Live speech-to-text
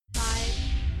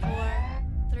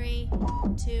2, 1.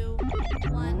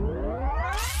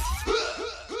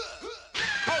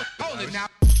 Hold it now.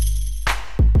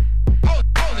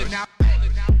 Hold it now. Hold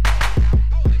it now.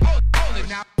 Hold it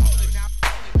now.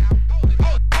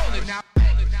 Hold it now.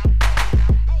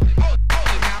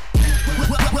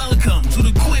 Welcome to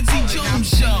the Quincy Jones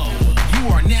Show. You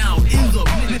are now in the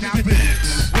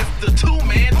mix with the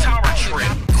two-man tower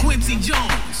trip, Quincy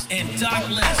Jones and Doc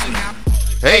Lesnar.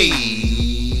 Hey.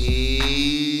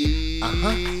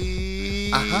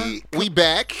 We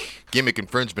back. Gimmick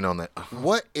infringement on that.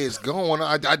 What is going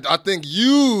on? I think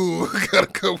you got a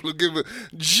couple of give it.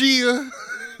 Gia.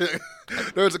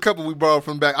 There's a couple we borrowed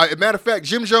from back. Matter of fact,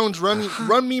 Jim Jones,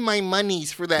 run me my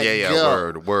monies for that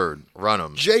go. Word. Run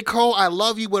them. J. Cole, I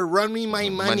love you, but run me my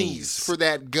monies for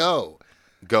that go.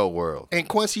 Go world. And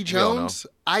Quincy Jones,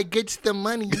 I gets the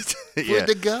monies for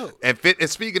the go. And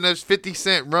speaking of 50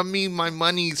 Cent, run me my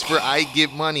monies for I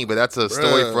get money. But that's a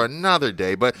story for another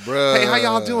day. But hey, how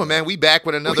y'all doing, man? We back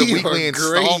with another weekly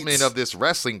installment of this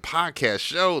wrestling podcast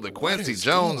show, the Quincy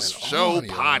Jones Show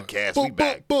podcast. We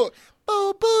back.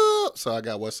 So I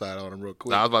got West Side on him real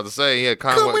quick. I was about to say, yeah,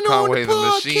 Conway the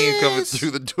machine coming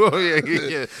through the door.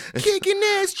 Yeah. Kicking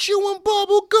ass, chewing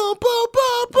bubble gum,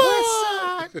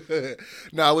 West Side.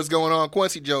 Now, what's going on?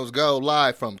 Quincy Jones Go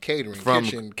live from Catering,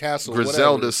 Kitchen, Castle,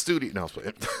 Griselda Studio. No,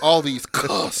 all these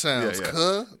sounds,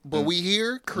 but we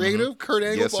here, creative, Kurt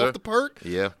Angle off the perk.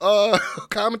 Yeah.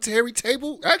 Commentary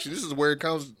table. Actually, this is where it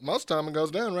comes, most time it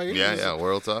goes down right here. Yeah,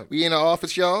 World Talk. We in the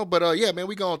office, y'all. But yeah, man,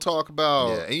 we gonna talk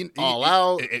about all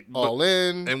out, all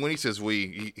in. And when he says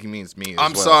we, he means me as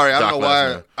I'm well. sorry, I don't know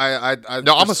Lesnar. why. I'm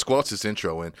gonna squelch this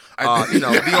intro in.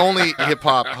 The only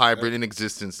hip-hop hybrid in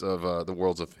existence of the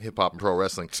worlds of hip-hop and pro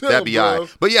wrestling. That'd be I.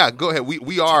 But yeah, go ahead.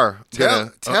 We are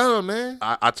gonna... Tell him, man.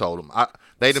 I told him. I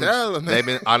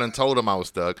done told him I was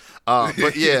stuck.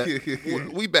 But yeah,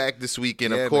 we back this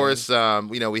weekend. Of course,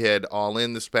 we had All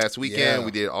In this past weekend. Yeah.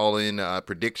 We did All In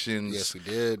predictions. Yes, we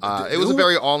did. It was a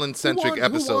very All In centric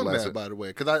episode who won last week. By the way,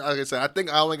 because like I said, I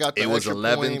think I only got the. It was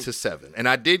 11-7, and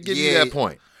I did give you that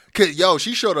point. Cause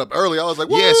she showed up early. I was like,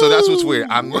 woo! Yeah. So that's what's weird.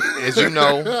 As you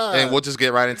know, and we'll just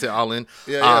get right into All In.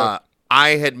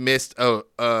 I had missed a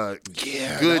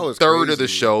good third of the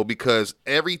show because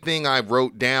everything I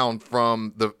wrote down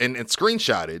from and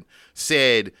screenshotted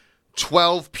said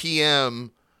 12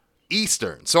 p.m.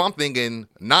 Eastern. So I'm thinking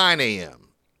 9 a.m.,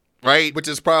 right? Which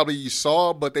is probably you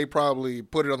saw, but they probably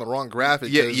put it on the wrong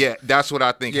graphic. Yeah, that's what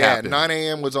I think happened. 9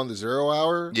 a.m. was on the 0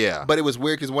 hour. Yeah. But it was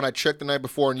weird because when I checked the night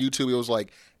before on YouTube, it was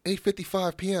like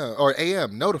 8:55 p.m. or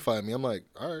a.m. notify me. I'm like,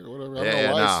 all right, whatever. I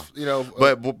don't know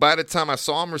why. But by the time I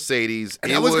saw Mercedes,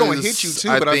 and I was going to hit you too,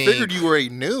 but I figured you already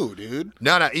knew, dude.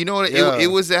 No, you know what? Yeah. It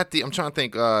was at the. I'm trying to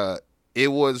think. It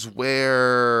was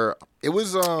where. It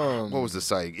was what was the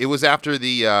site? It was after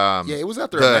the it was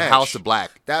after the a match. House of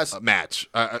Black match.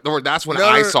 Or that's when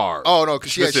I saw her. Oh no,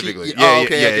 because specifically.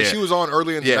 She was on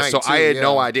early in the night. So too, I had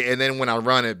no idea. And then when I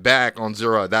run it back on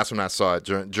Zero, that's when I saw it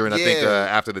during I think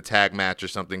after the tag match or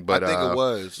something. But I think it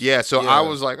was. Yeah. So I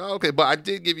was like, okay, but I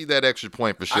did give you that extra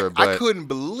point for sure. I couldn't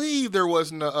believe there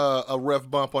wasn't a ref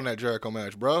bump on that Jericho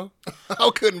match, bro.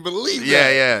 I couldn't believe that.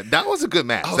 Yeah, that was a good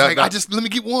match. I was like, let me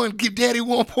get one, give Daddy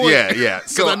 1 point. Yeah.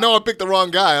 Because I know I picked the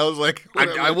wrong guy. I was like,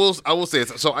 I will say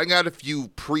this. So I got a few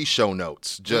pre-show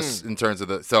notes just in terms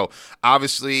of so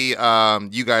obviously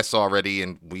you guys saw already,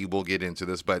 and we will get into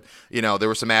this, but there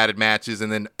were some added matches,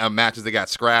 and then matches that got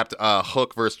scrapped.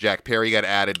 Hook versus Jack Perry got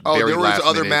added. There was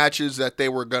other matches that they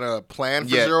were gonna plan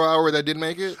for 0 hour that didn't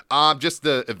make it. Just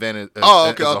the event as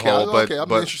okay, a whole. But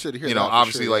I'm interested to hear.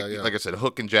 Obviously, like I said,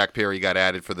 Hook and Jack Perry got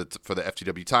added for the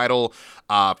FTW title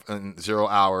in 0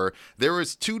 hour. There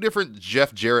was 2 different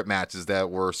Jeff Jarrett matches that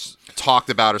were talked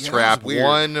about or scrapped.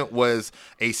 One was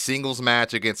a singles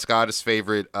match against Scottish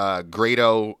favorite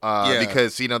Grado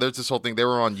because there's this whole thing. They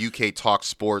were on UK Talk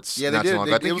Sports not too long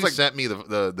ago. I think you sent me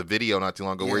the video not too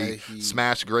long ago where he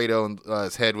smashed Grado in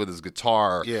his head with his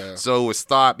guitar. Yeah. So it was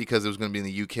thought because it was going to be in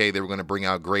the UK, they were going to bring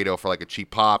out Grado for like a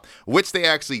cheap pop, which they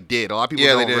actually did. A lot of people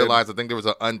don't realize. I think there was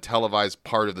an untelevised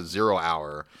part of the 0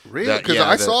 hour. Really? Because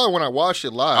I saw it when I watched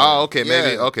it live. Oh, okay.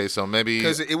 Maybe. Okay, so maybe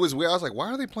because it was weird. I was like,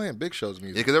 why are they playing Big Show's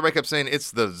music? Because everybody kept saying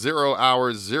it's the 0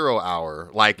 hour,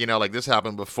 like this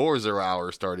happened before 0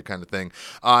 hour started, kind of thing.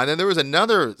 And then there was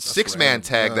another 6-man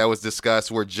tag that was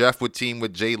discussed where Jeff would team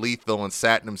with Jay Lethal and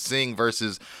Satnam Singh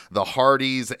versus the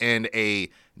Hardys and a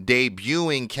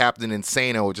debuting Captain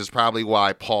Insano, which is probably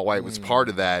why Paul White was part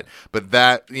of that. But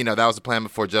that was the plan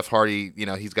before. Jeff Hardy,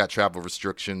 he's got travel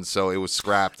restrictions, so it was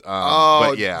scrapped.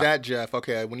 But yeah, that Jeff.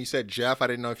 Okay, when you said Jeff, I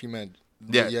didn't know if you meant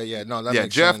Yeah. No, that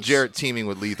makes Jeff sense. Jarrett teaming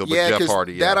with Lethal, but Yeah, Jeff 'cause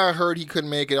Hardy. that I heard he couldn't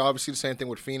make it. Obviously, the same thing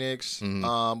with Phoenix.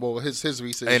 Well, his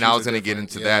visa. And I was going to get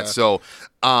into that. So,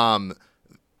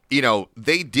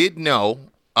 they did know.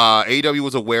 AEW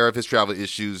was aware of his travel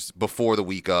issues before the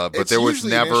week of, but there was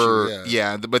never,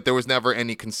 but there was never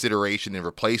any consideration in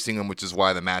replacing him, which is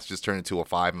why the match just turned into a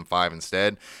 5-5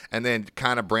 instead. And then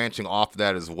kind of branching off of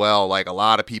that as well, like a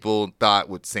lot of people thought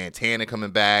with Santana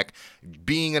coming back,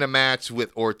 being in a match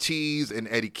with Ortiz and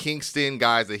Eddie Kingston,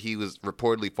 guys that he was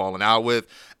reportedly falling out with,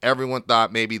 everyone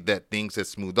thought maybe that things had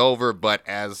smoothed over, but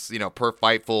as, per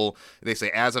Fightful, they say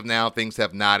as of now, things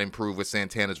have not improved with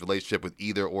Santana's relationship with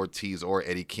either Ortiz or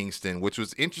Eddie Kingston, which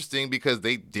was interesting because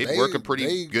they did work a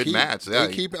pretty good match. Yeah,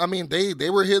 they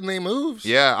were hitting their moves.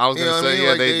 Yeah, I was going to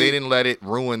say, they didn't let it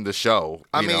ruin the show.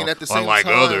 At the same unlike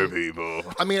time, other people.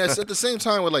 At the same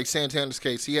time with like Santana's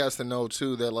case, he has to know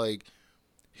too that like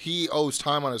he owes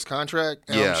time on his contract.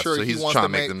 And I'm sure so he's wants trying to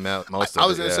make the most of it. I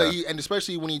was going to say, and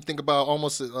especially when you think about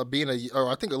almost being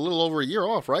I think a little over a year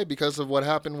off, right? Because of what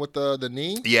happened with the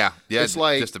knee. Yeah. It's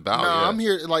like, just about. I'm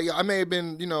here. Like, I may have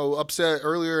been, upset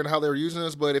earlier in how they were using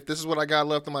this, but if this is what I got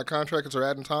left in my contract and are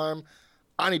adding time,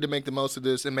 I need to make the most of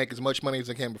this and make as much money as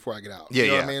I can before I get out. Yeah, you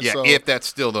know what I mean? Yeah, so, if that's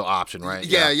still the option, right?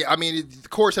 Yeah. I mean,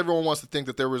 of course, everyone wants to think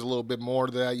that there was a little bit more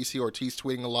to that. You see Ortiz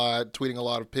tweeting a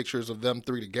lot of pictures of them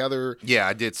three together. Yeah,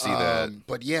 I did see that.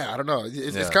 But yeah, I don't know.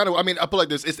 It's kind of, I put it like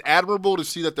this. It's admirable to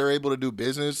see that they're able to do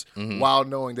business while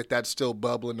knowing that that's still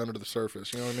bubbling under the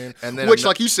surface. You know what I mean? And then which,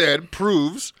 like you said,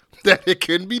 proves that it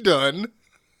can be done.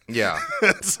 Yeah.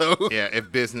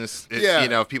 If business,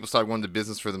 if people start going to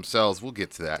business for themselves, we'll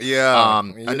get to that. Yeah.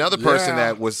 Another person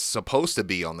that was supposed to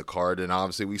be on the card, and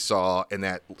obviously we saw in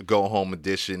that go home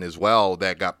edition as well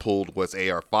that got pulled, was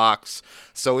AR Fox.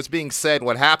 So it's being said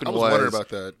what happened was wondering about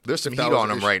that. There's some heat on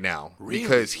him right now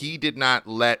because he did not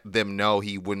let them know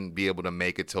he wouldn't be able to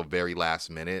make it till very last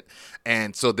minute.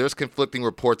 And so there's conflicting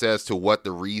reports as to what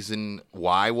the reason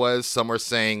why was. Some are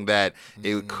saying that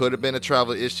it could have been a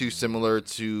travel issue similar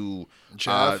to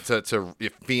Jeff. To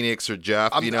Phoenix or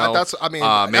Jeff, that's that's what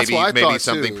I maybe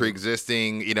something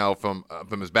pre-existing, from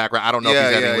his background. I don't know if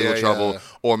he's having legal trouble,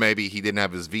 or maybe he didn't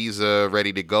have his visa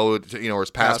ready to go, or his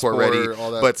passport ready.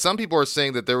 But some people are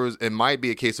saying that it might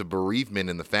be a case of bereavement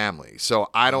in the family. So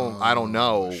I don't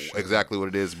know exactly what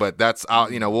it is, but that's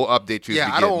we'll update you.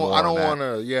 Yeah, I don't want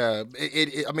to. Yeah,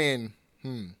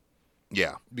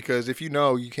 Yeah. Because if you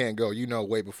can't go.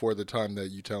 Way before the time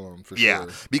that you tell them, for sure. Yeah.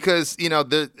 Because,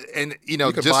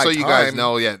 just so you guys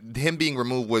know, him being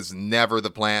removed was never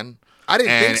the plan. I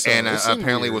didn't think so. And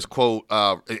apparently weird. Was, quote,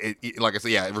 like I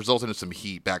said, it resulted in some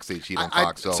backstage heat on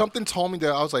Fox. Something told me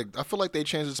that I was like, I feel like they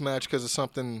changed this match because of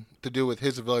something to do with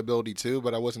his availability too,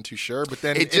 but I wasn't too sure. But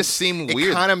then it just seemed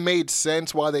weird. It kind of made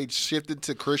sense why they shifted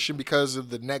to Christian because of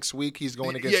the next week he's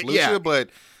going against Lucha, but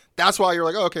that's why you're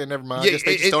like, oh, okay, never mind. I guess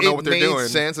they just don't know what they're doing. It made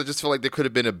sense. I just feel like there could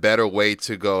have been a better way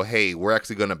to go, hey, we're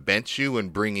actually going to bench you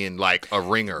and bring in, like, a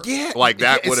ringer. Yeah. Like,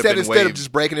 that would have been instead of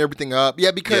just breaking everything up.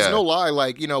 Yeah, because no lie,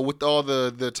 like, with all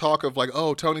the talk of, like,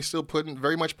 oh, Tony's still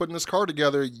very much putting this card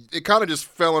together, it kind of just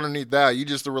fell underneath that. You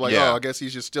just were like, oh, I guess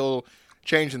he's just still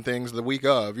changing things the week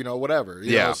of, whatever.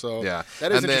 You know? So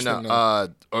that is interesting.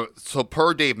 So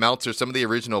per Dave Meltzer, some of the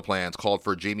original plans called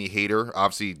for Jamie Hayter.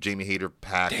 Obviously, Jamie Hayter,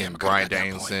 Pac, and Bryan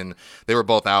Danielson. They were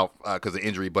both out because of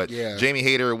injury. But Jamie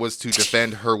Hayter was to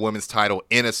defend her women's title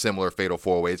in a similar fatal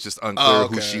four-way. It's just unclear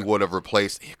who she would have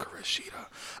replaced. Hikaru Shida.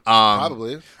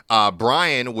 Probably.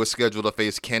 Bryan was scheduled to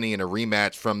face Kenny in a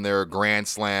rematch from their Grand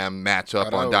Slam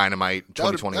matchup on Dynamite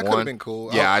 2021. That could have been cool.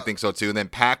 Yeah, I think so too. And then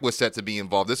Pac was set to be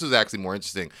involved. This was actually more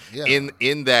interesting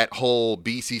in that whole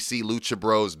BCC Lucha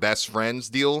Bros best friends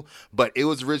deal. But it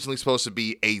was originally supposed to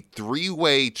be a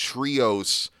 3-way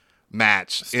trios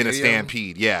match in a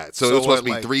Stampede. Yeah. So it was supposed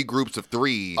to be 3 groups of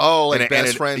 3. Oh, like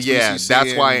best friends. Yeah, BCC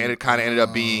that's why it kind of ended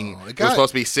up being, it was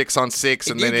supposed to be 6-on-6.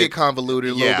 And then it get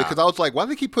convoluted a little bit because I was like, why do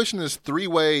they keep pushing this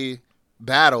 3-way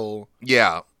battle?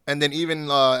 Yeah. And then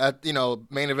even at,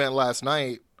 main event last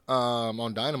night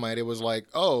on Dynamite, it was like,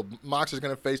 oh, Mox is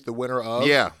going to face the winner of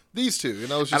these two. It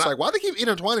was just like, why do they keep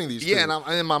intertwining these two? Yeah,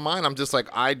 and in my mind, I'm just like,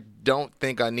 I don't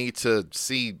think I need to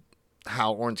see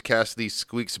how Orange Cassidy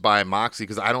squeaks by Moxley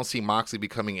because I don't see Moxley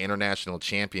becoming international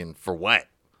champion for what?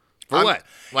 What?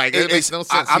 Like it makes no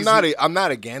sense. I'm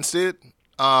not against it.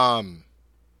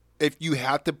 If you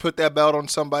have to put that belt on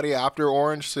somebody after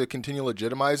Orange to continue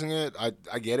legitimizing it,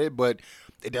 I get it, but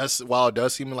it does. While it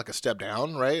does seem like a step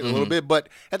down, right, a little bit, but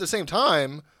at the same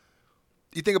time,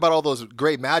 you think about all those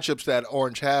great matchups that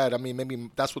Orange had. I mean,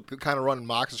 maybe that's what the kind of run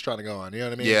Mox is trying to go on. You know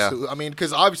what I mean? Yeah. So, I mean,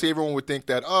 because obviously everyone would think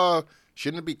that,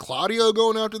 shouldn't it be Claudio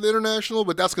going after the international?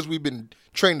 But that's because we've been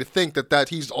trained to think that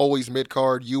he's always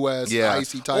mid-card, U.S.,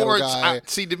 IC title guy.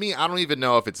 See, to me, I don't even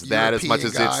know if it's that as much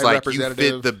as European it's guy, like you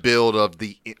fit the build of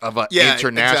an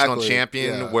international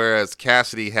champion, whereas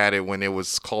Cassidy had it when it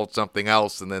was called something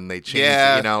else, and then they changed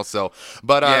it, you know. So,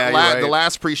 but the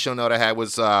last pre-show note I had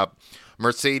was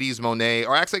Mercedes Moné,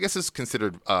 or actually, I guess it's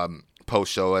considered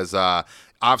post-show as.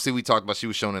 Obviously, we talked about she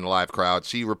was shown in a live crowd.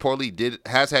 She reportedly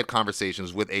has had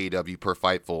conversations with AEW per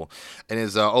Fightful and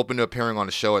is open to appearing on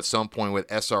the show at some point, with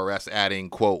SRS adding,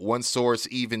 quote, one source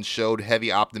even showed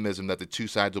heavy optimism that the two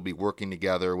sides will be working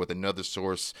together, with another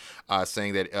source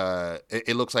saying that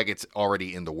it looks like it's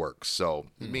already in the works. So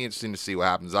it'd be interesting to see what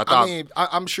happens.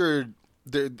 I'm sure,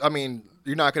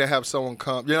 you're not going to have someone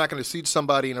come. You're not going to see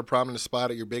somebody in a prominent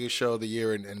spot at your biggest show of the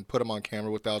year and put them on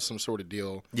camera without some sort of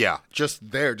deal. Yeah, just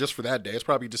for that day. It's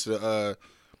probably just the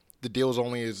deal's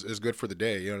only is good for the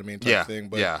day. You know what I mean? Type thing.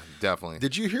 But yeah, definitely.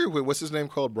 Did you hear what's his name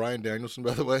called Bryan Danielson,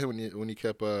 by the way, when you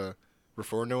kept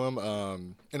referring to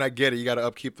him? And I get it. You got to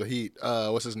upkeep the heat.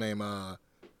 What's his name?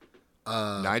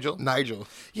 Nigel.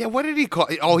 Yeah, what did he call?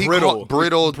 Oh, he Brittle. called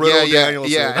Brittle.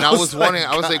 Danielson. Yeah. And I was wondering.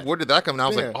 I was God. like, where did that come? And I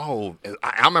was like, oh,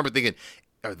 I remember thinking,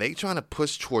 are they trying to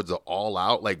push towards an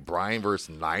all-out like Bryan versus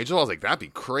Nigel? I was like, that'd be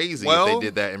crazy if they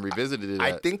did that and revisited it.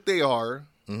 I think they are.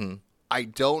 Mm-hmm. I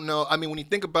don't know. I mean, when you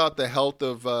think about the health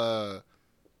of,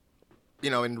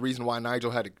 and the reason why Nigel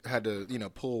had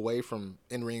to pull away from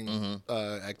in-ring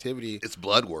activity. It's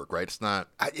blood work, right? It's not.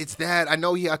 It's that. I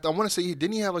know I want to say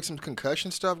didn't he have like some concussion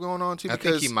stuff going on too? I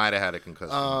think he might have had a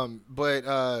concussion.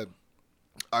 But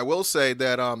I will say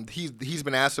that he's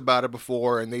been asked about it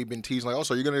before, and they've been teasing like, "Oh,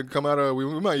 so you're going to come out of? We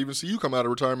might even see you come out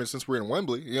of retirement since we're in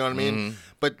Wembley." You know what I mean? Mm-hmm.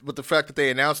 But with the fact that they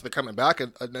announced they're coming back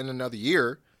in another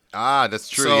year. That's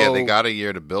true. So, yeah, they got a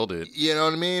year to build it. You know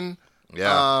what I mean?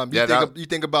 Yeah. You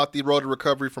think about the road to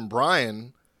recovery from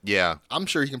Bryan. Yeah. I'm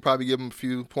sure he can probably give him a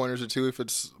few pointers or two if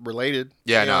it's related.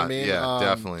 Yeah, you know what I mean? Yeah,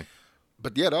 definitely.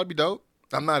 But yeah, that'd be dope.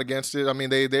 I'm not against it. I mean,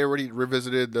 they already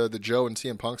revisited the Joe and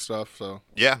CM Punk stuff, so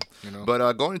yeah.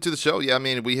 But going into the show, I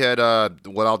mean, we had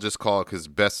what I'll just call, because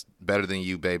better than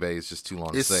you, baby, is just too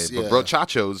long to say. But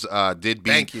Brochachos did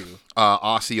beat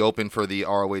Aussie Open for the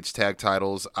ROH tag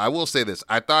titles. I will say this: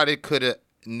 I thought it could have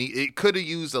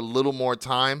used a little more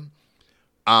time.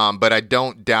 But I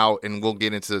don't doubt, and we'll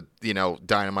get into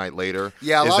Dynamite later.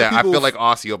 Yeah, I feel like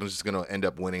Aussie Open's just going to end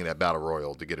up winning that Battle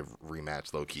Royal to get a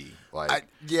rematch, low key.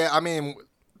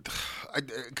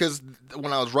 Because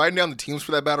when I was writing down the teams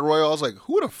for that Battle Royal, I was like,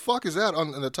 who the fuck is that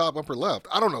in the top upper left?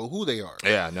 I don't know who they are.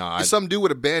 Yeah, no. There's some dude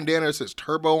with a bandana that says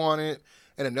Turbo on it,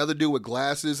 and another dude with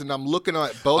glasses, and I'm looking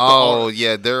at both.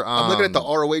 They're. I'm looking at the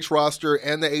ROH roster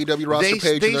and the AEW roster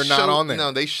page, and they're not on there.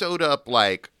 No, they showed up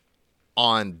like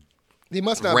on. They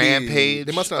must not Rampage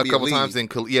They must not a be couple elite. times.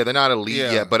 They're not elite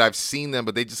yet, but I've seen them.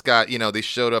 But they just got, they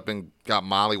showed up and got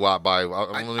mollywopped by. I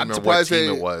don't remember what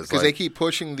team it was. Because they keep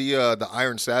pushing the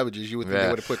Iron Savages. You would think they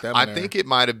would have put them in there. I think it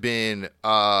might have been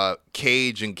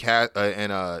Cage and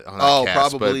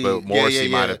probably. but Morrissey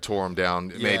might have tore him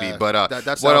down, maybe. But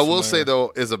that what I will say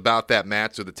though is about that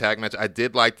match, or the tag match, I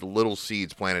did like the little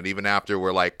seeds planted, even after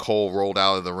where like Cole rolled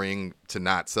out of the ring to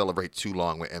not celebrate too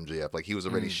long with MJF. Like he was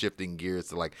already shifting gears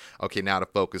to like, okay, now to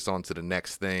focus on to the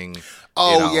next thing.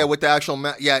 Yeah, with the actual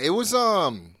match. Yeah, it was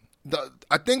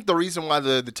I think the reason why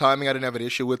the timing I didn't have an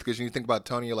issue with, because you think about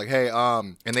Tony, you're like, hey,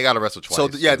 and they got to wrestle twice. So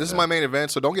this is my main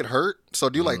event, so don't get hurt. So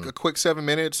do like a quick 7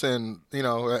 minutes, and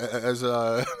as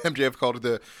MJF called it,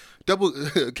 the double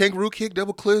kangaroo kick,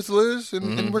 double Liz,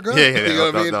 and we're good.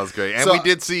 Yeah, that was great. And we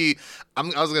did see. I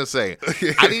was gonna say,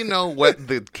 I didn't know what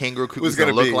the kangaroo kick was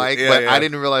gonna look like, but I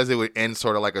didn't realize it would end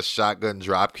sort of like a shotgun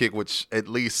drop kick, which at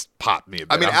least popped me a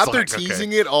bit. I mean, after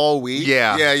teasing it all week,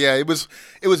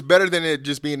 it was better than it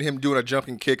just being him doing a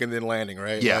jumping kick and then landing,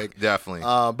 right? Yeah, definitely.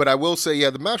 But I will say,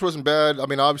 the match wasn't bad. I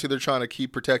mean, obviously they're trying to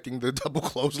keep protecting the double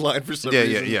clothesline for some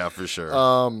reason. Yeah, for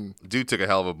sure. Dude took a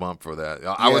hell of a bump for that.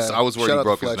 I was worried he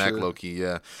broke his neck, low key.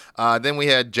 Yeah. Then we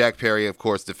had Jack Perry, of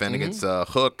course, defending against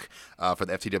Hook for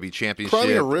the FTW Championship.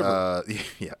 Crimea River.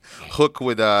 Hook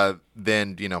would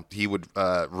then he would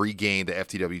regain the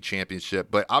FTW Championship.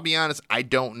 But I'll be honest, I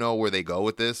don't know where they go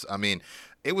with this. I mean,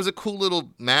 it was a cool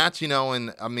little match,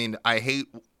 and I mean, I hate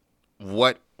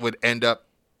what would end up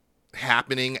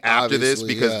happening after this,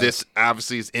 because this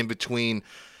obviously is in between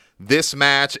this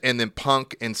match and then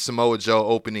Punk and Samoa Joe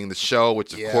opening the show,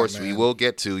 which of course we will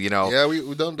get to. Yeah,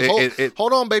 we done.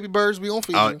 Hold on, baby birds, we gonna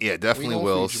feed you. Yeah, definitely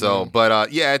will. But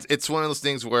it's one of those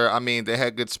things where I mean they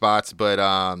had good spots, but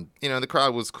the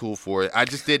crowd was cool for it. I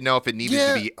just didn't know if it needed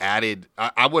to be added.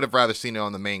 I would have rather seen it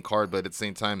on the main card, but at the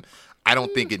same time, I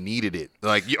don't think it needed it.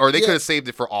 Like, or they could have saved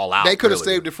it for All Out. They could have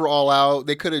really. saved it for All Out.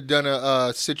 They could have done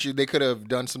they could have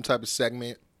done some type of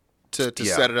segment to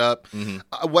set it up.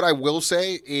 Mm-hmm. What I will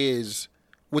say is,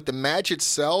 with the match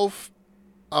itself,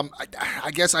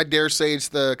 I guess I dare say it's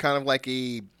the kind of like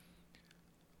a,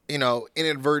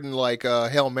 inadvertent like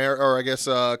Hail Mary, or I guess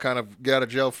kind of get out of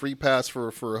jail free pass for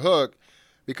a Hook,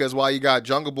 because while you got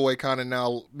Jungle Boy kind of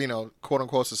now, quote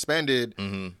unquote suspended,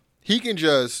 he can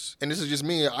just, and this is just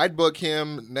me, I'd book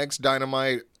him next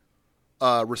Dynamite,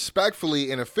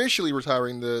 respectfully and officially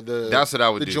retiring that's what I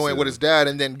would the do joint too. with his dad,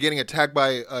 and then getting attacked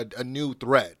by a new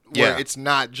threat. Where it's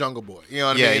not Jungle Boy. You know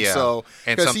what I mean? Yeah. So,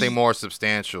 and something more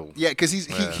substantial. Yeah, because he's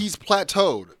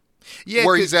plateaued. Yeah,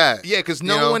 where he's at. Yeah, because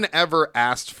no one ever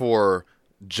asked for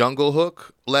Jungle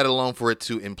Hook, let alone for it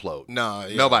to implode. No,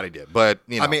 nobody did. But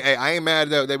I mean, hey, I ain't mad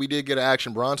that we did get an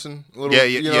Action Bronson. You know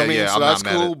what I mean? So I'm that's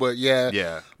not mad cool.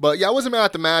 at, but I wasn't mad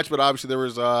at the match. But obviously there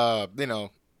was a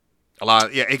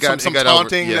lot. Yeah, it got some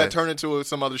taunting that turned into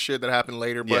some other shit that happened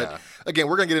later. But again,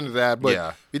 we're gonna get into that.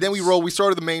 But then we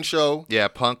started the main show. Yeah,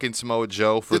 Punk and Samoa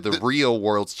Joe for the Real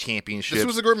World's Championship. This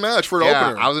was a good match for an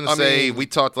opener. I was gonna say, we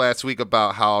talked last week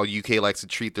about how UK likes to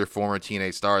treat their former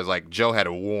TNA stars. Like, Joe had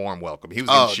a warm welcome. He was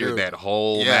getting cheered that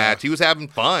whole match. He was having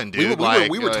fun, dude.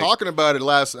 We were talking about it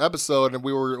last episode, and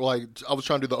we were like, I was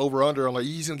trying to do the over under. I'm like,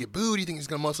 he's gonna get booed. You think he's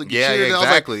gonna mostly get cheered? Yeah,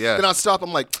 exactly. Then I stopped.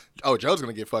 I'm like, oh, Joe's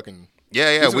gonna get fucking.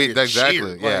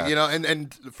 Exactly. Yeah,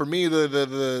 and for me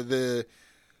the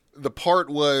part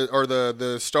was, or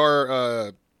the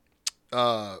star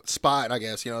spot, I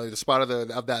guess, the spot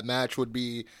of that match would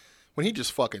be when he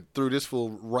just fucking threw this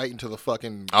fool right into the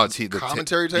fucking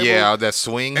commentary table. Yeah, that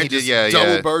swing and he did. Just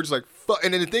double birds like fuck.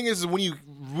 And then the thing is when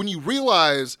you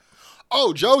realize,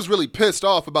 oh, Joe's really pissed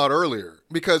off about earlier,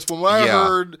 because from what I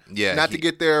heard, not to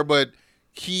get there, but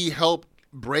he helped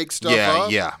break stuff up.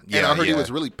 And I heard he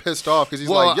was really pissed off because he's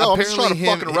like, yo, I'm just trying to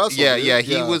fucking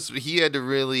wrestle. He had to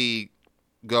really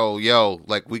go, yo,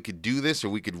 like, we could do this or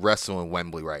we could wrestle in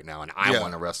Wembley right now, and I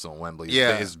want to wrestle in Wembley.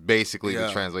 Is basically the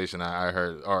translation I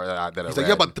heard, or that I read. He's like,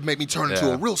 you're about to make me turn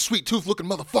into a real sweet tooth looking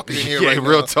motherfucker in here right now.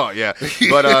 Real talk,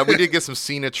 But we did get some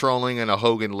Cena trolling and a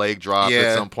Hogan leg drop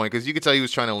at some point, because you could tell he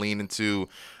was trying to lean into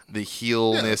the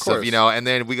heelness of and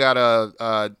then we got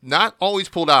a not always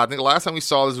pulled out. I think the last time we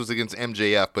saw this was against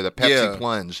MJF, but a Pepsi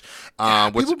plunge.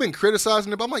 People have been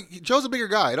criticizing it, but I'm like, Joe's a bigger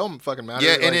guy. It don't fucking matter.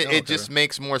 Yeah, and it just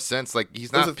makes more sense. Like,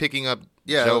 he's not picking up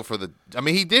Joe for the. I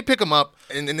mean, he did pick him up,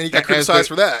 and then he got criticized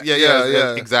for that.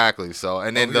 Yeah, exactly. So,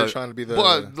 and then trying to be the.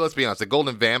 Well, let's be honest. The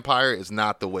Golden Vampire is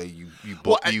not the way you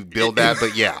build that.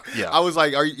 But yeah. I was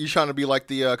like, are you trying to be like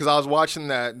the? Because I was watching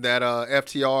that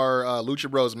FTR Lucha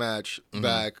Bros match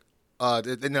back.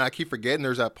 And then I keep forgetting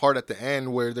there's that part at the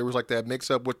end where there was like that mix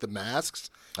up with the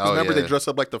masks. Remember they dressed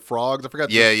up like the frogs? I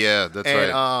forgot. That's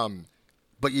right.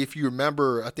 But if you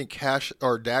remember, I think Cash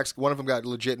or Dax, one of them got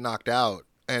legit knocked out,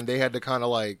 and they had to kind of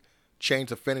like change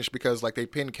the finish because like they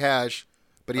pinned Cash,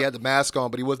 but he had the mask on,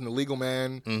 but he wasn't a legal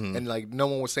man, and like no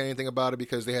one was saying anything about it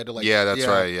because they had to like. Yeah, that's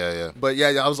right. Yeah. But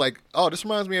I was like, oh, this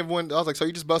reminds me of when I was like, so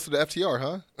you just busted the FTR,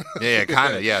 huh? Yeah,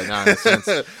 kind of. Yeah, no, in a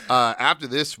sense. After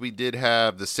this, we did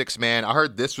have the 6-man. I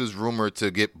heard this was rumored to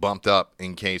get bumped up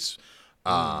in case,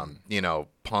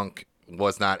 Punk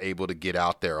was not able to get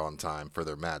out there on time for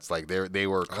their match. Like they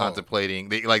were contemplating.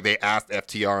 They asked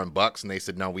FTR and Bucks, and they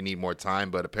said no, we need more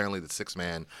time. But apparently the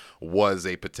 6-man was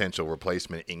a potential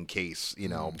replacement in case,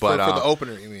 But for the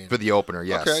opener, you mean? For the opener,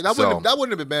 yes. Okay, that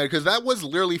wouldn't have been bad because that was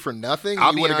literally for nothing.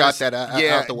 You would have got that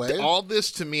out the way. All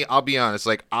this to me, I'll be honest.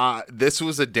 Like this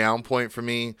was a down point for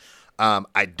me.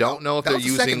 I don't know if they're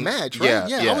using second match, right?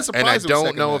 Yeah. I was surprised. And I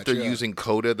don't know if they're using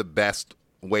Coda the best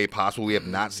way possible. We have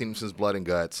not seen him since Blood and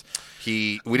Guts.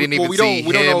 We didn't even see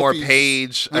him or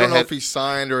Paige. We don't know if he's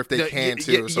signed or if they can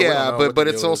too. But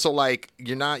it's also like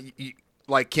you're not.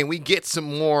 Like, can we get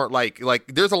some more? Like,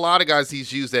 there's a lot of guys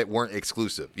he's used that weren't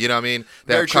exclusive. You know what I mean?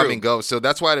 That come and go. So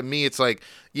that's why to me it's like,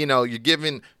 you're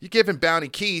giving Bounty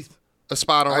Keith a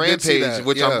spot on Rampage,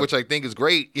 which I think is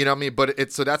great. You know what I mean?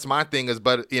 But so that's my thing is,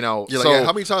 but you're like,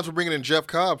 how many times we're bringing in Jeff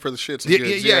Cobb for the shits? You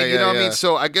know what I mean?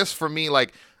 So I guess for me,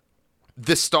 like,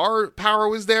 the star power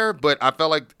was there, but I felt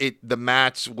like the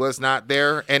match was not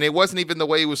there, and it wasn't even the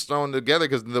way it was thrown together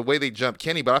because the way they jumped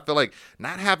Kenny. But I feel like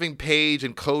not having Paige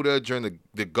and Coda during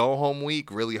the go home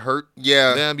week really hurt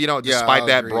them. Despite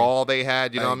that brawl they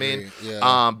had. You know what I mean?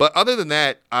 Yeah. But other than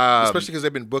that, especially because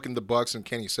they've been booking the Bucks and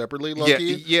Kenny separately.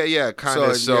 Kind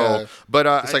of. So, but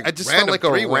it's like I just felt like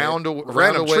a random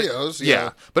trios.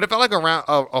 Yeah, but it felt like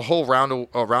a whole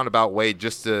roundabout way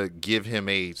just to give him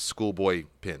a schoolboy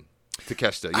pin.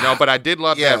 Takeshita. But I did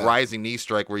love that rising knee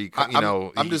strike where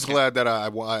I'm just glad that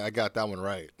I got that one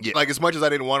right. Yeah. Like, as much as I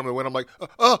didn't want him to win, I'm like,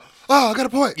 I got a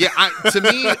point. Yeah, to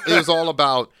me, it was all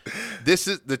about this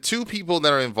is the two people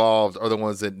that are involved are the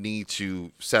ones that need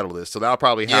to settle this. So that'll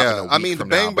probably happen a week from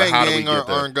the now. Bang Bang Gang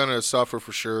aren't going to suffer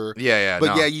for sure. Yeah.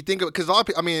 But you think because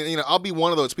I'll be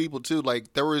one of those people too.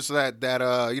 Like, there was that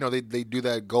they do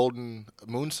that golden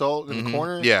moonsault in the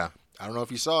corner. Yeah, I don't know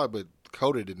if you saw it, but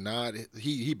Kota did not.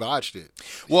 He botched it.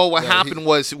 Well, what happened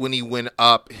was when he went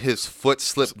up, his foot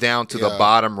slipped down to the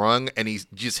bottom rung, and he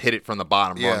just hit it from the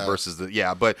bottom rung versus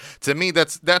the But to me,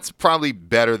 that's probably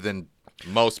better than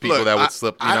most people that would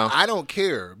slip. I don't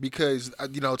care because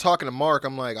talking to Mark,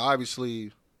 I'm like,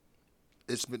 obviously,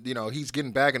 it's he's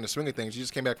getting back in the swing of things. He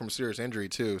just came back from a serious injury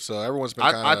too, so everyone's been.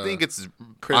 I think it's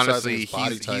honestly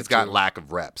he's got lack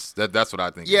of reps. That's what I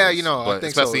think. Yeah, but I think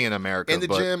especially in America, in the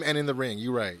gym and in the ring.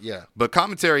 You're right. Yeah. But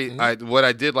commentary, what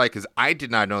I did like is I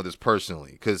did not know this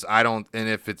personally because I don't. And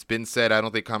if it's been said, I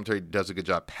don't think commentary does a good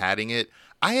job padding it.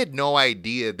 I had no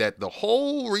idea that the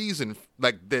whole reason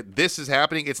that this is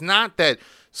happening. It's not that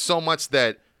so much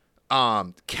that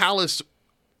Callis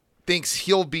thinks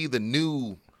he'll be the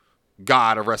new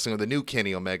god of wrestling, or the new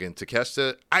Kenny Omega and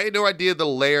Takeshita. I had no idea the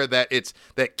layer that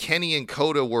Kenny and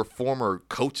Kota were former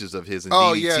coaches of his in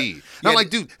DDT. And I'm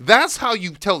like, dude, that's how you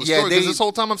tell the story. Because this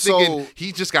whole time I'm thinking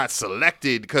he just got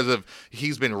selected because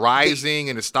he's been rising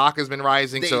and his stock has been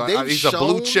rising. He's a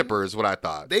blue chipper is what I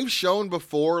thought. They've shown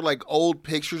before like old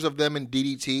pictures of them in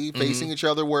DDT facing each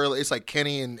other where it's like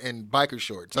Kenny and biker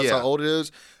shorts. That's how old it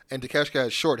is. And Takeshita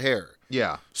has short hair.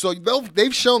 Yeah. So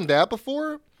they've shown that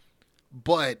before,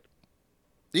 but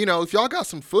if y'all got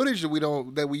some footage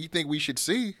that we think we should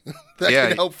see that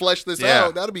can help flesh this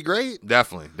out, that'll be great.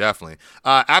 Definitely.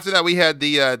 After that, we had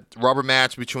the rubber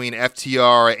match between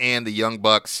FTR and the Young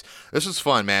Bucks. This was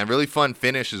fun, man. Really fun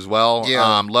finish as well.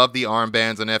 Yeah. Love the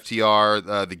armbands on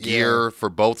FTR. The gear for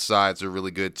both sides are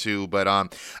really good too. But I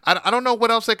don't know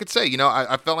what else I could say.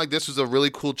 I felt like this was a really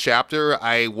cool chapter.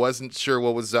 I wasn't sure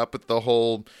what was up with the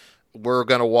whole we're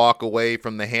going to walk away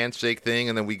from the handshake thing,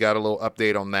 and then we got a little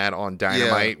update on that on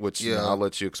Dynamite, which I'll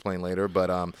let you explain later. But,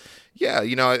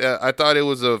 I thought it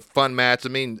was a fun match. I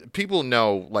mean, people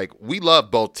know, like, we love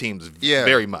both teams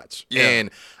very much. Yeah.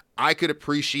 And I could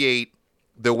appreciate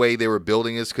the way they were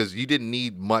building this because you didn't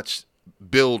need much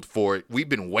build for it. We've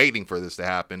been waiting for this to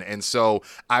happen. And so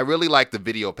I really like the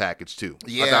video package, too.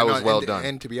 I thought it was well done.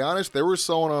 And to be honest, there was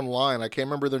someone online. I can't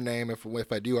remember their name.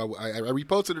 If I do, I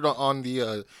reposted it on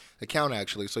the account,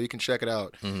 actually, so you can check it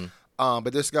out.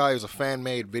 But this guy is a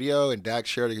fan-made video, and Dax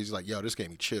shared it. He's like, yo, this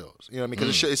gave me chills. You know what I mean?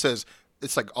 Because it says,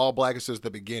 it's like all black. It says the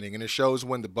beginning, and it shows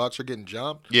when the Bucks are getting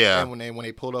jumped. Yeah. And when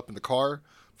they pulled up in the car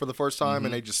for the first time,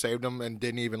 and they just saved them and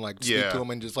didn't even like speak to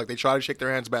them, and just like they tried to shake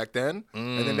their hands back then,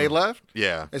 and then they left.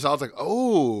 Yeah. And so I was like,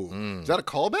 is that a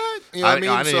callback? You know what I mean?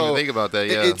 I didn't even think about that.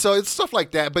 Yeah. So it's stuff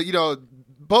like that. But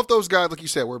both those guys, like you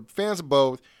said, were fans of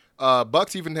both.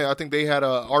 Bucks even had, I think they had an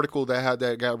article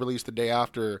that got released the day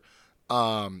after.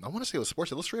 I want to say it was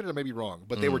Sports Illustrated. I may be wrong,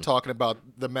 but they were talking about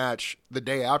the match the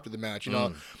day after the match.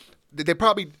 They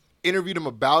probably interviewed him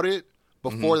about it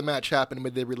before the match happened,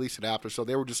 but they released it after. So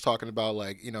they were just talking about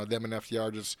like them and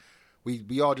FTR just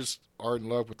we all just are in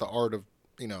love with the art of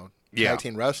tag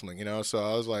team wrestling. So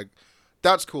I was like,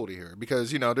 that's cool to hear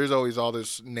because there's always all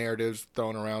this narratives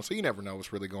thrown around, so you never know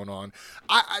what's really going on.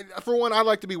 I for one, I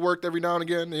like to be worked every now and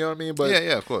again. You know what I mean? But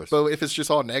yeah, of course. But if it's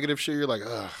just all negative shit, you're like,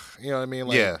 ugh. You know what I mean?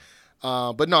 Like,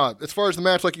 but no, as far as the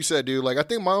match, like you said, dude, like I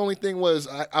think my only thing was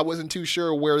I wasn't too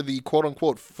sure where the quote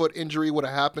unquote foot injury would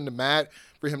have happened to Matt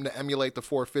for him to emulate the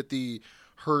 450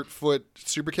 hurt foot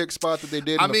super kick spot that they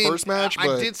did in the first match. But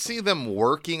I did see them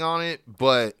working on it,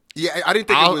 but I didn't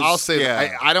think it was. I'll say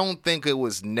that I don't think it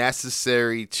was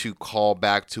necessary to call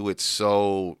back to it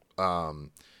so.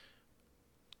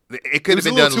 It could have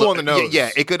been done too on the nose. Yeah,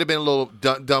 it could have been a little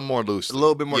done more loosely, a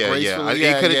little bit more gracefully.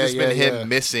 It could have just been him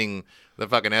missing the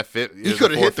fucking F50. He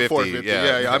could have hit the 450.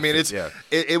 Yeah. I mean,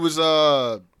 it was.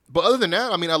 But other than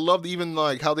that, I mean, I loved even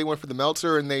like how they went for the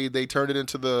Meltzer and they turned it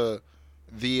into the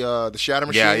Shatter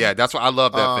Machine. Yeah. That's what I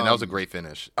love. That that was a great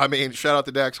finish. I mean, shout out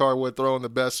to Dax Harwood throwing the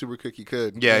best super kick he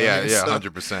could. Yeah,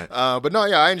 100%. But no,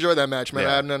 I enjoyed that match, man.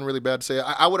 I had nothing really bad to say.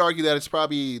 I would argue that it's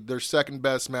probably their second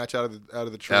best match out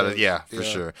of the trio. For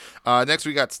sure. Next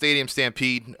we got Stadium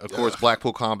Stampede, of course.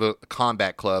 Blackpool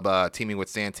Combat Club teaming with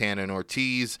Santana and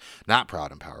Ortiz. Not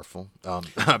Proud and Powerful.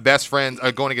 Best friends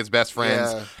going against best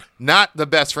friends. Yeah. Not the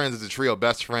best friends as a trio.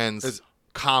 Best friends.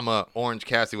 Orange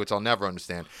Cassidy, which I'll never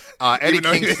understand. Eddie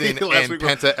Kingston and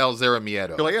Penta El Zero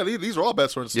Miedo. You're like, these are all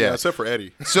best friends, except for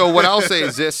Eddie. So what I'll say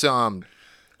is this: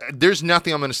 there's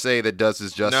nothing I'm going to say that does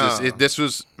this justice. No. This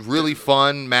was really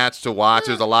fun match to watch.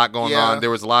 There's a lot going Yeah. on. There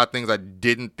was a lot of things I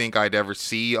didn't think I'd ever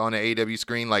see on an AEW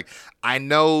screen. Like, I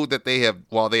know that they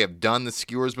have done the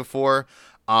skewers before,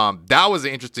 that was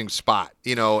an interesting spot,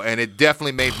 and it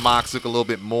definitely made Mox look a little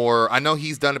bit more. I know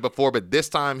he's done it before, but this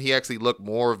time he actually looked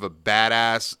more of a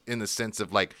badass in the sense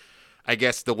of, like, I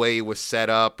guess the way it was set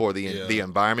up or the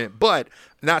environment. But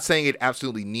not saying it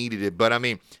absolutely needed it. But, I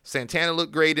mean, Santana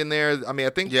looked great in there. I mean, I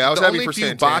think I was the happy only for few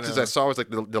Santana. botches I saw was, like,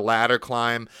 the ladder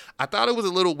climb. I thought it was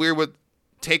a little weird with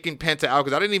taking Penta out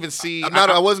because I didn't even see.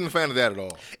 I wasn't a fan of that at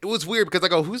all. It was weird because I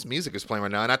go, whose music is playing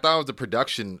right now? And I thought it was a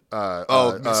production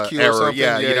miscue or error. something?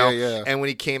 Yeah. And when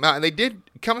he came out, and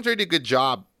commentary did a good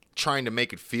job trying to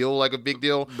make it feel like a big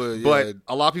deal. But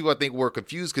a lot of people, I think, were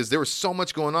confused because there was so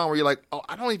much going on where you're like, oh,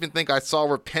 I don't even think I saw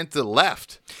where Penta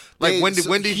left. Like, when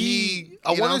did he?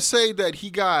 I want to say that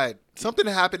he got something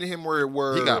happened to him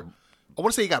where he got. I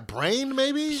want to say he got brained,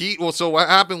 maybe. So what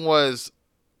happened was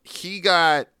he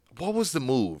got. What was the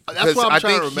move? That's what I'm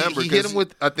trying to remember. He hit him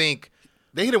with, I think,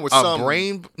 they hit him with a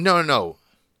brain. No.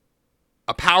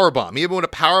 A power bomb. He hit him with a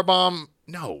power bomb.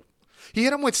 No. He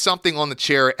hit him with something on the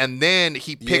chair, and then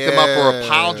he picked him up for a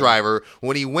pile driver.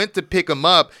 When he went to pick him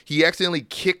up, he accidentally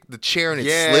kicked the chair and it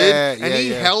slid, and he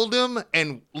held him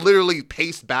and literally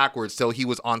paced backwards till he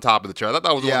was on top of the chair. I thought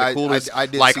that was one of the coolest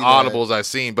audibles I've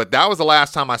seen. But that was the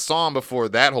last time I saw him before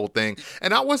that whole thing.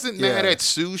 And I wasn't mad at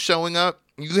Sue showing up.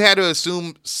 You had to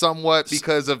assume somewhat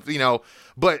because of,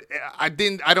 but I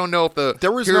don't know if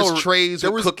here's trays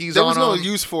with cookies on them. There was no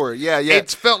use for it. Yeah.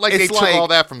 It felt like they took all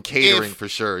that from catering for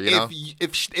sure,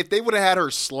 If they would have had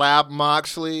her slap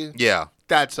Moxley,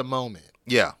 that's a moment.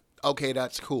 Yeah. Okay,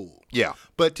 that's cool. Yeah.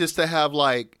 But just to have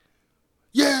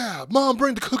Mom,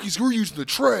 bring the cookies. We're using the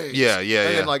tray. Yeah.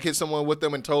 And then hit someone with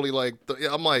them and totally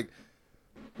I'm like,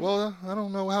 well, I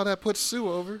don't know how that puts Sue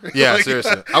over. Yeah,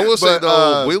 seriously. I will say,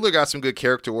 though, Wheeler got some good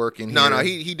character work in here. No,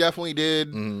 he definitely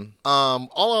did. Mm-hmm.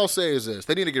 All I'll say is this.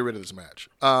 They need to get rid of this match.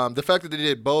 The fact that they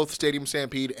did both Stadium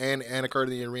Stampede and Anna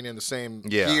Carter in the Arena in the same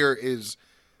year is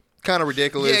kind of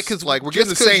ridiculous. Yeah, because we're getting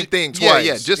the same thing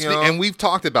twice. And we've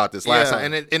talked about this last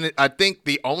time. And I think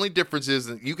the only difference is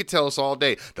that you could tell us all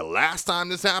day, the last time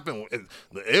this happened,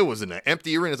 it was in an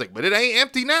empty arena. It's like, but it ain't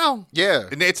empty now. Yeah.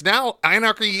 And it's now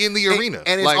anarchy in the arena.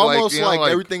 And it's almost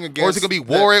like everything against... Or is it going to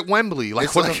be war at Wembley?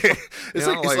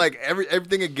 It's like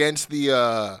everything against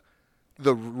the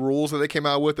rules that they came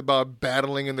out with about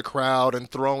battling in the crowd and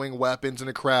throwing weapons in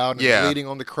the crowd and bleeding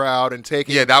on the crowd and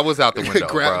taking... Yeah, that was out the window,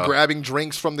 grabbing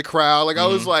drinks from the crowd. I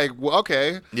was like, well,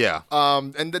 okay. Yeah.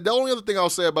 And the only other thing I'll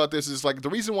say about this is, the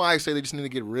reason why I say they just need to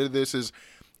get rid of this is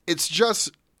it's just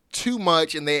too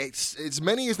much, and as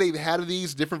many as they've had of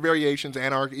these different variations,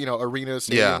 arena,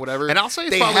 stadium, whatever. And I'll say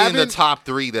it's probably in the top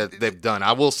 3 that they've done.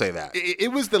 I will say that.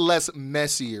 It was the less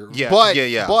messier. Yeah.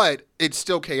 But it's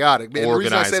still chaotic. And the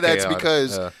reason I say that is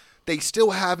because they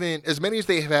still haven't, as many as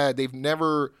they've had, they've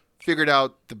never figured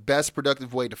out the best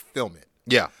productive way to film it.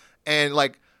 Yeah. And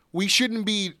we shouldn't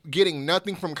be getting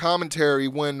nothing from commentary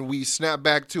when we snap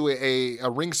back to a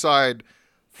ringside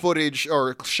footage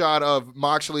or shot of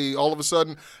Moxley all of a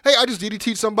sudden, hey, I just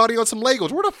DDT'd somebody on some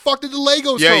Legos. Where the fuck did the Legos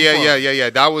come from? Yeah.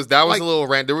 That was a little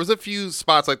random. There was a few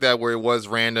spots like that where it was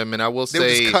random, and I will say they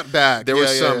were just cut back. There were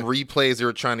some replays they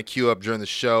were trying to queue up during the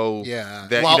show. Yeah.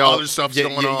 That, while other stuff's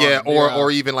going on. Yeah,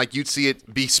 or even you'd see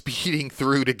it be speeding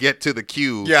through to get to the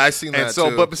queue. Yeah, I seen that and so,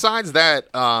 too. But besides that,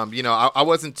 I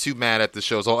wasn't too mad at the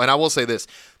shows. And I will say this.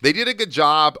 They did a good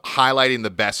job highlighting the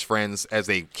best friends as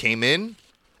they came in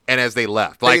and as they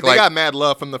left. They got mad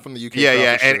love from the UK.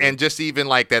 Yeah. Sure. And just even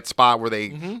that spot where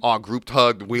they all grouped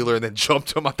hugged Wheeler and then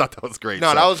jumped him, I thought that was great.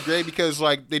 No, that was great because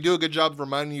they do a good job of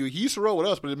reminding you he used to roll with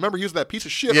us, but remember he was that piece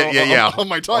of shit on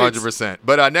my tights. 100%.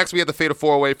 But next we have the Fatal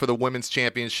 4-Way for the Women's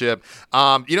Championship.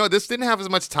 This didn't have as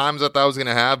much time as I thought it was going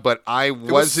to have, but I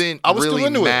wasn't really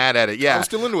mad at it. Yeah, I was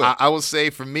still into it. I will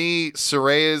say for me,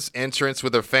 Soraya's entrance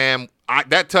with her fam,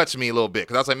 that touched me a little bit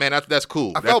because I was like, man, that's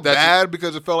cool. I felt bad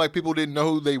because it felt like people didn't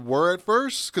know who they were at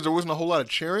first because there wasn't a whole lot of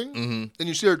cheering. Mm-hmm. And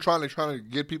you see her trying to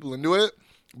get people into it,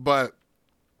 but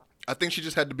I think she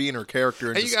just had to be in her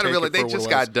character. And you got to realize they just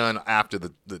got done after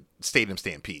the Stadium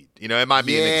Stampede. It might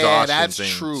be an exhaustion that's thing.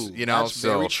 True. That's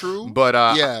very true. But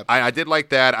I did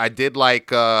like that. I did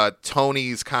like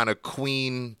Tony's kind of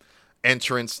queen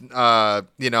entrance.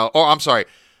 I'm sorry,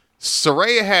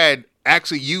 Saraya had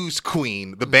actually used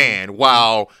Queen, the band,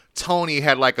 while Tony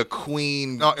had a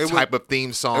Queen type of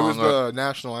theme song. It was the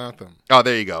national anthem. Oh,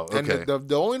 there you go. Okay. And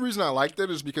the only reason I liked it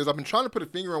is because I've been trying to put a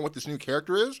finger on what this new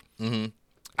character is. Mm-hmm.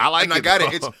 I like it. I got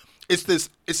it.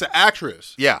 It's an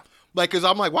actress. Yeah. Like, because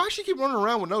I'm like, why does she keep running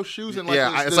around with no shoes? And like,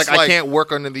 it's like I can't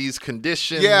work under these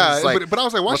conditions. Yeah, like, but I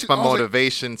was like, what's my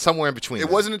motivation? Somewhere in between. It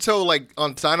wasn't until like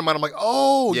on Dynamite, I'm like,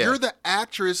 oh, you're the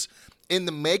actress in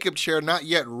the makeup chair, not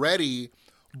yet ready,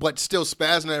 but still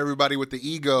spazzing at everybody with the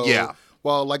ego. Yeah.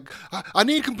 Well, like, I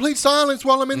need complete silence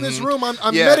while I'm in this room. I'm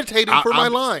meditating for my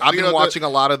line. I've been watching a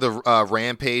lot of the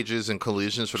rampages and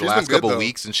collisions for the last couple of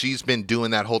weeks, and she's been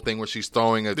doing that whole thing where she's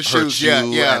throwing her shoe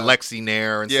and Lexi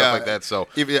Nair and stuff like that. So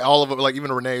all of it, like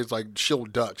even Renee's like she'll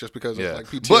duck just because of like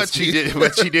PTSD.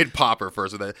 But she did pop her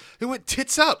first with that. It went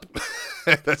tits up.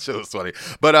 That shit was funny.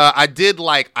 But I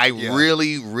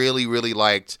really, really, really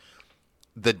liked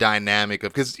the dynamic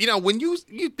of, because when you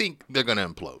think they're gonna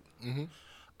implode. Mm-hmm.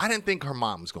 I didn't think her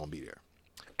mom was going to be there.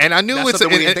 And I knew that's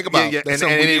something we didn't think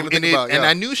about. And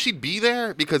I knew she'd be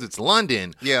there because it's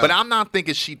London. Yeah. But I'm not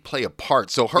thinking she'd play a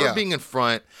part. So her being in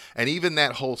front, and even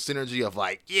that whole synergy of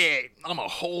like, I'm a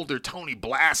holder, Tony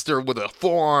Blaster with a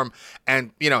forearm,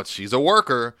 and she's a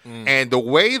worker. And the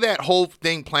way that whole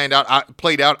thing played out,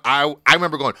 I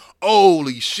remember going,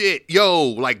 holy shit,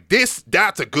 like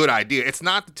that's a good idea. It's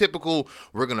not the typical,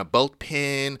 we're gonna both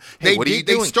pin. Hey, what are you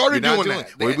doing? They started doing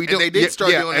that. What are we doing? They did start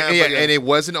doing that. And it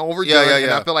wasn't overdone.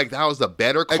 And I feel like that was the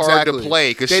better card to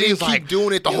play, because they she's didn't keep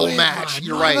doing it the whole match.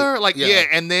 You're right. Like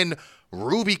and then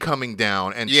Ruby coming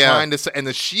down and trying to, and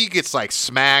then she gets like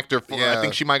smacked, or I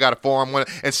think she might got a forearm one,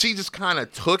 and she just kind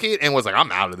of took it and was like,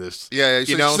 "I'm out of this."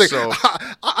 She's like, so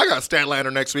I got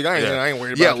Statlander next week. I ain't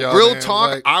worried about y'all. Real man.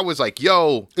 talk. Like, I was like,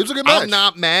 "Yo, it was a good match. I'm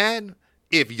not mad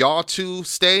if y'all two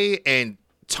stay and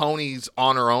Tony's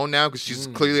on her own now, because she's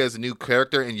clearly has a new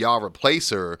character and y'all replace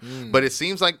her." But it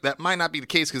seems like that might not be the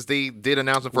case, because they did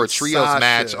announce it for a trios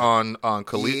match on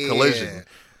Collision.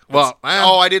 Well,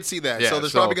 I did see that. Yeah, so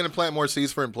there's probably going to plant more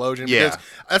seeds for implosion. Yeah. Because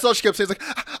that's all she kept saying. Like,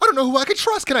 I don't know who I could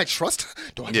trust. Can I trust her?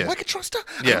 Do I know I could trust her?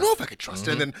 I don't know if I could trust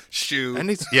her. And then shoot. And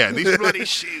these bloody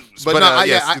shoes. But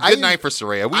good night for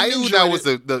Saraya. We knew that was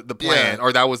the plan,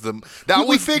 or that was the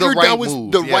we figured right that was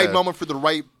move. the right moment for the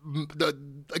right.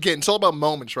 Again, it's all about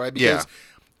moments, right? Because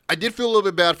I did feel a little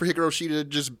bit bad for Hikaru Shida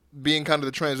just being kind of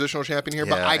the transitional champion here.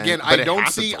 But again, I don't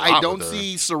see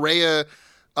Saraya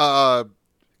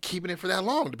keeping it for that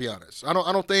long, to be honest. I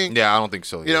don't think. Yeah, I don't think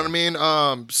so. You know what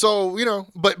I mean? So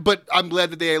but I'm glad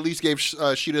that they at least gave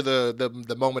Shida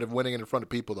the moment of winning in front of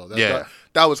people, though.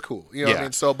 That was cool. You know what I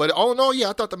mean? So, but all in all,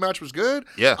 I thought the match was good.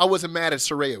 Yeah, I wasn't mad at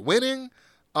Saraya winning.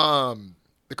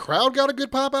 The crowd got a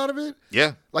good pop out of it.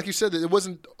 Yeah, like you said, it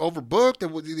wasn't overbooked.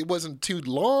 It wasn't too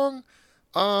long.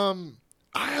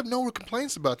 I have no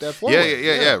complaints about that.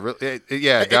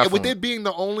 Yeah, definitely. With it being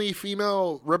the only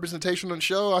female representation on the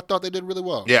show, I thought they did really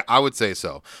well. Yeah, I would say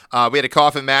so. We had a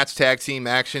coffin match, tag team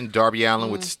action, Darby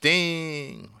Allin with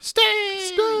Sting.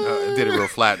 Did it real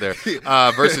flat there.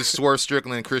 Versus Swerve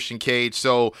Strickland and Christian Cage.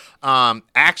 So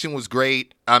action was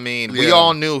great. I mean, we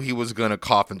all knew he was going to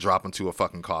coffin drop into a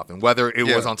fucking coffin, whether it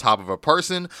was on top of a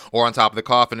person or on top of the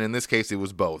coffin. In this case, it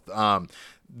was both.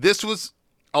 This was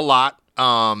a lot.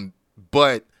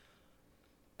 But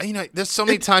there's so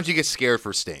many times you get scared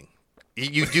for Sting.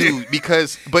 You do,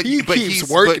 because he's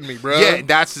working me, bro. Yeah,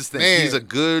 that's his thing. Man.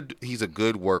 He's a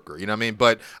good worker. You know what I mean?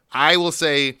 But I will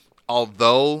say,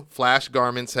 although Flash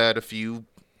Garments had a few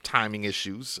timing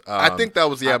issues, I think that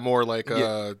was more like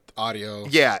audio.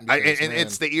 Yeah, and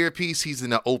it's the earpiece. He's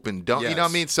in the open dump. Yes. You know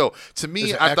what I mean? So to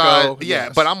me, I thought,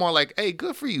 but I'm more like, hey,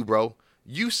 good for you, bro.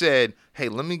 You said, hey,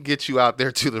 let me get you out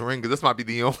there to the ring, because this might be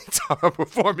the only time I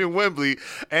perform in Wembley.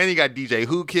 And you got DJ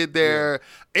Who Kid there.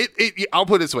 I'll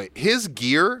put it this way. His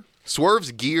gear,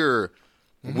 Swerve's gear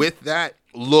with that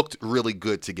looked really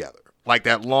good together. Like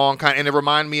that long kind, and it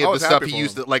reminded me of the stuff he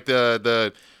used, like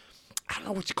the I don't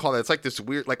know what you call that. It's like this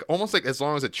weird, like almost like as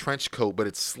long as a trench coat, but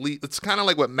it's sleek. It's kind of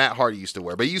like what Matt Hardy used to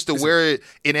wear, but he used to wear it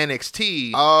in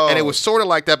NXT, and it was sort of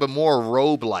like that, but more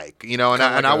robe-like, and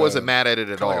I wasn't mad at it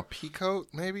at all. Like a pea coat,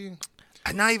 maybe?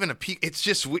 Not even a pea. It's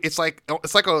just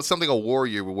something a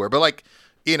warrior would wear, but like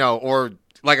or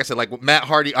like I said, like Matt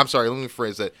Hardy. I'm sorry, let me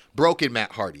phrase that. Broken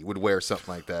Matt Hardy would wear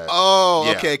something like that.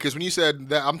 Oh, okay. Because when you said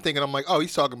that, I'm like, oh,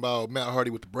 he's talking about Matt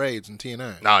Hardy with the braids in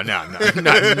TNA. No, not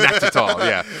at all.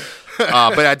 Yeah.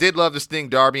 But I did love the Sting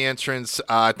Darby entrance.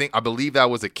 I believe that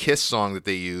was a Kiss song that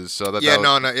they used. So that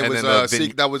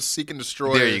that was Seek and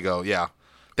Destroy. There you go. Yeah,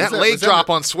 that leg drop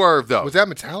on Swerve though. Was that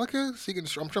Metallica? Seek and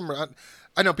Destroy. I'm trying to remember.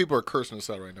 I know people are cursing us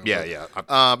out right now. Yeah,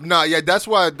 but, That's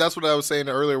what I was saying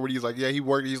earlier. When he's like, he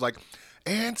worked. He's like,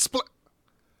 and split.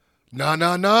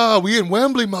 Nah, we in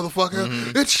Wembley,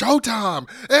 motherfucker. It's showtime.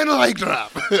 And leg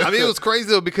drop. I mean, it was crazy,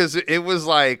 though, because it was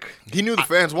like... He knew the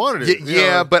fans wanted it.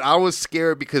 Yeah, but I was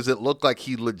scared because it looked like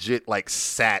he legit, like,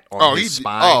 sat on his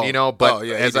spine, you know? But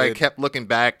as I kept looking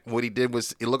back, what he did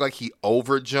was, it looked like he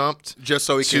overjumped. Just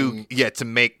so he can... Yeah, to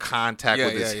make contact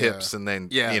with his hips. And then,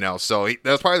 you know, so that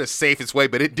was probably the safest way,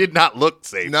 but it did not look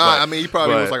safe. Nah, I mean, he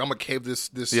probably was like, I'm going to cave this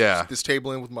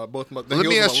table in with both my Let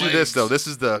me ask you this, though. This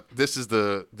is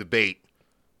the debate.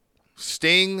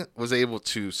 Sting was able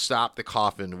to stop the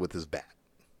coffin with his bat.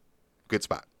 Good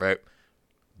spot, right?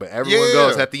 But everyone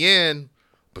goes at the end,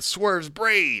 but Swerve's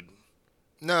braid.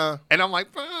 Nah. And I'm like,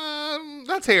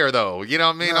 that's hair though. You know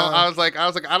what I mean? I was like,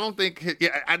 I don't think.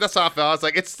 Yeah, that's how I felt. I was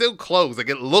like, it's still closed. Like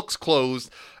it looks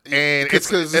closed, and it's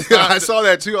because I saw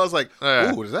that too. I was like,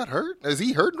 ooh, does that hurt? Is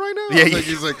he hurting right now? Yeah, like,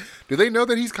 he's like, do they know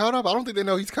that he's caught up? I don't think they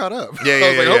know he's caught up. Yeah, I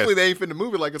was like, hopefully they ain't finna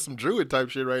move it like it's some druid type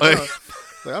shit right now. Like,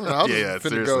 I don't know. I was finna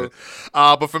seriously.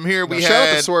 go. But from here, we shout out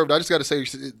had to Swerve. I just got to say,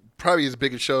 probably his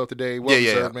biggest show of the day. Well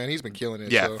deserved, man. He's been killing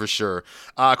it. Yeah, for sure.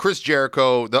 Chris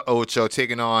Jericho, the Ocho,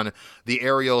 taking on the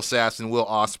aerial assassin Will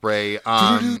Ospreay.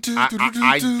 I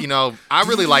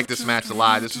really like this match a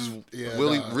lot. This is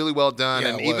really well done,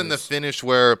 and even the finish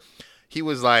where he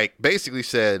was like, basically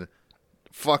said,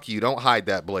 "Fuck you! Don't hide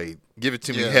that blade. Give it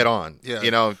to me head on." Yeah. You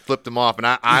know, flipped him off, and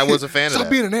I was a fan of that. Stop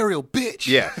being an aerial bitch.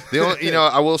 Yeah. The only,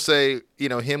 I will say,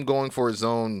 him going for his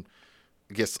own,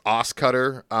 I guess, os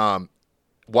cutter.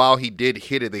 While he did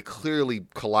hit it, they clearly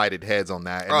collided heads on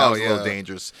that, and that was a little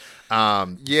dangerous.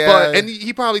 But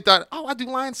he probably thought, I do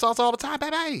lion salsa all the time,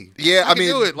 baby. Yeah, I mean,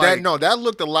 do it. that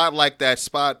looked a lot like that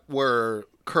spot where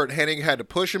Kurt Hennig had to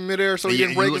push him midair so he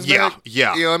didn't break his neck.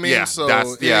 Yeah, you know what I mean. Yeah, so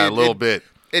a little bit.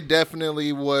 It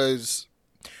definitely was.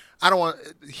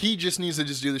 He just needs to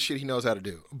just do the shit he knows how to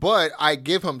do. But I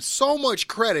give him so much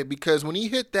credit because when he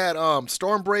hit that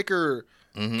Stormbreaker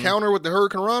counter with the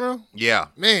Hurricane Rana,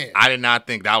 man, I did not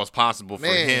think that was possible for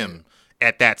him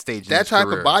at that stage. That in his type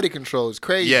career. of body control is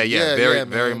crazy.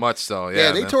 Very much so.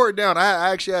 Yeah, they tore it down.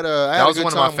 I actually had a that was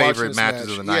one of my favorite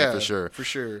matches of the night for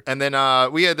sure. And then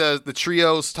we had the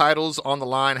trios titles on the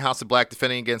line. House of Black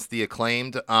defending against the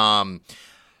Acclaimed.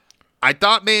 I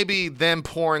thought maybe them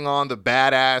pouring on the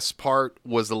badass part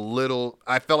was a little...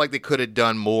 I felt like they could have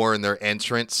done more in their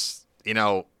entrance.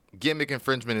 Gimmick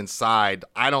infringement aside,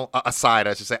 I don't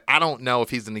know if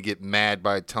he's going to get mad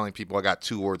by telling people I got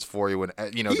 2 words for you when,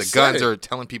 the Guns are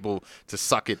telling people to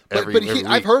suck it every week.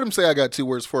 I've heard him say I got 2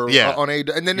 words for on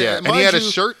AEW. And then and he had a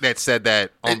shirt that said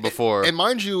that before. And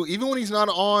mind you, even when he's not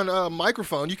on a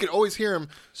microphone, you can always hear him,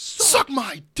 suck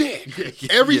my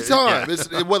dick. Every time.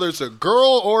 Whether it's a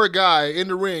girl or a guy in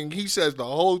the ring, he says the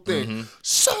whole thing,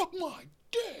 suck my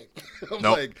dick. I'm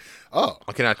like... Oh,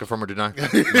 I cannot confirm or deny. No.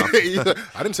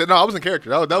 I didn't say no. I was in character.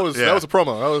 That was a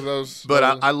promo. That was. But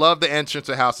I love the entrance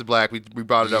of House of Black. We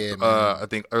brought it up. I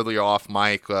think earlier off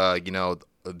mic. Anytime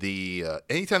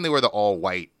they wear the all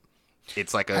white,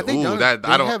 it's like I have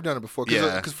done it before.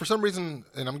 Because for some reason,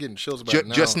 and I'm getting chills about it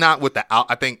now. Just not with the out.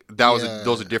 I think those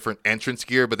are different entrance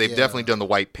gear, but they've definitely done the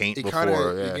white paint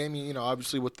before. It gave me,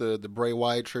 obviously with the Bray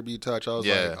Wyatt tribute touch. I was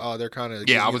like, oh, they're kind of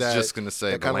I was just gonna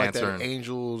say the lantern, like that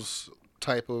angels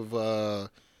type of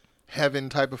heaven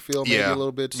type of feel, maybe a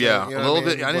little bit. So, a little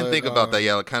bit. I didn't think about that.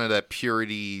 Yeah, like kind of that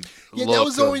purity look. That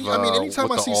was only.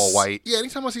 Anytime I see all white. Yeah,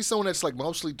 anytime I see someone that's like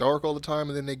mostly dark all the time,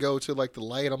 and then they go to like the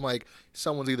light, I'm like,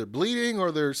 someone's either bleeding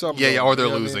or there's something. Or they're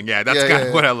losing. Yeah, that's kind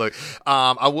of what I look.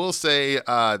 I will say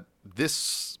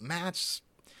this match,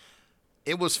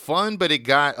 it was fun, but it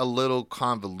got a little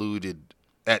convoluted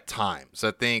at times.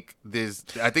 I think they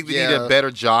need a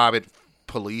better job at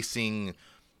policing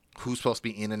who's supposed to be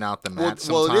in and out the match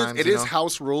sometimes. It is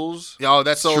house rules. Oh,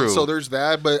 that's true. So there's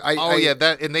that, but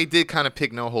and they did kind of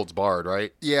pick no holds barred,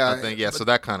 right? Yeah. I think, so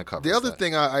that kind of covers the other that.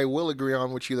 thing I will agree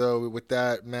on with you, though, with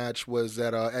that match was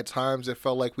that at times it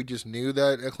felt like we just knew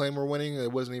that Acclaim were winning.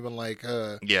 It wasn't even like...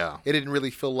 It didn't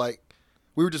really feel like...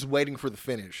 We were just waiting for the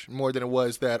finish more than it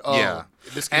was that,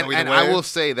 this can go either way. I will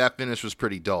say that finish was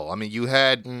pretty dull. I mean, you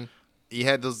had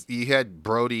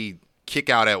Brody kick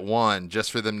out at 1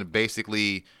 just for them to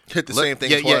basically hit the same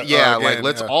thing.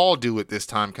 Let's all do it this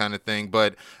time kind of thing.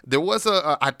 But there was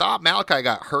I thought Malachi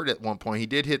got hurt at one point. He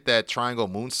did hit that triangle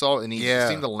moonsault, and he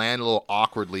seemed to land a little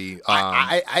awkwardly.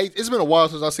 It's been a while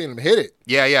since I've seen him hit it.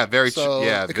 Very true.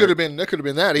 Yeah, it could have been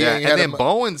that. And then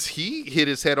Bowens, he hit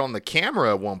his head on the camera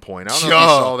at one point. I don't know if you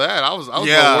saw that. I was a little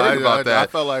worried about that. I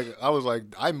felt like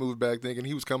I moved back thinking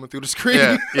he was coming through the screen.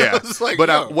 Yeah. I was like,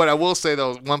 but what I will say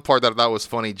though, one part that I thought was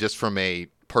funny, just from a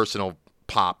personal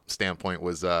pop standpoint,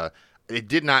 was it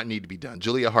did not need to be done.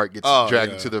 Julia Hart gets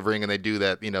dragged into the ring, and they do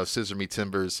that, scissor me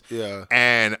timbers. Yeah.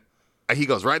 And he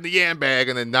goes, right in the yam bag.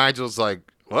 And then Nigel's like,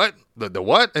 what? The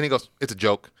what? And he goes, it's a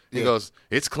joke. He goes,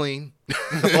 it's clean. You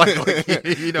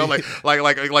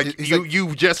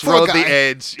just rode the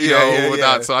edge,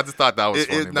 without. So I just thought that was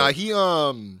funny.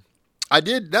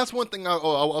 That's one thing.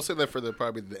 I'll say that for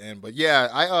probably the end. But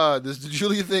yeah, this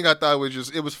Julia thing I thought was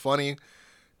it was funny.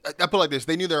 I put it like this: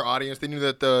 they knew their audience. They knew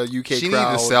that the UK crowd. She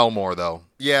needed to sell more, though.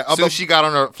 Yeah. So she got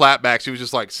on her flat back. She was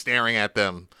just like staring at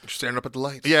them, staring up at the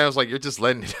lights. Yeah, I was like, you're just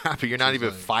letting it happen. You're not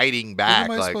even fighting back.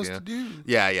 What am I supposed to do?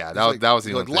 Yeah. That was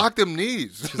the only thing. Lock them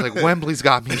knees. She's like, Wembley's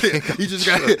got me.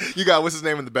 You got what's his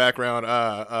name in the background?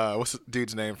 What's the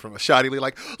dude's name from Shoddy Lee?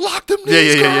 Like, lock them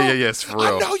knees. Yeah. Yes, for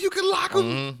real. I know you can lock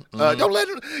them. Don't let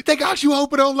them. They got you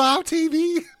open on live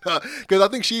TV. Because I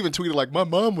think she even tweeted like, my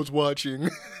mom was watching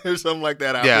or something like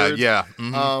that. Afterwards. Yeah.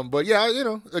 But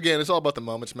yeah, again, it's all about the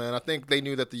moments, man. I think they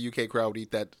knew that the UK crowd would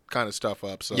eat that kind of stuff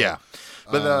up. So yeah,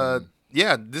 but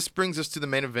this brings us to the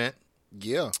main event.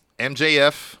 Yeah,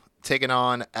 MJF taking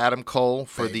on Adam Cole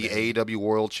for the AEW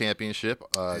World Championship.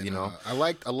 I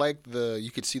like you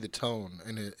could see the tone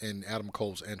in Adam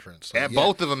Cole's entrance. So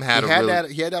both of them had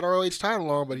he had that ROH title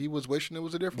on, but he was wishing it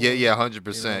was a different. Yeah,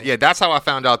 100%. Yeah, that's how I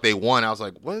found out they won. I was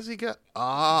like, what does he got?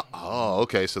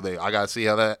 Okay, so I gotta see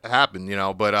how that happened,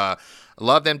 But I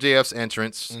loved MJF's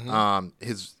entrance.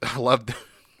 I loved.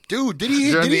 Dude,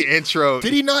 the intro?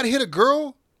 Did he not hit a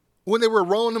girl? When they were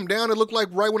rolling them down, it looked like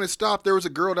right when it stopped, there was a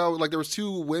girl there was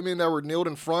two women that were kneeled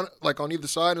in front, like on either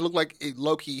side. It looked like it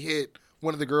low-key hit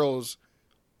one of the girls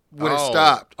when it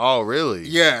stopped. Oh, really?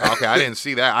 Yeah. Okay, I didn't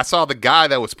see that. I saw the guy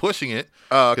that was pushing it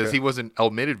because he wasn't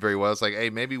omitted very well. It's like, hey,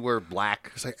 maybe we're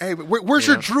black. It's like, hey, where's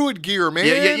your druid gear, man?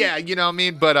 Yeah. You know what I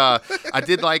mean? But I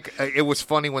did like it was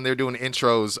funny when they were doing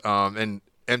intros and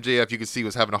MJF, you could see,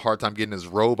 was having a hard time getting his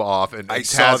robe off, and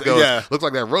Taz goes, looks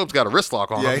like that robe's got a wrist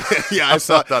lock on him. Yeah, I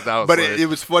thought that was but it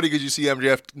was funny because you see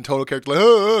MJF in total character, like,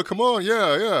 oh, come on,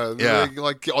 yeah.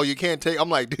 Like, oh, you can't take. I'm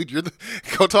like, dude,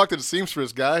 go talk to the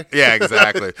seamstress guy. Yeah,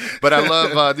 exactly. But I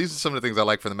love, these are some of the things I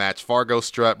like for the match. Fargo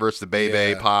strut versus the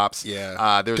Bebe pops.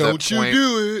 Yeah. There's Don't that point,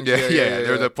 you do it. Yeah.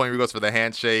 There's that point where he goes for the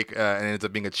handshake, and it ends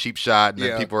up being a cheap shot, and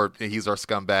then he's our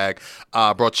scumbag.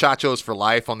 Brochachos for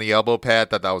life on the elbow pad.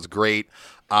 Thought that was great.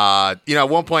 At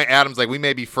one point, Adam's like, we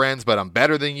may be friends, but I'm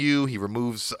better than you. He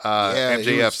removes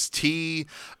MJF's tee.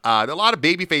 A lot of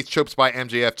babyface tropes by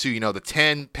MJF, too. The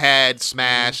 10 pad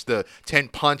smash, the 10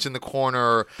 punch in the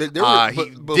corner. He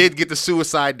did get the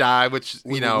suicide dive, which,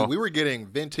 we were getting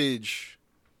vintage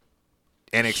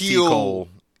NXT heel. Cole.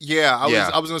 Yeah,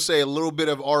 I was going to say a little bit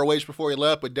of ROH before he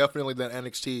left, but definitely that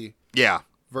NXT. Yeah.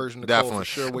 Version of definitely. Cole for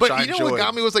sure, which I enjoyed. What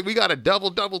got me was like, we got a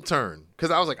double turn.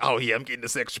 Because I was like, oh, yeah, I'm getting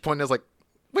this extra point. And I was like,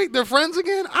 wait, they're friends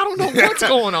again? I don't know what's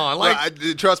going on. Like,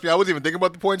 trust me, I wasn't even thinking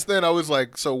about the points then. I was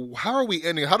like, so how are we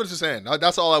ending? How does this end?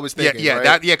 That's all I was thinking.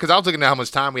 Because I was looking at how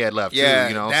much time we had left. Yeah,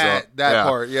 too, that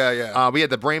part. Yeah. We had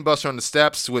the brainbuster on the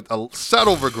steps with a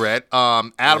subtle regret.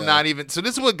 Adam not even. So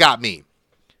this is what got me.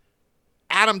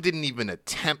 Adam didn't even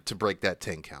attempt to break that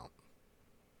 10 count.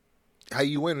 How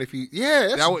you win if you?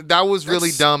 Yeah, that was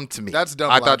really dumb to me. That's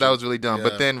dumb. I thought that was really dumb. Yeah.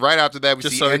 But then right after that, we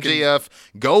see MJF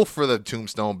go for the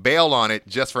tombstone, bail on it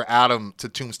just for Adam to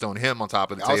tombstone him on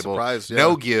top of the table. Surprised,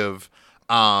 no give.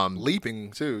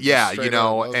 Leaping too. Yeah,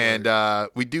 and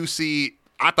we do see.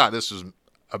 I thought this was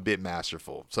a bit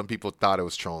masterful. Some people thought it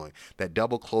was trolling. That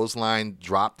double clothesline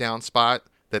drop down spot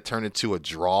that turned into a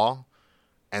draw,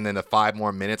 and then the 5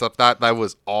 more minutes. I thought that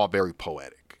was all very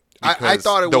poetic. I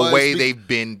thought it was the way they've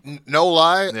been. No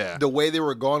lie, the way they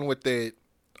were going with it,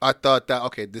 I thought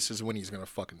that this is when he's gonna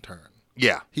fucking turn.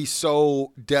 Yeah, he's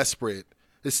so desperate.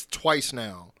 It's twice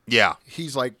now. Yeah,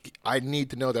 he's like, I need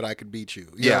to know that I could beat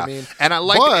you. You know what I mean? And I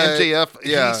like MJF.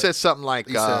 He said something like,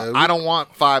 said, "I don't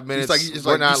want 5 minutes.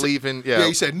 We're not leaving." Yeah,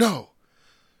 he said no.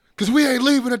 Because we ain't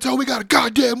leaving until we got a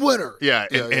goddamn winner. Yeah,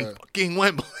 in fucking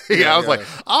Wembley. I was like,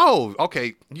 oh,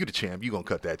 okay, you the champ. You gonna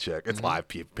cut that check. It's live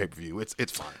pay-per-view. It's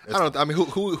fine. I mean,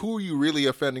 who are you really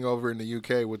offending over in the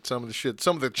UK with some of the shit,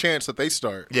 some of the chants that they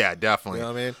start? Yeah, definitely. You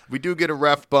know what I mean? We do get a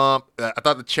ref bump. I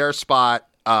thought the chair spot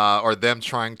or them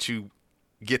trying to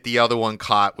get the other one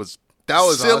caught was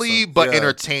silly awesome. But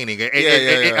entertaining.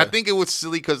 I think it was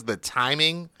silly because of the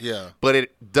timing. Yeah. But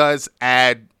it does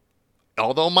add,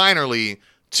 although minorly,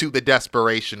 to the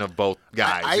desperation of both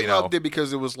guys. I loved it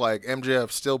because it was like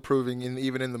MJF still proving,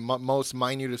 even in the most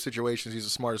minute of situations, he's the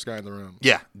smartest guy in the room.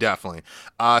 Yeah, definitely.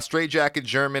 Straight Jacket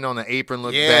German on the apron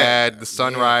looked bad. The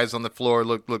sunrise on the floor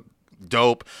looked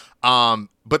dope.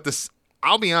 But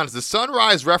I'll be honest, the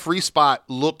sunrise referee spot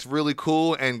looked really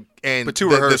cool, and but too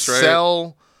the rehearsed,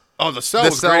 cell. Oh, the sell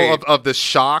was great. of the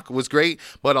shock was great,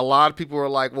 but a lot of people were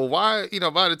like, well, why,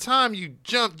 by the time you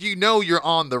jump, you're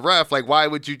on the ref. Like, why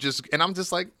would you just, and I'm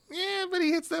just like, yeah, but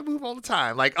he hits that move all the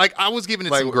time. Like I was giving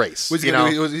it some grace. Was he's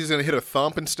going to hit a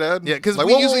thump instead? Yeah, because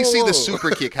we usually see the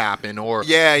super kick happen or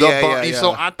yeah.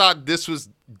 So I thought this was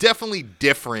definitely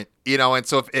different, and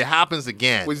so if it happens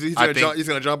again, he's going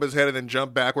to jump his head and then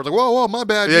jump backwards like, whoa, my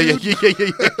bad, dude.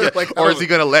 Yeah. Like, or is he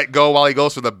going to let go while he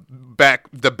goes for the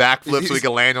backflip so he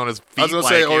can land on his feet? I was going to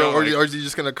say, or is he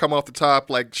just going to come off the top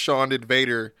like Shawn did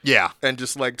Vader? Yeah. And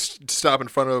just like stop in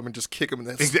front of him and just kick him in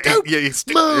the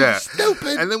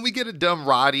stupid. And then we get a dumb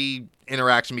Roddy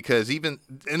interaction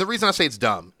and the reason I say it's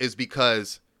dumb is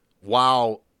because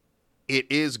while it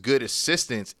is good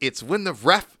assistance, it's when the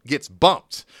ref gets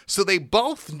bumped. So they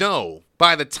both know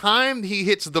by the time he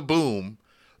hits the boom,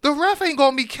 the ref ain't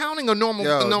going to be counting a normal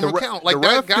count. Like, the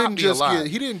that ref got me a lot.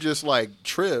 He didn't just like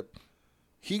trip.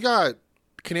 He got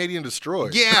Canadian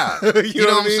destroyed. Yeah. you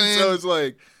know what I mean? So it's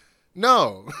like,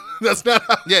 no, that's not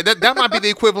how. Yeah, that might be the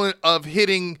equivalent of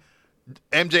hitting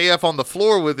MJF on the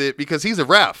floor with it because he's a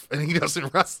ref and he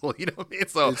doesn't wrestle, you know what I mean?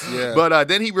 So, but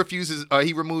then he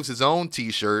removes his own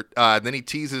T-shirt. Then he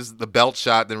teases the belt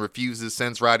shot, then refuses,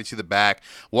 sends Roddy to the back,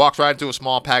 walks right into a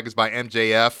small package by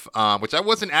MJF, which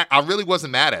I really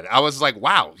wasn't mad at. I was like,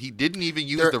 wow, he didn't even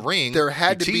use the ring. There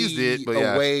had to be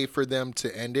a way for them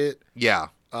to end it. Yeah.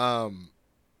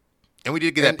 And we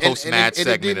did get that post-match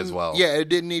segment as well. Yeah, it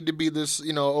didn't need to be this,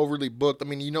 overly booked. I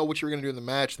mean, you know what you were going to do in the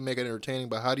match to make it entertaining,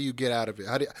 but how do you get out of it?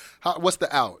 What's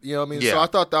the out? You know what I mean? Yeah. So I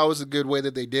thought that was a good way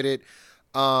that they did it.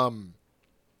 There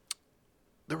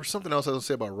was something else I was going to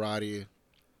say about Roddy.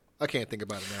 I can't think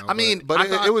about it now. I mean, but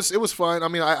it was fun. I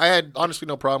mean, I had honestly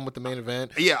no problem with the main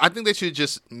event. Yeah, I think they should have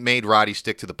just made Roddy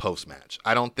stick to the post-match.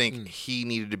 I don't think he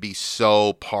needed to be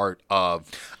so part of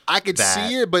I could that.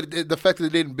 see it, but the fact that they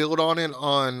didn't build on it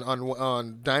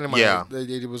on Dynamite,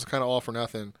 it was kind of all for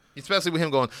nothing. Especially with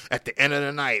him going, at the end of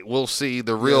the night, we'll see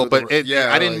the real. But I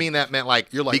didn't mean that meant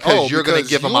like you're like, because you're going to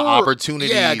give him an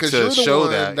opportunity to show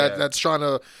that. That's trying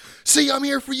to, see, I'm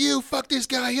here for you. Fuck this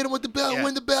guy. Hit him with the belt.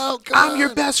 Win the belt. I'm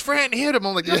your best friend. Hit him.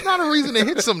 I'm like, that's not a reason to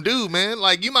hit some dude, man.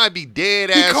 Like, you might be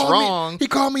dead ass wrong. He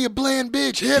called me a bland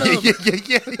bitch. Hit him.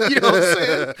 Yeah. You know what I'm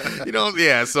saying?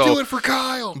 Yeah. So do it for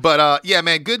Kyle. But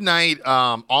man, good night.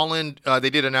 All In, they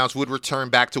did announce would return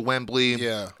back to Wembley.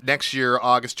 Next year,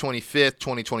 August 25th,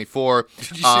 2024. Did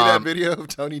you see that video of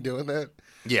Tony doing that?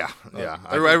 Yeah.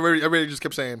 Everybody just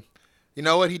kept saying, you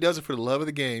know what? He does it for the love of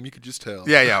the game. You could just tell.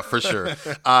 Yeah, for sure.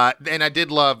 And I did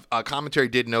love commentary.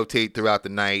 Did notate throughout the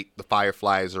night the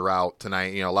Fireflies are out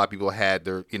tonight. A lot of people had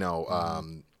their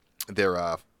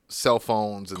their cell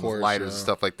phones and lighters and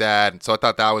stuff like that. And so I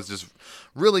thought that was just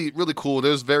really, really cool.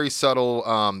 There's very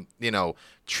subtle,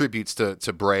 tributes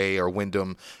to Bray or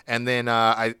Wyndham. And then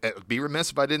I'd be remiss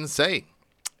if I didn't say,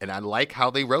 and I like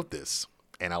how they wrote this,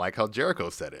 and I like how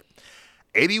Jericho said it.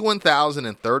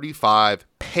 81,035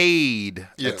 paid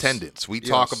attendance. We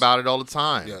talk about it all the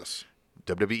time. Yes.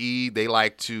 WWE, they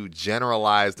like to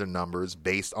generalize their numbers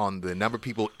based on the number of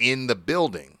people in the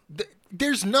building.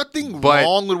 There's nothing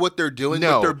wrong with what they're doing,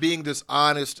 but they're being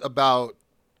dishonest about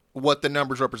what the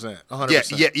numbers represent.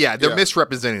 100%. Yeah. They're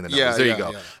misrepresenting the numbers. There you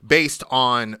go. Yeah. Based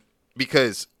on,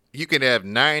 because you can have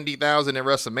 90,000 at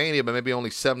WrestleMania, but maybe only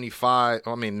 75.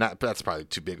 I mean, that's probably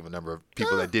too big of a number of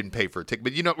people that didn't pay for a ticket.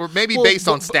 But or maybe based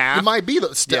on staff. It might be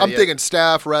I'm thinking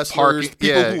staff, wrestlers,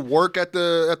 people who work at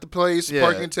the place,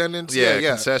 parking attendants,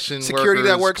 concession security workers,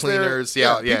 that works cleaners,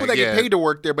 there, people that get paid to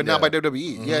work there, but not by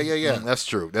WWE. Mm-hmm.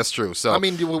 That's true. So I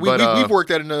mean, we've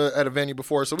worked at a venue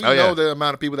before, so we know the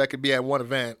amount of people that could be at one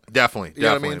event. Definitely. You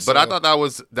know what I mean? But I thought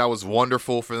that was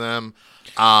wonderful for them.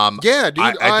 Dude.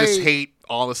 I just hate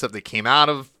all the stuff that came out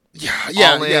of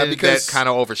because that kind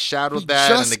of overshadowed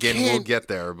that, and again we'll get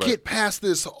there. But get past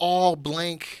this all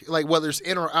blank, like whether it's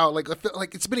in or out. Like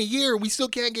it's been a year, we still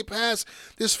can't get past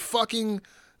this fucking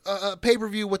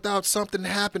pay-per-view without something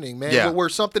happening, man. Yeah. But where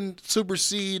something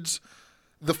supersedes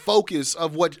the focus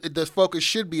of what the focus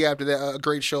should be after that a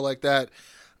great show like that.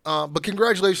 But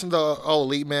congratulations to All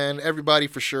Elite, man. Everybody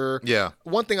for sure. Yeah.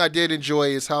 One thing I did enjoy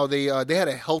is how they had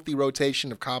a healthy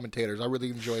rotation of commentators. I really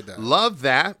enjoyed that. Love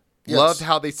that. Yes. Loved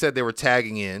how they said they were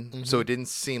tagging in, so it didn't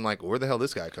seem like, where the hell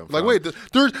this guy come from? Like, wait,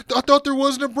 I thought there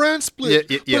wasn't a brand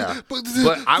split. Yeah. But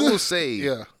I will say,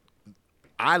 yeah,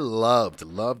 I loved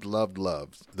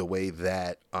the way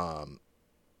that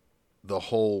the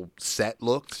whole set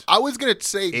looked. I was gonna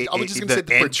say,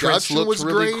 the production was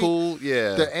really great. cool.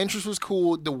 Yeah, the entrance was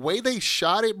cool. The way they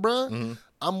shot it, bruh.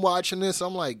 I'm watching this.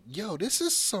 I'm like, yo, this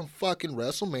is some fucking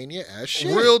WrestleMania ass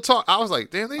shit. Real talk. I was like,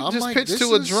 damn, they I'm just like, pitched this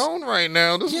to a is- drone right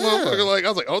now. This Yeah. motherfucker, like, I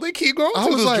was like, oh, they keep going I to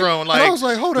was this like- drone. and Like, I was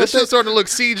like, hold up, this shit's starting to look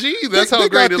CG. That's how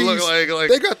great it looked. Like,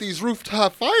 they got these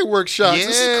rooftop fireworks shots. yeah,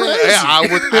 This is crazy.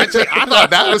 yeah, I thought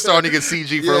that was starting to get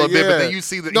CG for a little bit, but then you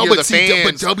see the, no, you but hear the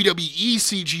fans. but WWE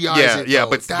CGI. Yeah, it,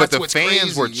 but that's the what's fans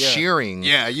crazy. were Yeah. cheering.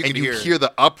 Yeah, you and could you hear hear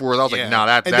the uproar. I was like, no,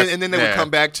 that's and then they would yeah. come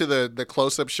back to the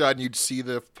close up shot, and you'd see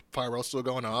the fireworks still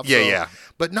going off. Yeah, so. yeah.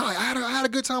 But no, I had a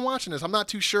good time watching this. I'm not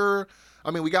too sure.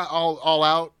 I mean, we got all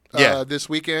out this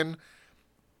weekend.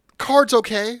 Card's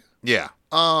okay. Yeah.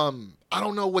 I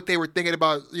don't know what they were thinking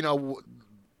about.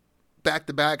 Back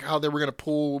to back, how they were going to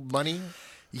pull money.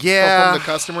 Yeah. From the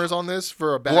customers on this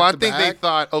for a back. Well, I think they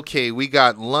thought, okay, we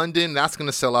got London. That's going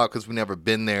to sell out because we've never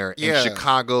been there. Yeah. And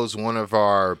Chicago's one of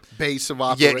our base of yeah,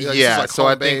 operation. yeah. Like So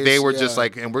I home think base, they were just yeah.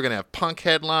 like, and we're going to have Punk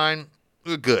headline.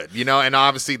 We're good, and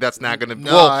obviously that's not going to.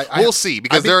 No, well, we'll see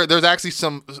because there's actually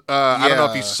some. I don't know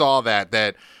if you Yeah. saw that.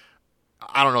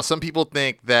 I don't know. Some people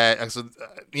think that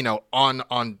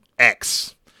on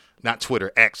X, not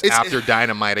Twitter, X after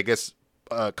Dynamite. I guess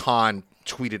Khan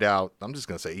tweeted out. I'm just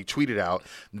gonna say he tweeted out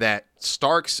that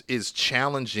Starks is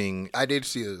challenging. I did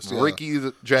see this. Yeah. Ricky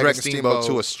the Dragon Steamboat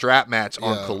to a strap match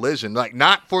on Collision. Like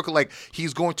not for like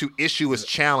he's going to issue his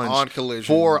challenge on Collision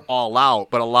for All Out.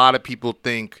 But a lot of people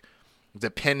think,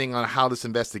 depending on how this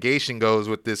investigation goes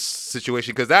with this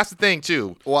situation, because that's the thing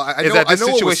too. Well, I is know, that this I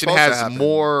know situation what was supposed to has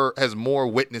happen. more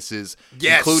witnesses,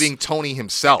 Yes. including Tony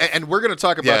himself. And we're going to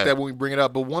talk about Yeah. that when we bring it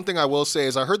up. But one thing I will say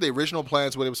is I heard the original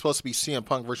plans when it was supposed to be CM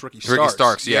Punk versus Ricky Starks. Ricky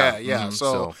Starks, yeah. Yeah. Mhm,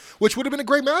 So, which would have been a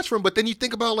great match for him. But then you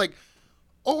think about like,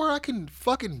 or I can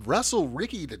fucking wrestle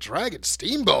Ricky the Dragon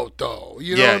Steamboat, though.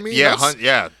 You know what I mean? Yeah, That's-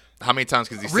 yeah. How many times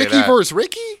can he say Ricky that? versus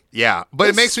Ricky? Yeah, but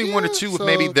it makes me Yeah, wonder too if so-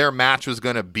 maybe their match was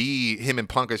going to be him and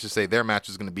Punk. I should say their match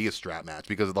was going to be a strap match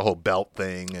because of the whole belt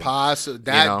thing. And,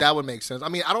 That would make sense. I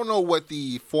mean, I don't know what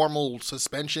the formal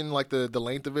suspension, like the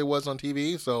length of it was on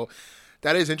TV. So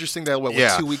that is interesting. That what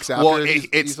 2 weeks after? Well,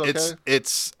 he's okay?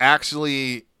 it's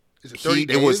actually. Is it 30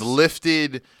 It was days?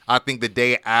 lifted, I think, the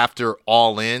day after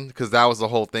All In, because that was the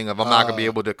whole thing of I'm not going to be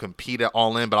able to compete at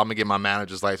All In, but I'm going to get my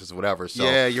manager's license or whatever. So,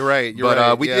 yeah, you're right.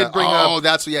 we did bring up. Oh,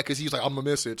 that's because he's like, I'm gonna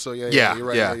miss it. So you're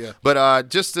right. Yeah. But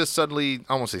just to subtly,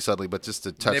 I won't say subtly, but just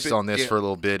to touch Nip it, on this yeah. for a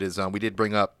little bit is we did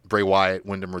bring up Bray Wyatt,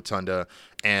 Wyndham Rotunda,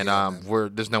 and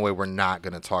there's no way we're not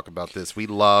going to talk about this. We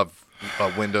love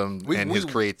Wyndham and his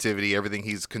creativity, everything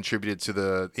he's contributed to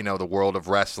the world of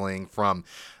wrestling from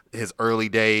his early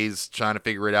days trying to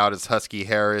figure it out as Husky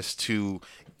Harris to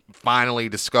finally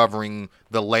discovering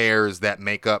the layers that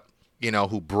make up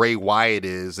who Bray Wyatt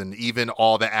is, and even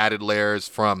all the added layers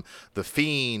from the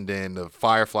Fiend and the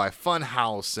Firefly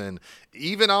Funhouse, and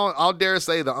even I'll dare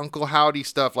say the Uncle Howdy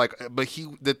stuff. But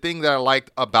the thing that I liked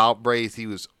about Bray is he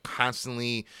was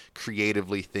constantly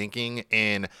creatively thinking,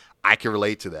 and I can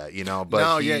relate to that,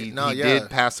 But he did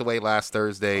pass away last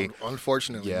Thursday.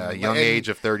 Unfortunately, yeah, young age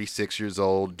of 36 years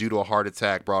old due to a heart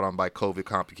attack brought on by COVID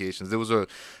complications. There was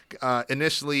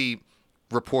initially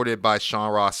reported by Sean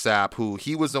Ross Sapp, who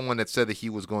he was the one that said that he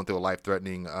was going through a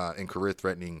life-threatening and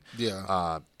career-threatening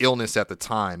illness at the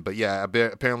time. But yeah,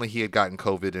 apparently he had gotten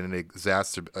COVID and it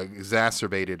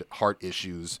exacerbated heart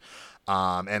issues.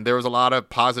 And there was a lot of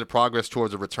positive progress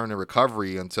towards a return and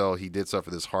recovery until he did suffer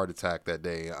this heart attack that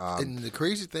day. And the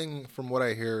crazy thing, from what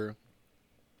I hear,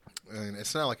 and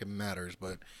it's not like it matters,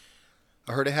 but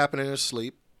I heard it happen in his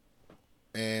sleep.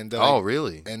 And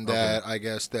really? And that I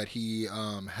guess that he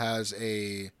has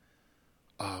a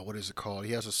what is it called?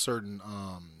 He has a certain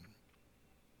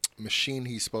machine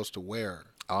he's supposed to wear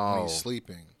when he's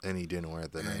sleeping, and he didn't wear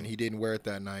it that night. And he didn't wear it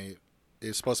that night.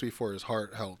 It's supposed to be for his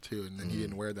heart health too, and then he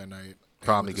didn't wear it that night.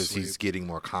 Probably because he's getting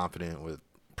more confident with.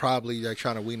 Probably like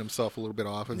trying to wean himself a little bit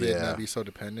off of it and not be so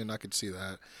dependent. I could see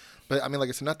that, but I mean, like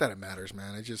it's not that it matters,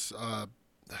 man. It just.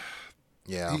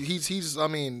 Yeah, he's I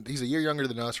mean, he's a year younger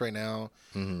than us right now.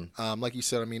 Mm-hmm. Like you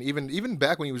said, I mean, even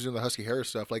back when he was doing the Husky Harris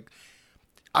stuff, like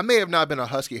I may have not been a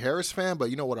Husky Harris fan,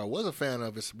 but what I was a fan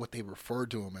of is what they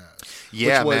referred to him as.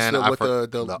 Yeah, which was man,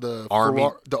 the Army,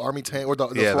 the Army tank, or the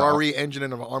Ferrari engine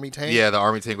in an Army tank. Yeah, the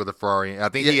Army tank with the Ferrari. I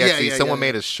think someone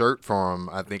made a shirt for him.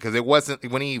 I think because it wasn't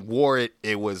when he wore it,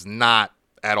 it was not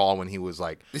at all when he was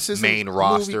like main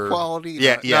roster movie quality.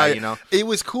 It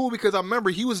was cool because I remember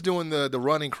he was doing the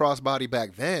running crossbody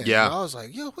back then. Yeah, and I was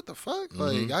like, yo, what the fuck?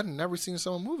 Like I'd never seen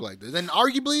someone move like this. And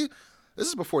arguably, this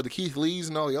is before the Keith Lees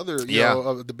and all the other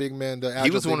of the big men. He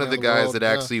was one of the guys that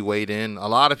actually weighed in. A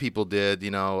lot of people did,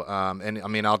 and I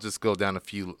mean I'll just go down a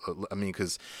few. I mean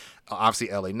because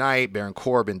obviously LA Knight, Baron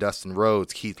Corbin, Dustin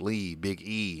Rhodes, Keith Lee, Big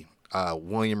E.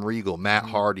 William Regal, Matt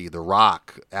Hardy, The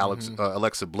Rock,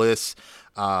 Alexa Bliss.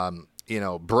 Braun,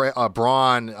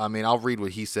 I mean, I'll read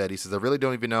what he said. He says, I really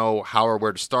don't even know how or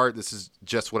where to start. This is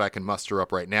just what I can muster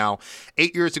up right now.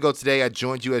 8 years ago today, I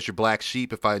joined you as your black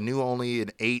sheep. If I knew only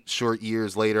in 8 short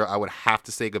years later, I would have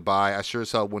to say goodbye. I sure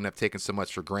as hell wouldn't have taken so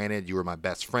much for granted. You were my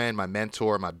best friend, my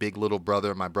mentor, my big little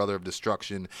brother, my brother of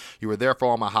destruction. You were there for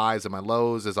all my highs and my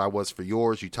lows as I was for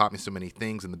yours. You taught me so many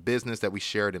things in the business that we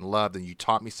shared and loved, and you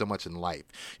taught me so much in life.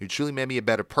 You truly made me a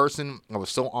better person. I was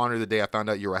so honored the day I found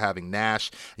out you were having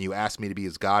Nash, and you asked me to be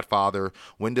his godfather.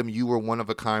 Wyndham, you were one of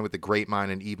a kind with a great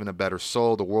mind and even a better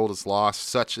soul. The world is lost.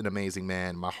 Such an amazing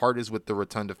man. My heart is with the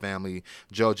Rotunda family,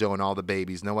 JoJo, and all the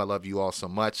babies. Know I love you all so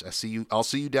much. I'll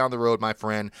see you down the road, my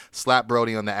friend. Slap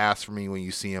Brody on the ass for me when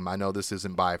you see him. I know this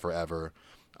isn't bye forever.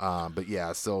 But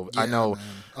yeah, so I know. Man.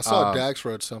 I saw Dax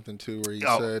wrote something too where he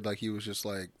said like he was just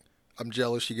like, I'm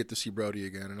jealous you get to see Brody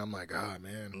again, and I'm like,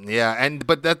 man. Yeah,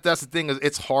 but that's the thing is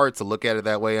it's hard to look at it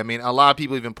that way. I mean, a lot of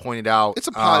people even pointed out it's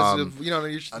a positive,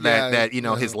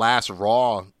 his last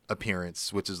Raw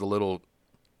appearance, which is a little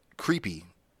creepy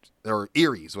or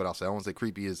eerie, is what I'll say. I won't say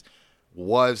creepy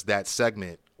was that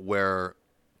segment where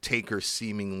Taker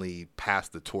seemingly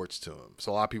passed the torch to him.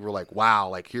 So a lot of people were like, wow,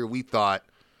 like here we thought.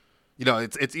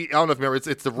 It's I don't know if you remember.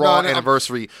 It's the Raw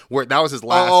anniversary where that was his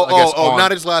last.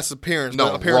 Not his last appearance. No,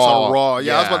 but appearance on Raw.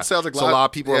 Yeah, I was about to say. I was like, so a lot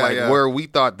of people are like, where we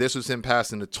thought this was him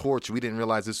passing the torch, we didn't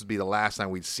realize this would be the last time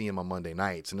we'd see him on Monday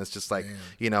nights. And it's just like,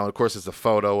 of course, it's a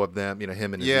photo of them,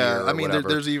 him and his ear. I mean,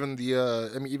 there's even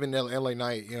even LA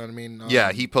Knight. You know what I mean?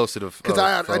 He posted a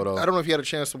photo. I don't know if you had a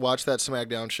chance to watch that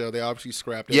SmackDown show. They obviously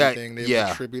scrapped everything. They did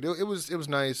a tribute. It was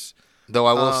nice. Though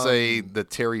I will say the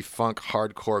Terry Funk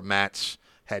hardcore match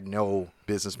had no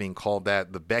business being called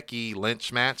that. The Becky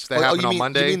Lynch match that happened on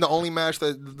Monday. You mean the only match the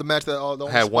only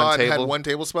had one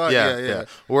table spot? Yeah.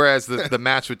 Whereas the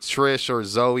match with Trish or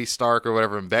Zoe Stark or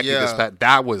whatever and Becky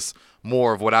that was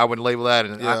more of what I would label that.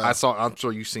 And I'm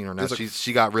sure you've seen her now.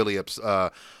 She got really at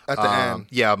the end.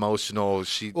 Yeah, emotional.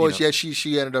 She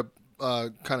ended up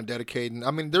kind of dedicating.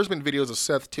 I mean, there's been videos of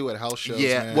Seth too at house shows.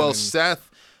 Yeah, man, Seth.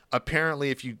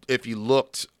 Apparently, if you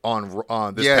looked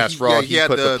on this past Raw, he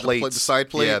put the plates, the side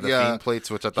plate, the Fiend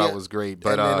plates, which I thought was great.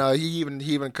 But and then he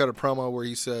even cut a promo where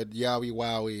he said, "Yowie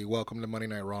wowie, welcome to Monday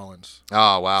Night Rollins."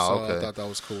 Oh wow, so okay. I thought that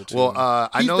was cool too. Well,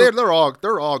 I know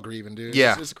they're all grieving, dude.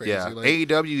 Yeah, it's crazy. Yeah. Like,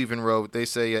 AEW even wrote. They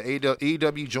say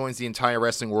AEW joins the entire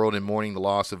wrestling world in mourning the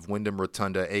loss of Wyndham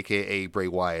Rotunda, aka Bray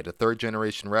Wyatt, a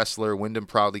third-generation wrestler. Wyndham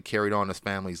proudly carried on his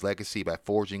family's legacy by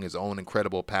forging his own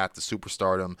incredible path to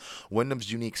superstardom.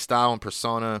 Wyndham's unique style and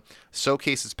persona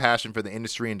showcases passion for the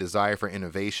industry and desire for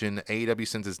innovation. AEW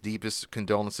sends its deepest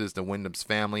condolences to Wyndham's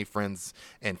family, friends,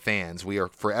 and fans. We are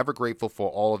forever grateful for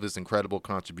all of his incredible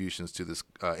contributions to this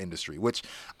industry, which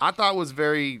I thought was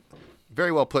very,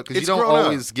 very well put because you don't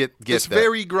always get it's that.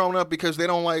 Very grown up because they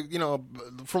don't like,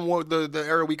 from what the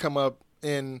era we come up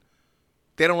in,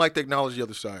 they don't like to acknowledge the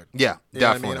other side. Yeah,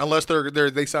 definitely. Unless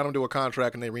they signed him to a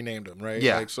contract and they renamed him, right?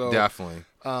 Yeah, definitely.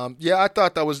 I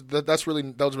thought that was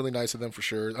really nice of them for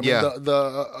sure. I mean,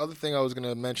 the other thing I was going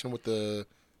to mention with the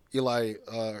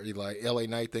LA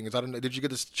Knight thing is did you get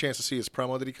this chance to see his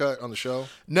promo that he cut on the show?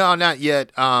 No, not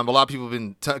yet. A lot of people have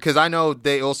been because I know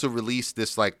they also released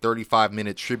this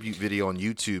 35-minute tribute video on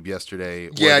YouTube yesterday.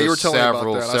 Yeah, you were telling me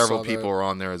about that. Several people were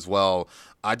on there as well.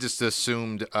 I just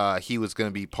assumed he was going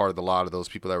to be part of the lot of those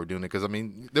people that were doing it because I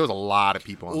mean there was a lot of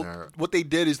people on there. What they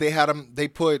did is they had him. They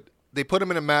put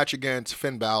him in a match against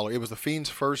Finn Balor. It was the Fiend's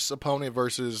first opponent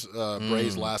versus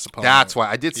Bray's last opponent. That's why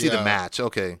I did see the match.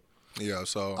 Okay. Yeah.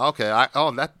 So. Okay.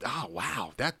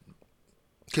 Wow. That.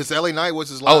 Because LA Knight was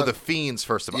his last. Oh, the Fiend's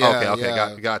first opponent.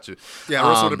 Okay. Got you. Yeah,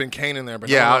 there would have been Kane in there.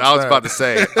 But I was about to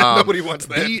say. Nobody wants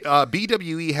that.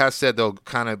 BWE has said though,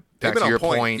 kind of back to your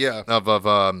point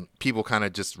of people kind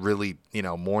of just really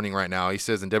mourning right now. He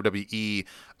says in WWE.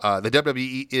 The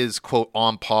WWE is, quote,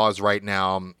 on pause right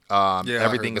now.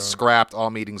 Everything is scrapped. All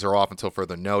meetings are off until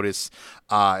further notice,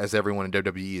 as everyone in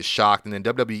WWE is shocked. And then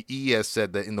WWE has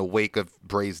said that in the wake of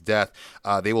Bray's death,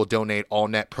 they will donate all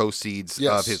net proceeds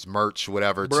of his merch,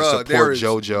 whatever, to support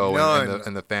JoJo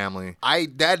and the family.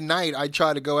 That night, I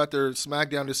tried to go out there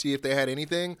SmackDown to see if they had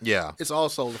anything. Yeah. It's all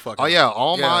sold the fucking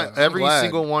every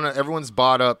single one, everyone's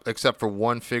bought up except for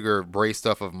one figure Bray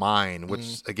stuff of mine,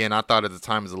 which, again, I thought at the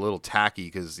time was a little tacky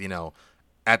because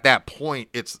at that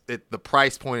point, the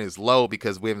price point is low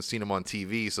because we haven't seen him on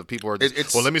TV. So people are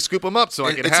just, let me scoop him up so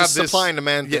I can have this. It's a supply and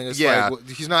demand thing. It's like,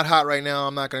 he's not hot right now.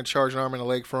 I'm not going to charge an arm and a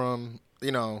leg for him,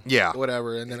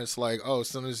 whatever. And then it's like, as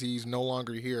soon as he's no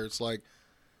longer here, it's like,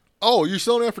 Oh, you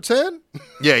selling that for 10?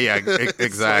 Yeah,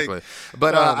 exactly. Like,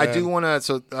 but I man. do want to.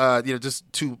 So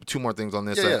just two more things on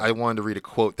this. Yeah. I wanted to read a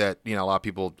quote that a lot of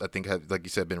people I think have, like you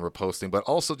said, been reposting, but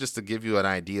also just to give you an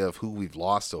idea of who we've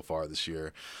lost so far this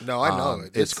year. No, I know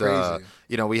it. It's crazy.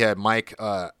 We had Mike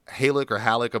Halleck,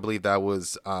 I believe that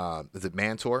was is it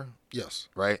Mantor? Yes.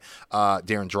 Right.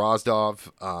 Darren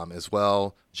Drozdov as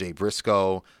well. Jay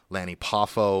Briscoe, Lanny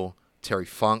Poffo, Terry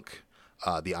Funk,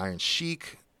 the Iron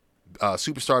Sheik.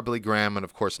 Superstar Billy Graham, and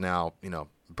of course now,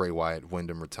 Bray Wyatt,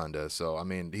 Wyndham Rotunda. So I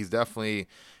mean, he's definitely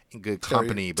in good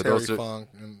company. But Terry those are Funk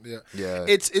and, yeah.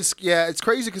 It's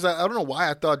crazy because I don't know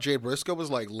why I thought Jay Briscoe was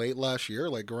like late last year,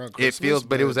 like around Christmas. It feels,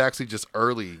 but it was actually just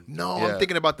early. No, yeah. I'm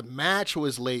thinking about the match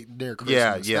was late near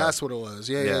Christmas. Yeah. That's what it was.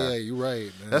 Yeah. You're right,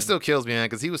 man. That still kills me, man,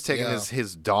 because he was taking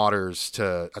his daughters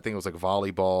to, I think it was like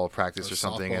volleyball practice or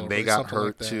something, and they got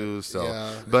hurt too.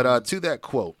 So, but to that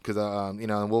quote, because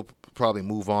and we'll probably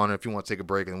move on if you want to take a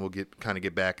break, and we'll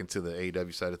get back into the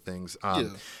AEW side of things.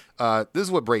 This is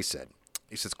what Bray said.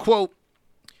 He says, quote,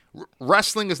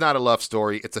 "Wrestling is not a love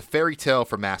story. It's a fairy tale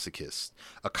for masochists.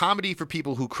 A comedy for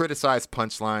people who criticize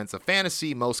punchlines. A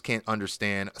fantasy most can't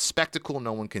understand. A spectacle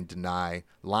no one can deny.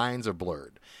 Lines are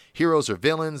blurred. Heroes are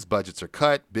villains. Budgets are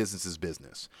cut. Business is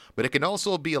business. But it can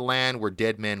also be a land where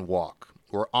dead men walk,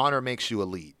 where honor makes you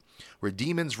elite, where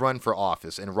demons run for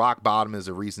office, and rock bottom is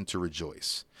a reason to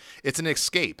rejoice. It's an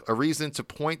escape, a reason to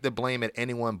point the blame at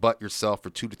anyone but yourself for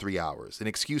 2 to 3 hours, an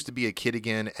excuse to be a kid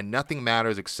again, and nothing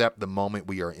matters except the moment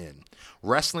we are in.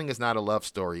 Wrestling is not a love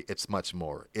story, it's much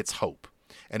more. It's hope.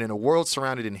 And in a world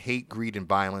surrounded in hate, greed, and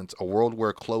violence, a world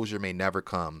where closure may never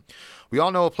come, we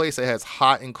all know a place that has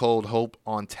hot and cold hope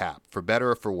on tap, for better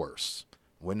or for worse.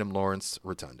 Wyndham Lawrence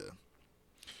Rotunda."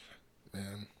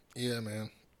 Man. Yeah,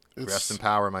 man. Rest in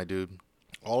power, my dude.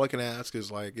 All I can ask is,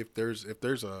 like, if there's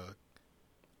a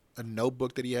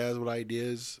notebook that he has with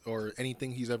ideas or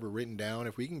anything he's ever written down,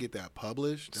 if we can get that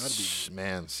published, that'd be,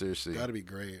 man, seriously, that'd be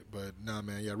great. But nah,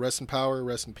 man, yeah, rest in power,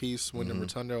 rest in peace, Wyndham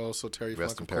Rotunda, also Terry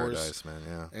Rest Funk, in of paradise, course, man.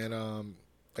 Yeah, and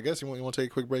I guess you want to take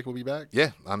a quick break. We'll be back.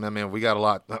 Yeah, I mean, we got a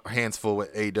lot hands full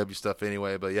with AEW stuff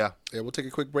anyway, but yeah, we'll take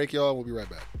a quick break, y'all. We'll be right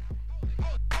back.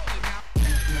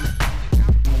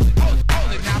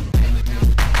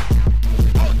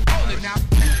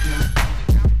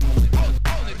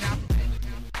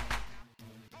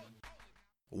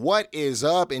 What is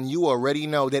up? And you already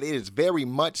know that it is very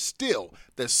much still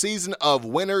the season of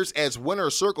winners, as Winner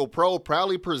Circle Pro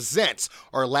proudly presents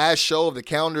our last show of the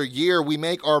calendar year. We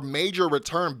make our major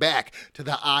return back to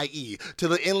the IE, to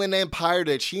the Inland Empire,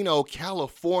 to Chino,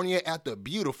 California, at the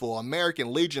beautiful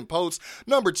American Legion Post,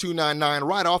 number 299,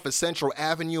 right off of Central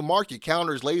Avenue. Mark your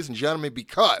calendars, ladies and gentlemen,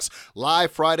 because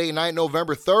live Friday night,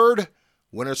 November 3rd,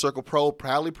 Winner Circle Pro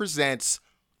proudly presents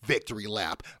Victory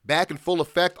Lap. Back in full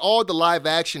effect, all the live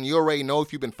action. You already know,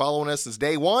 if you've been following us since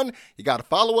day one, you got to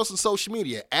follow us on social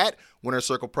media at Winner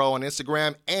Circle Pro on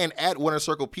Instagram and at Winner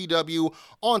Circle PW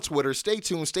on Twitter. Stay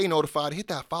tuned, stay notified, hit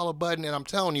that follow button, and I'm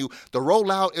telling you, the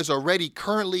rollout is already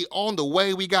currently on the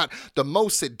way. We got the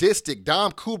most sadistic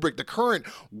Dom Kubrick, the current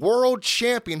world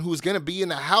champion, who's going to be in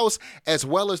the house, as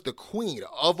well as the queen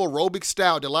of aerobic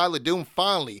style, Delilah Doom.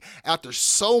 Finally, after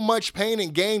so much pain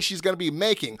and gain, she's going to be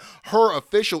making her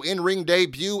official in-ring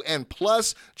debut. And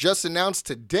plus, just announced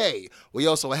today, we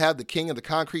also have the king of the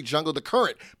concrete jungle, the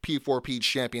current P4P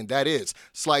champion, that is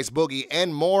Slice Boogie,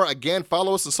 and more. Again,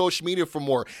 follow us on social media for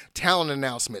more talent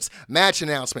announcements, match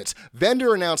announcements,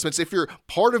 vendor announcements. If you're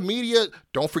part of media,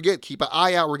 don't forget, keep an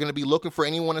eye out. We're going to be looking for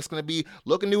anyone that's going to be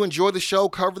looking to enjoy the show,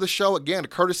 cover the show. Again,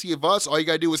 courtesy of us. All you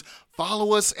got to do is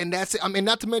follow us, and that's it. I mean,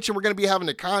 not to mention, we're going to be having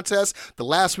a contest the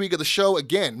last week of the show.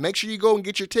 Again, make sure you go and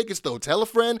get your tickets, though. Tell a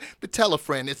friend to tell a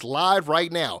friend. It's live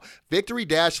right now.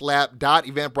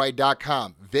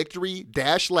 Victory-lap.eventbrite.com.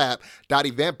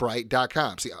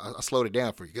 Victory-lap.eventbrite.com. See, I slowed it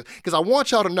down for you because I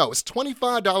want y'all to know it's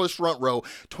 $25 front row,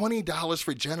 $20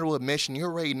 for general admission. You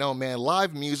already know, man.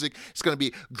 Live music. It's going to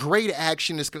be great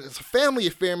action. It's a family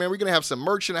affair, man. We're going to have some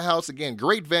merch in the house. Again,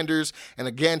 great vendors, and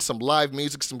again, some live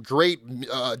music, some great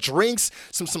drinks,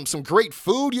 some great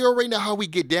food. You already know how we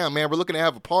get down, man. We're looking to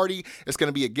have a party. It's going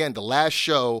to be, again, the last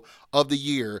show of the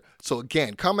year. So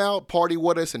again, come out, party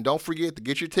with us, and don't forget to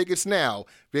get your tickets now.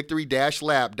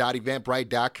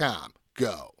 Victory-lap.eventbrite.com.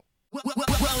 Go.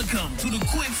 Welcome to the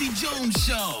Quincy Jones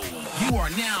Show. You are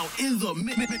now in the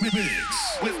mix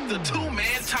with the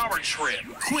two-man tower trip,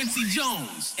 Quincy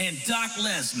Jones and Doc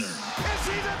Lesnar. Is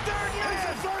he the third man? He's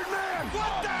the third man.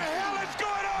 What the hell is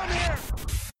going on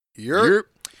here?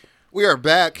 We are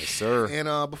back. Yes, sir.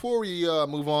 And before we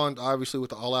move on, obviously,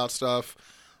 with the all-out stuff,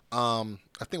 I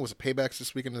think it was a Paybacks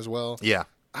this weekend as well. Yeah.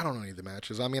 I don't know any of the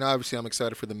matches. I mean, obviously, I'm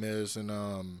excited for The Miz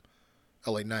and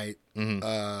LA Knight.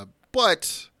 Mm-hmm.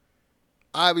 But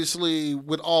obviously,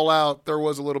 with All Out, there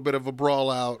was a little bit of a brawl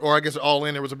out. Or I guess All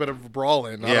In, there was a bit of a brawl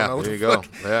in. I don't know. There you go.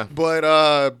 Yeah.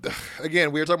 But,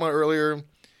 again, we were talking about earlier,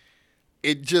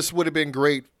 it just would have been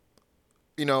great,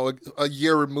 a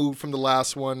year removed from the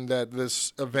last one, that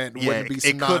this event wouldn't be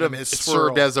synonymous. It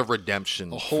served as a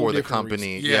redemption for the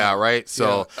company. Yeah, right?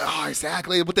 So, Oh,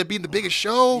 exactly. Would that be the biggest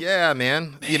show? Yeah,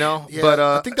 man. Yeah. But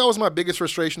I think that was my biggest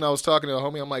frustration. I was talking to a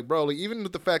homie. I'm like, bro, even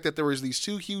with the fact that there was these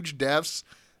 2 huge deaths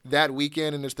that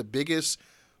weekend, and it's the biggest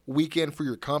weekend for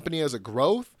your company as a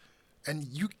growth, and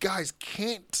you guys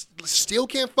still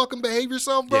can't fucking behave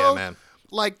yourself, bro. Yeah, man.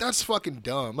 Like, that's fucking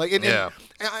dumb. Like, and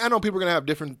I know people are gonna have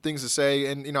different things to say,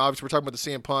 and obviously we're talking about the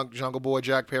CM Punk, Jungle Boy,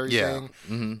 Jack Perry thing.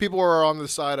 Mm-hmm. People are on the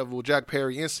side of, well, Jack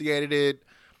Perry instigated it.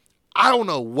 I don't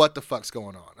know what the fuck's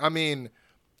going on. I mean,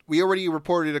 we already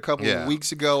reported a couple of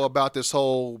weeks ago about this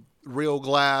whole real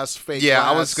glass, fake glass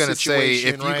I was gonna say,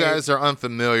 if you guys are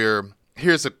unfamiliar,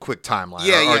 here's a quick timeline.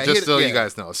 You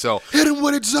guys know. So hit him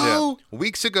with it, Zoe.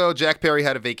 Weeks ago, Jack Perry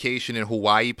had a vacation in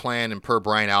Hawaii planned, and per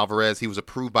Brian Alvarez, he was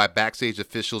approved by backstage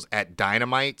officials at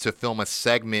Dynamite to film a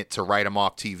segment to write him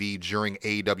off TV during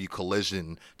AEW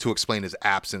Collision to explain his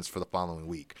absence for the following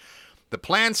week. The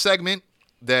planned segment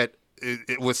that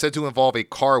it was said to involve a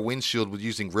car windshield with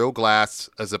using real glass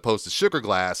as opposed to sugar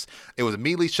glass. It was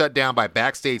immediately shut down by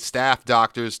backstage staff,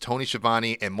 doctors, Tony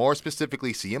Schiavone, and more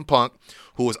specifically CM Punk,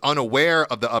 who was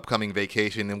unaware of the upcoming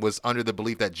vacation and was under the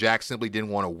belief that Jack simply didn't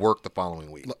want to work the following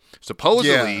week.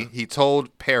 Supposedly, he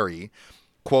told Perry,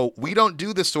 quote, "We don't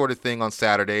do this sort of thing on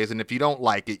Saturdays, and if you don't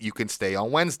like it, you can stay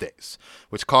on Wednesdays,"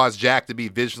 which caused Jack to be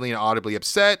visually and audibly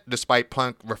upset, despite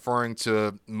Punk referring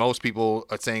to most people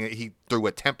saying that he threw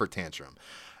a temper tantrum.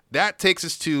 That takes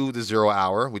us to the 0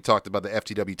 hour. We talked about the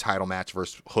FTW title match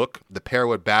versus Hook. The pair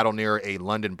would battle near a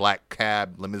London black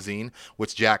cab limousine,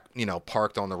 which Jack,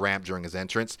 parked on the ramp during his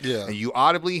entrance. Yeah. And you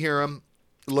audibly hear him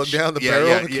look down the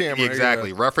barrel of the camera.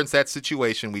 Exactly. Reference that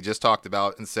situation we just talked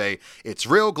about and say, "It's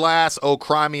real glass, oh,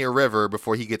 cry me a river,"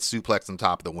 before he gets suplexed on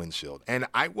top of the windshield. And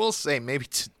I will say, maybe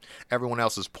to everyone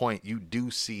else's point, you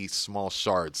do see small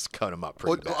shards cut him up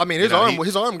pretty bad. I mean,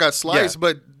 his arm got sliced,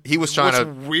 but he was trying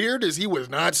what's weird is he was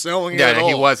not selling it at all.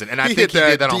 Yeah, he wasn't. And I think he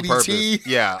did that on DDT purpose.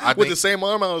 Yeah. With the same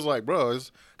arm, I was like, bro,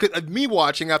 me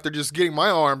watching after just getting my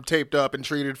arm taped up and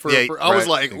treated for I was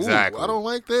like, ooh, exactly. I don't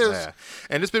like this. Yeah.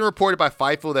 And it's been reported by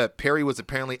Fightful that Perry was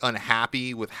apparently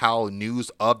unhappy with how news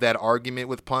of that argument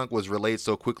with Punk was relayed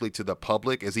so quickly to the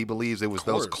public, as he believes it was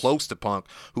those close to Punk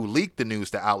who leaked the news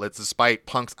to outlets, despite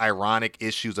Punk's ironic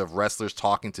issues of wrestlers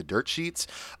talking to dirt sheets.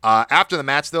 After the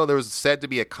match, though, there was said to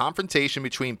be a confrontation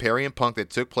between Perry and Punk that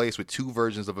took place with 2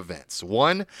 versions of events.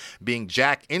 One being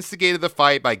Jack instigated the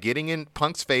fight by getting in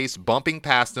Punk's face, bumping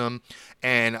past him,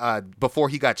 and before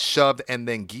he got shoved and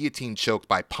then guillotine choked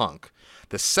by Punk.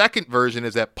 The second version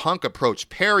is that Punk approached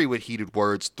Perry with heated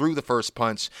words, threw the first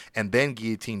punch, and then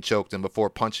guillotine choked him before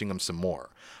punching him some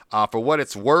more. For what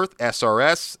it's worth,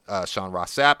 SRS, Sean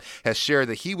Ross Sapp, has shared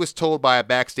that he was told by a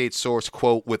backstage source,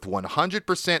 quote, "With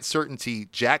 100% certainty,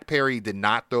 Jack Perry did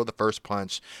not throw the first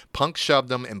punch. Punk shoved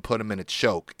him and put him in a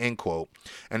choke," end quote.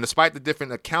 And despite the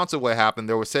different accounts of what happened,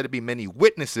 there were said to be many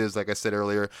witnesses, like I said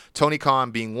earlier, Tony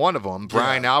Khan being one of them.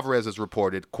 Brian Alvarez has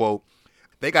reported, quote,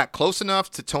 "They got close enough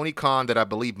to Tony Khan that I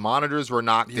believe monitors were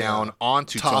knocked down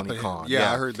onto Tony Khan."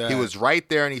 Yeah, I heard that. He was right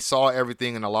there and he saw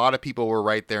everything, and a lot of people were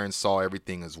right there and saw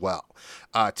everything as well.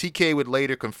 TK would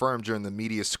later confirm during the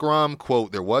media scrum,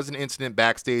 quote, "There was an incident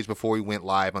backstage before we went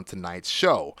live on tonight's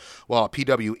show," while a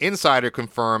PW insider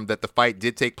confirmed that the fight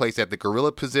did take place at the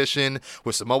gorilla position,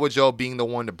 with Samoa Joe being the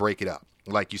one to break it up.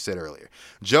 Like you said earlier,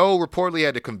 Joe reportedly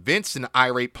had to convince an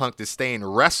irate Punk to stay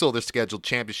and wrestle their scheduled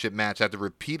championship match after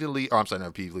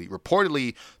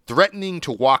reportedly threatening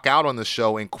to walk out on the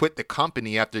show and quit the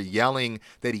company after yelling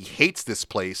that he hates this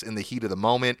place in the heat of the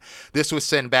moment. This would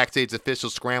send backstage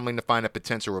officials scrambling to find a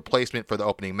potential replacement for the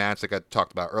opening match, like I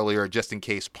talked about earlier, just in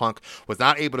case Punk was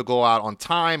not able to go out on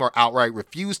time or outright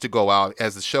refused to go out,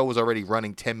 as the show was already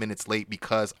running 10 minutes late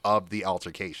because of the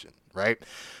altercation, right?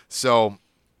 So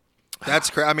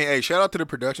that's crazy. I mean, hey, shout out to the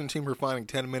production team for finding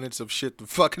 10 minutes of shit to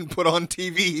fucking put on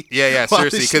TV. Yeah,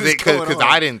 seriously, because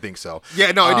I didn't think so.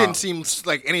 Yeah, no, it didn't seem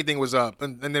like anything was up,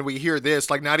 and then we hear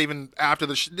this, like, not even after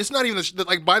it's not even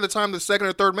like by the time the second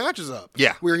or third match is up.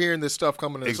 Yeah, we're hearing this stuff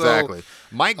coming in. Exactly. So,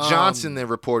 Mike Johnson then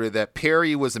reported that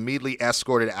Perry was immediately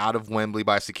escorted out of Wembley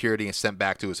by security and sent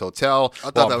back to his hotel.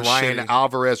 I thought that was Brian shitty.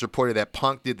 Alvarez reported that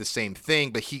Punk did the same thing,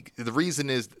 but the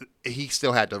reason is he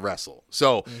still had to wrestle.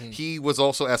 So he was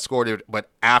also escorted, but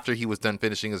after he was done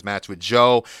finishing his match with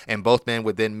Joe, and both men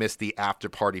would then miss the after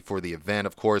party for the event,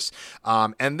 of course.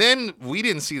 And then we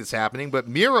didn't see this happening, but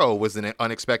Miro was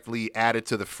unexpectedly added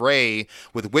to the fray,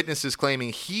 with witnesses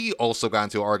claiming he also got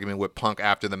into an argument with Punk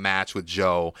after the match with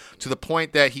Joe, to the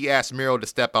point that he asked Miro to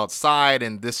step outside,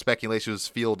 and this speculation was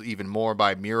fueled even more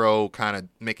by Miro kind of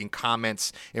making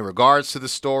comments in regards to the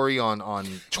story on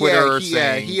Twitter.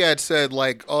 He had said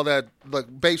like all that,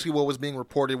 like basically what was being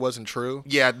reported wasn't true.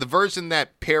 Yeah, the version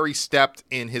that Perry stepped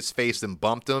in his face and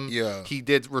bumped him, he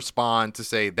did respond to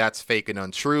say that's fake and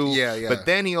untrue. Yeah. But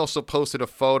then he also posted a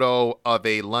photo of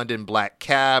a London black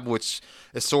cab, which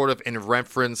is sort of in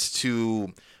reference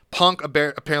to Punk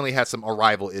apparently had some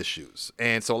arrival issues.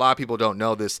 And so a lot of people don't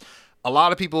know this. A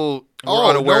lot of people were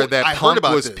unaware that Punk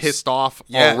was pissed off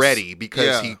already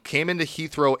because he came into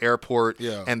Heathrow Airport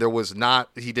and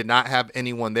he did not have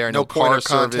anyone there, no point car of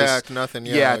service, contact, nothing.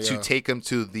 To take him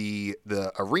to the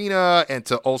arena and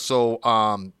to also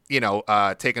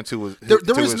take him to his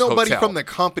there was nobody hotel. From the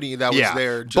company that was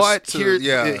there.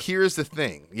 Here's the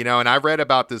thing, and I read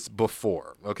about this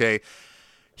before. Okay.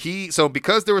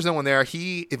 Because there was no one there,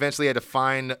 he eventually had to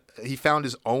found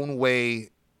his own way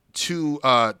to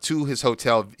his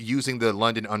hotel using the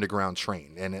London Underground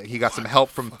train, and he got some help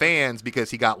from fans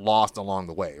because he got lost along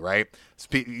the way. Right,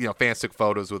 fans took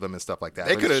photos with him and stuff like that.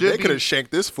 They could have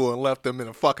shanked this fool and left him in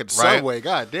a fucking subway.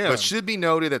 God damn. But should be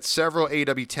noted that several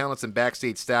AEW talents and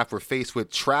backstage staff were faced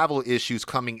with travel issues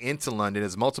coming into London,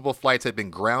 as multiple flights had been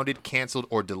grounded, canceled,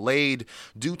 or delayed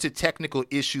due to technical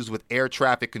issues with air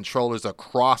traffic controllers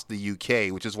across the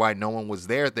UK, which is why no one was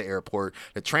there at the airport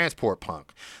to transport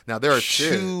Punk. Now there are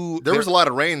There was a lot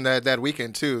of rain that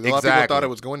weekend too. A lot of people thought it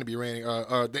was going to be raining.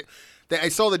 I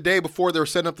saw the day before they were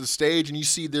setting up the stage, and you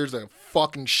see there's a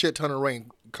fucking shit ton of rain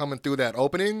coming through that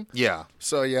opening. Yeah.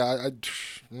 So yeah,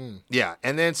 yeah,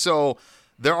 and then so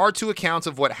there are two accounts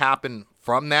of what happened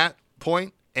from that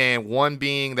point, and one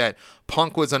being that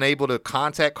Punk was unable to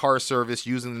contact car service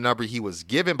using the number he was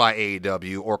given by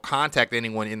AEW or contact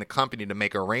anyone in the company to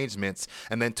make arrangements,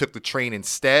 and then took the train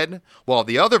instead. While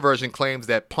the other version claims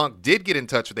that Punk did get in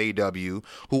touch with AEW,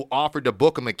 who offered to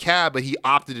book him a cab, but he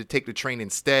opted to take the train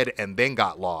instead and then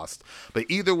got lost. But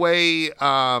either way,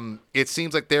 it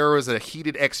seems like there was a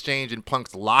heated exchange in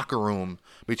Punk's locker room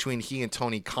between he and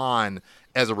Tony Khan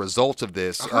as a result of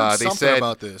this. I heard they something said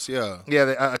about this. Yeah.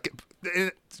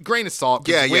 Grain of salt.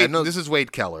 This is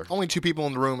Wade Keller. Only two people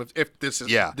in the room if this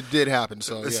did happen.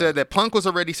 So it said that Punk was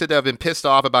already said to have been pissed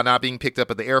off about not being picked up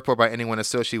at the airport by anyone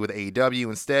associated with AEW.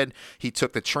 Instead, he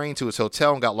took the train to his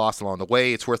hotel and got lost along the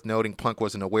way. It's worth noting Punk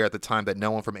wasn't aware at the time that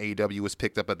no one from AEW was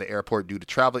picked up at the airport due to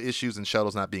travel issues and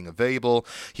shuttles not being available.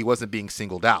 He wasn't being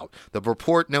singled out. The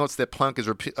report notes that Punk was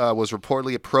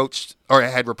reportedly approached, or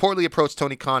had reportedly approached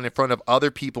Tony Khan in front of other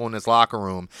people in his locker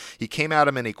room. He came at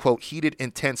him in a, quote, heated,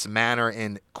 intense manner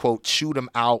and, quote, chewed him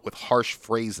out with harsh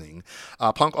phrasing.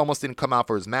 Punk almost didn't come out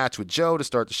for his match with Joe to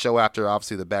start the show after,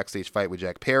 obviously, the backstage fight with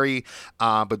Jack Perry.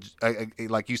 But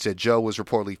like you said, Joe was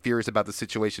reportedly furious about the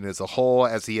situation as a whole,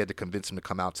 as he had to convince him to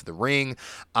come out to the ring.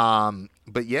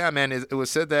 But yeah, man, it was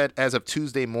said that as of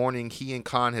Tuesday morning, he and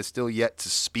Khan has still yet to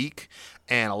speak.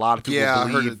 And a lot of people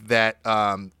believe that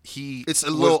he it's a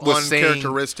little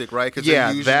uncharacteristic, right? Because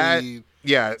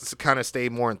it's kind of stay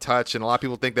more in touch, and a lot of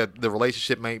people think that the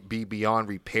relationship might be beyond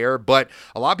repair. But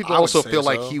a lot of people also feel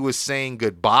like he was saying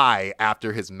goodbye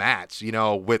after his match,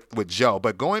 with Joe.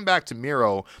 But going back to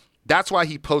Miro, that's why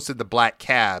he posted the black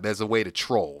cab as a way to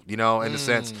troll, in a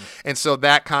sense. And so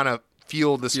that kind of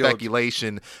fueled the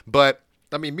speculation. But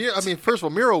I mean, first of all,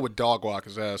 Miro would dog walk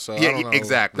his ass. So I don't know.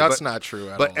 Exactly. That's not true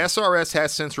at all. But SRS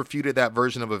has since refuted that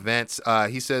version of events.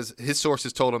 He says his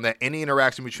sources told him that any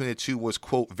interaction between the two was,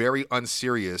 quote, very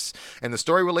unserious. And the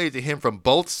story related to him from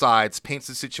both sides paints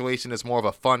the situation as more of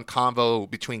a fun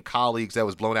convo between colleagues that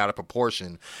was blown out of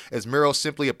proportion. As Miro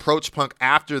simply approached Punk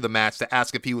after the match to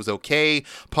ask if he was okay,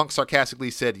 Punk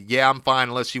sarcastically said, "Yeah, I'm fine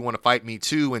unless you want to fight me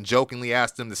too," and jokingly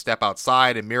asked him to step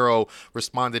outside. And Miro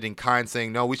responded in kind,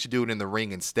 saying, "No, we should do it in the ring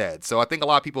instead." So I think a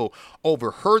lot of people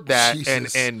overheard that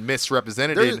and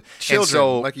misrepresented it. Children, and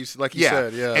so, like you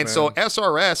said, yeah. And so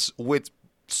SRS would,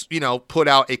 put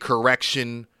out a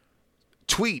correction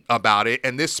tweet about it,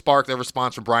 and this sparked a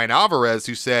response from Brian Alvarez,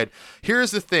 who said,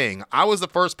 "Here's the thing. I was the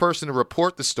first person to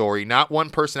report the story. Not one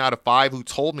person out of 5 who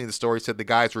told me the story said the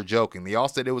guys were joking. They all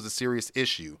said it was a serious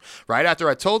issue. Right after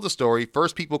I told the story,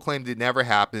 first people claimed it never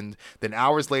happened. Then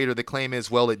hours later, the claim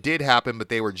is, well, it did happen, but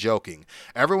they were joking.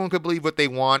 Everyone could believe what they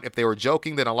want. If they were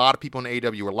joking, then a lot of people in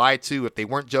AEW were lied to. If they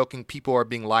weren't joking, people are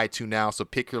being lied to now, so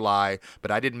pick your lie. But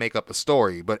I didn't make up a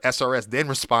story." But SRS then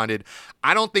responded,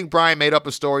 "I don't think Brian made up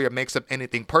a story or makes up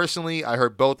anything personally. I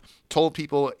heard both told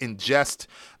people in jest,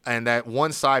 and that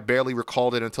one side barely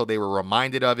recalled it until they were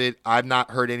reminded of it. I've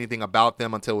not heard anything about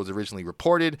them until it was originally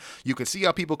reported. You can see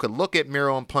how people could look at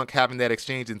Miro and Punk having that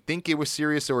exchange and think it was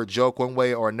serious or a joke one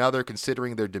way or another,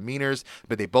 considering their demeanors,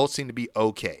 but they both seem to be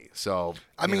okay." So,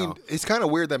 I mean, it's kind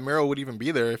of weird that Miro would even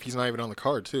be there if he's not even on the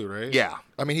card, too, right? Yeah.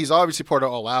 I mean, he's obviously part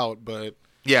of All Out, but...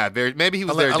 Yeah, maybe he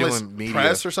was there doing media.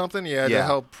 Press or something, to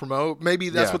help promote. Maybe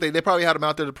that's what they probably had him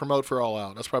out there to promote for All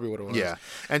Out. That's probably what it was. Yeah,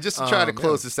 and just to try to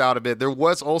close this out a bit, there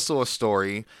was also a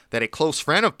story that a close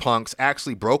friend of Punk's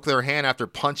actually broke their hand after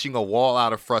punching a wall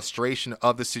out of frustration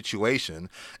of the situation,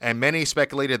 and many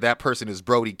speculated that person is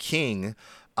Brody King.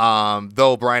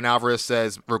 Though Brian Alvarez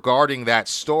says regarding that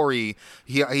story,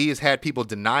 he has had people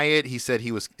deny it. He said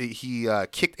he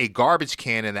kicked a garbage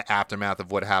can in the aftermath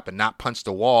of what happened, not punched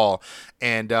a wall.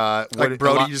 And like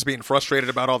Brody just being frustrated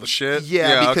about all the shit.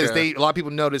 Yeah, because a lot of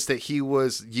people noticed that he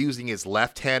was using his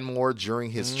left hand more during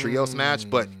his trios match,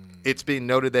 but it's been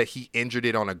noted that he injured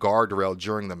it on a guardrail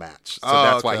during the match, so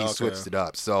that's why he switched it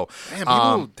up. So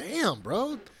damn,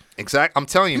 bro. Exactly. I'm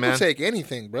telling you, People man. take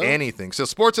anything, bro. Anything. So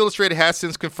Sports Illustrated has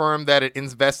since confirmed that an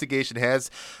investigation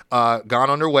has gone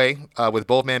underway with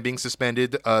both men being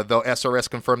suspended, though SRS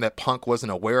confirmed that Punk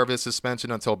wasn't aware of his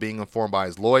suspension until being informed by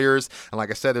his lawyers. And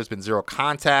like I said, there's been zero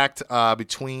contact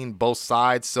between both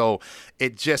sides. So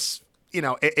it just,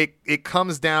 it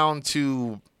comes down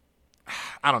to,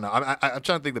 I don't know. I'm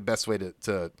trying to think the best way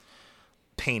to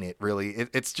paint it, really.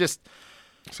 It's just...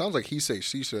 Sounds like he say,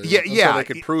 she said. Yeah. They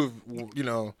could prove,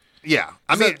 Yeah,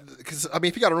 because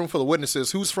if you got a room full of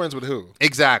witnesses, who's friends with who?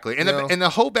 Exactly, and the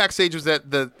whole backstage was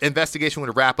that the investigation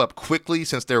would wrap up quickly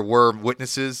since there were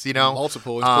witnesses,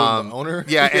 multiple, including the owner.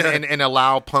 Yeah, and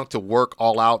allow Punk to work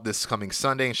All Out this coming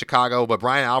Sunday in Chicago. But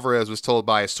Brian Alvarez was told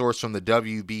by a source from the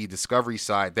WB Discovery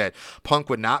side that Punk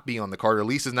would not be on the card, or at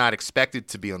least is not expected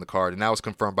to be on the card, and that was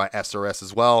confirmed by SRS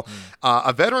as well.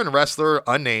 A veteran wrestler,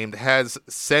 unnamed, has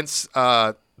since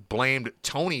blamed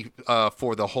Tony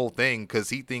for the whole thing because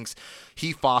he thinks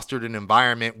he fostered an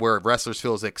environment where wrestlers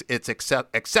feel it's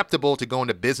acceptable to go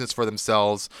into business for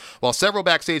themselves, while several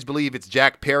backstage believe it's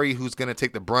Jack Perry who's going to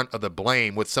take the brunt of the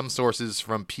blame, with some sources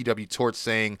from PW Torch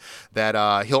saying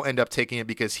that he'll end up taking it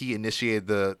because he initiated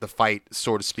the fight,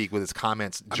 so to speak, with his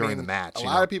comments during the match. A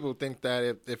lot of people think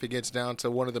that if it gets down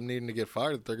to one of them needing to get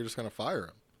fired, they're just going to fire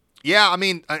him. Yeah,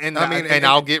 and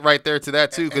I'll get right there to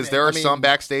that too, because there are some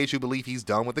backstage who believe he's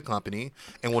done with the company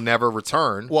and will never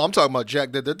return. Well, I'm talking about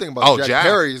Jack. They're thinking about Jack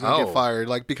Perry's going to get fired,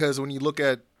 because when you look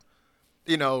at,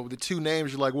 the two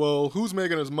names, you're like, well, who's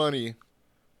making his money?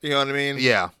 You know what I mean?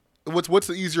 Yeah. What's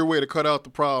the easier way to cut out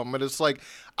the problem? And it's like,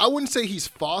 I wouldn't say he's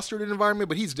fostered an environment,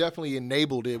 but he's definitely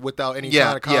enabled it without any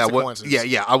kind of consequences.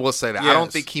 I will say that. Yes. I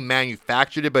don't think he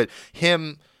manufactured it, but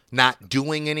him not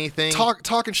doing anything,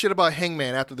 talking shit about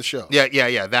Hangman after the show,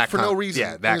 that for no reason,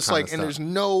 and it's like, and there's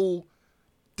no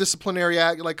disciplinary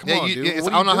act. Like, come on, dude. I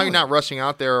don't know how you're not rushing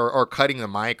out there or cutting the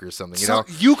mic or something.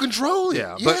 You control it.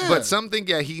 Yeah, but some think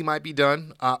he might be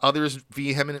done. Others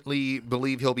vehemently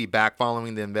believe he'll be back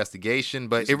following the investigation.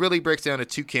 But it really breaks down to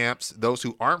two camps: those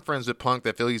who aren't friends with Punk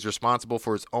that feel he's responsible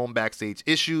for his own backstage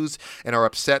issues and are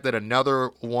upset that another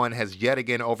one has yet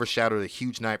again overshadowed a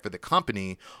huge night for the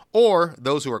company, or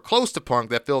those who are close to Punk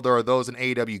that feel there are those in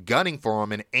AEW gunning for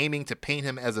him and aiming to paint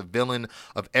him as a villain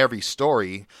of every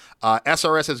story.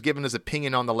 SRS has given his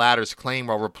opinion on the latter's claim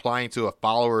while replying to a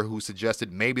follower who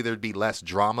suggested maybe there'd be less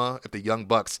drama if the Young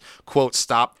Bucks, quote,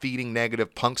 stop feeding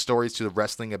negative Punk stories to the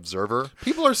Wrestling Observer.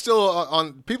 People are still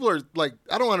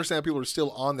I don't understand people are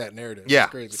still on that narrative. Yeah,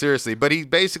 seriously. But he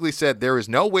basically said there is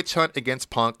no witch hunt against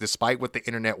Punk despite what the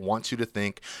internet wants you to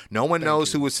think. No one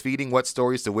knows who is feeding what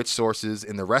stories to which sources.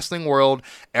 In the wrestling world,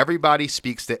 everybody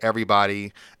speaks to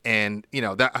everybody. And,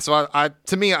 so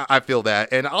I feel that.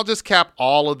 And I'll just cap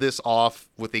all of this off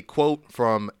with a quote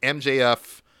from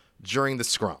MJF during the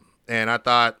scrum. And I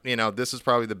thought, this is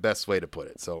probably the best way to put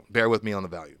it. So bear with me on the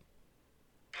value.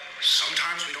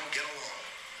 Sometimes we don't get along.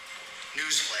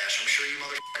 Newsflash, I'm sure you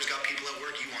motherfuckers got people at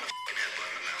work you want to fucking headbutt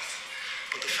in the mouth.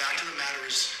 But the fact of the matter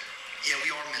is, we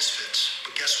are misfits.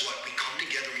 But guess what? We come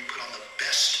together and we put on the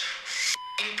best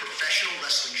professional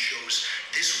wrestling shows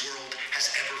this world has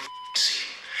ever seen.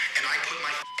 I put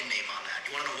my name on that.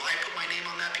 You want to know why I put my name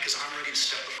on that? Because I'm ready to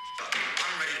step the up.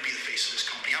 I'm ready to be the face of this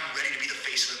company. I'm ready to be the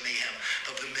face of the mayhem,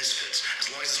 of the misfits,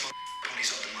 as long as this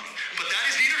pony's up the money. But that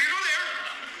is neither here nor there.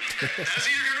 That is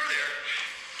neither here nor there.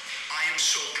 I am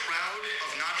so proud of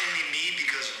not only me,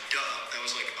 because that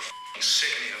was like a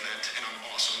sickening event, and I'm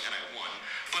awesome, and I won.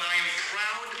 But I am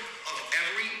proud of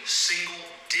every single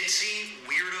ditzy,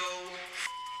 weirdo,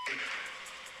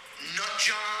 nut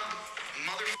job,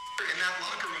 motherfucker in that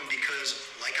locker room, because,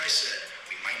 like I said,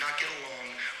 we might not get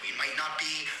along, we might not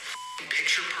be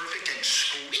picture perfect and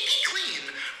squeaky clean,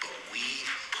 but we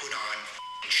put on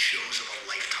shows of a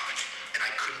lifetime, and I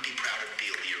couldn't be prouder to be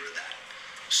a leader of that.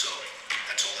 So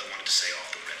that's all I wanted to say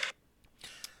off the rip.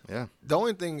 Yeah. The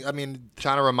only thing, I mean,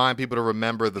 Trying to remind people to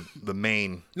remember the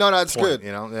main. no, that's point, good.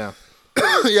 You know, yeah.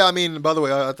 Yeah, I mean, by the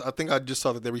way, I think I just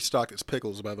saw that they restocked its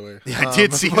pickles, by the way. Yeah, I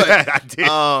did see that. I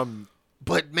did.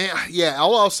 But, man, yeah,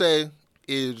 all I'll say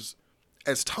is,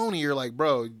 as Tony, you're like,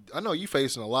 bro, I know you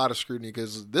facing a lot of scrutiny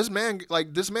because this man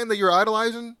that you're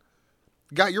idolizing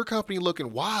got your company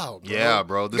looking wild, bro. Yeah,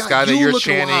 bro. This Got guy that you you're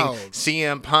looking chanting, wild.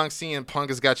 CM Punk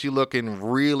has got you looking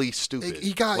really stupid.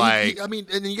 He got, like, I mean,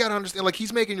 and you got to understand, like,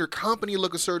 he's making your company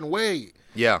look a certain way.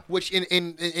 yeah. Which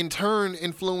in turn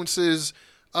influences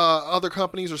other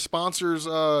companies or sponsors'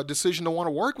 decision to want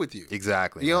to work with you.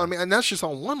 Exactly. You know what I mean? And that's just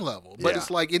on one level. But Yeah. it's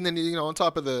like, and then, on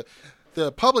top of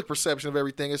the public perception of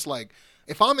everything, it's like,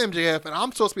 if I'm MJF and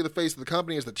I'm supposed to be the face of the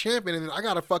company as the champion, and then I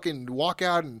got to fucking walk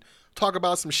out and talk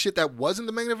about some shit that wasn't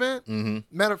the main event. Mm-hmm.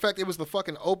 Matter of fact, it was the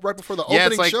fucking right before the opening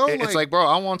it's like, show. It's like, bro,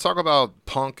 I want to talk about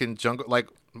Punk and Jungle. Like,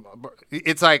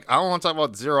 it's like, I don't want to talk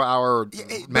about 0 hour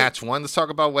match one. Let's talk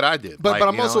about what I did. But like,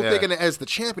 I'm also thinking that as the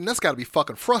champion, that's got to be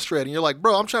fucking frustrating. You're like,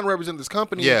 bro, I'm trying to represent this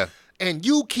company. Yeah. And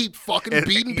you keep fucking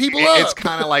beating people up. It's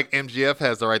kind of like MGF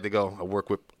has the right to go, I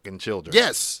work with fucking children.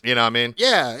 Yes. You know what I mean?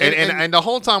 Yeah. And the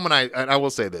whole time when I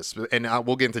will say this, and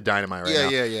we'll get into Dynamite right now.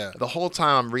 Yeah. The whole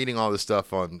time I'm reading all this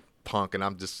stuff on Punk, and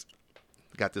I'm just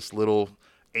got this little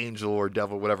angel or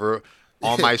devil, whatever,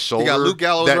 on my shoulder. You got Luke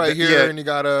Gallows right here, and you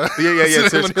got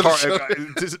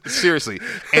seriously.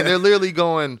 And they're literally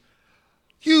going,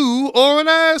 you are an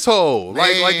asshole.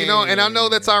 Like, you know, and I know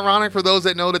that's ironic for those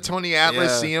that know the Tony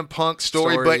Atlas, CM Punk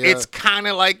story, but it's kind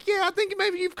of like, I think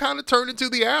maybe you've kind of turned into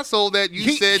the asshole that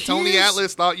you said Tony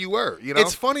Atlas thought you were, you know?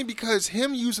 It's funny because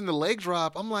him using the leg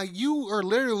drop, I'm like, you are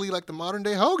literally like the modern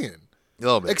day Hogan. A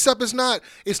little bit. Except it's not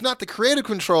the creative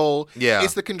control. Yeah.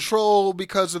 It's the control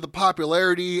because of the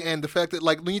popularity and the fact that,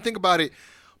 like, when you think about it,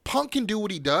 Punk can do what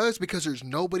he does because there's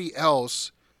nobody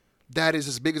else that is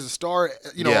as big as a star.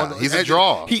 You know, he's a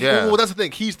draw. Well, that's the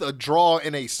thing. He's the draw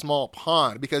in a small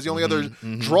pond because the only other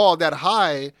draw that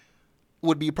high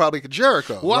would be probably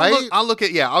Jericho, well, right? I look at,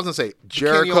 I was going to say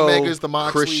Jericho, Omegas, the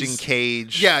Moxleys. Christian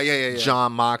Cage, Yeah.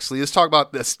 John Moxley. Let's talk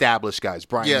about the established guys.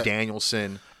 Brian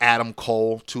Danielson, Adam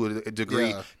Cole to a degree.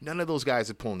 Yeah. None of those guys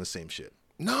are pulling the same shit.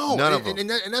 No. None of them. And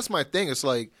that's my thing. It's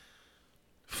like,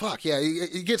 fuck, yeah,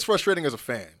 it gets frustrating as a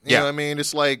fan. You know what I mean?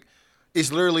 It's like,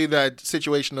 it's literally that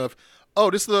situation of, oh,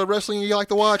 this is the wrestling you like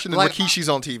to watch, and then Like, Rikishi's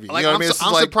on TV. Like, you know what I mean?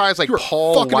 I'm surprised like you were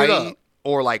Paul fucking it White up.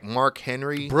 or like Mark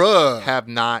Henry Bruh. have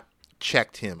not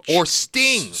checked him. Or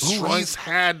Sting, who he's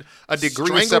had a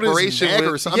degree of strangled his separation neck with.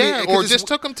 or something. I mean, or 'cause just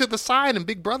took him to the side and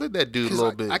Big Brother that dude a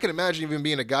little bit. I can imagine even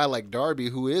being a guy like Darby,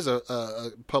 who is a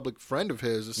public friend of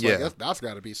his. It's like that's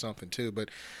got to be something too. But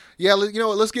yeah, you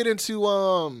know, let's get into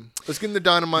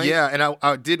Dynamite. Yeah, and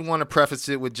I did want to preface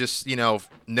it with just,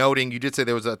 noting, you did say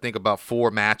there was, I think, about 4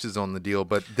 matches on the deal,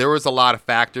 but there was a lot of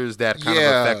factors that kind of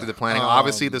affected the planning.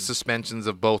 Obviously, the suspensions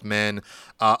of both men.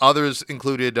 Others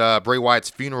included Bray Wyatt's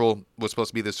funeral was supposed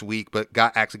to be this week, but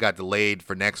actually got delayed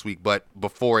for next week. But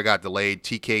before it got delayed,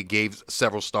 TK gave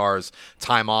several stars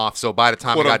time off. So by the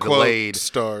time it got delayed,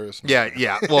 stars.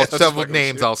 Yeah. Well, several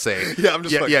names I'll say. Yeah, I'm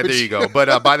just there you go.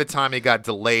 But by the time it got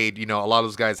delayed, a lot of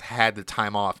those guys had the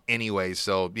time off anyway.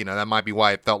 So that might be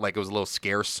why it felt like it was a little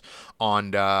scarce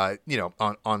on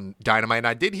on Dynamite. And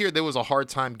I did hear there was a hard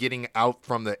time getting out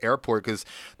from the airport because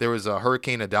there was a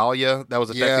Hurricane Idalia that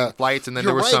was affecting flights, and then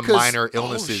there were some minor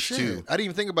illnesses too. I didn't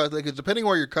even think about that because depending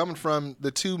where you're coming from,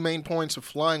 the 2 main points of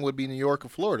flying would be New York or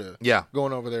Florida. Yeah,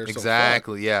 going over there.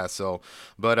 Exactly. Yeah. So,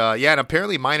 but and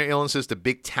apparently minor illnesses to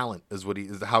big talent is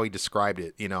how he described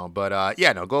it. But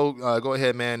go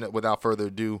ahead, man. Without further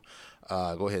ado.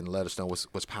 Go ahead and let us know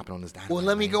what's popping on this Dynamite. Well,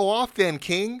 let me go off then,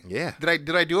 King. Yeah.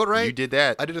 Did I do it right? You did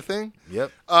that. I did a thing?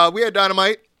 Yep. We had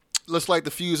Dynamite. Let's light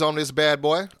the fuse on this bad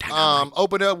boy.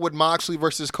 Open up with Moxley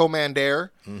versus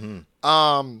Commander.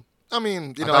 Mm-hmm. I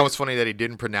mean, I thought it was funny that he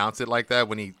didn't pronounce it like that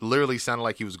when he literally sounded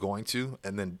like he was going to,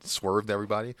 and then swerved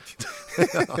everybody.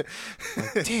 Like,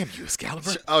 damn you,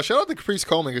 Excalibur! Shout out to Caprice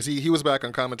Coleman because he was back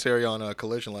on commentary on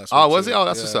Collision last week. Oh, was he? too. Oh,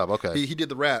 that's what's up. Okay. He did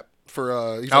the rap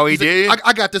for. He did?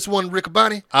 I got this one,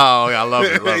 Riccaboni. Oh, yeah, I love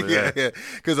it. yeah.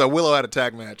 Because Willow had a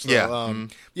tag match. So,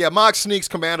 yeah. Mox sneaks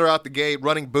Commander out the gate,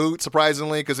 running boot,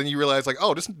 surprisingly, because then you realize, like,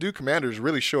 oh, this dude Commander is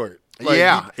really short. Like,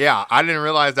 yeah. I didn't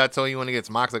realize that till he went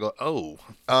against Mox. I go, oh.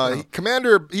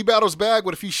 Commander, he battles back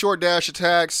with a few short dash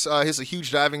attacks, hits a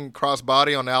huge diving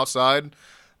crossbody on the outside,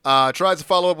 tries to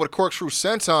follow up with a corkscrew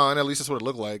senton, at least that's what it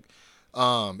looked like.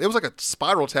 It was like a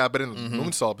spiral tap, but in the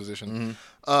moonsault position.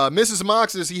 Misses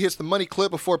Mox as he hits the money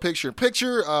clip before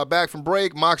picture-in-picture. Back from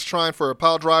break, Mox trying for a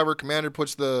pile driver. Commander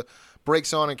puts the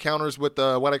brakes on and counters with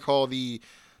what I call the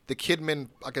Kidman,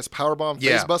 I guess, powerbomb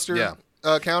facebuster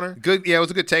counter. Good. Yeah, it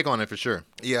was a good take on it for sure.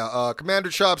 Yeah, Commander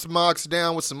chops Mox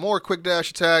down with some more quick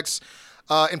dash attacks.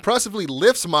 Impressively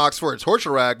lifts Mox for a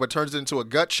torture rack, but turns it into a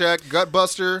gut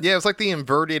buster. Yeah, it was like the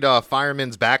inverted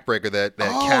fireman's backbrecker that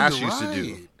Cash used to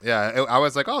do. Yeah, I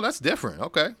was like, oh, that's different.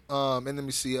 Okay. And let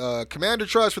me see. Commander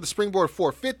tries for the springboard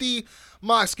 450.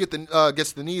 Mox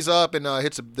gets the knees up and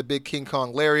hits the big King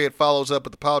Kong lariat. Follows up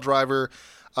with the pile driver.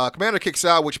 Commander kicks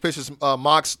out, which pisses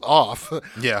Mox off.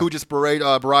 Who just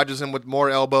barrages him with more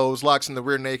elbows, locks in the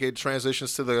rear naked,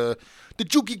 transitions to the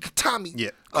Juki Katami. Yeah,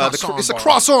 it's a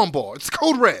cross-arm ball. It's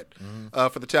code red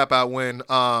for the tap-out win.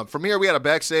 From here, we had a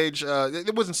backstage.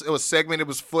 It was segmented. It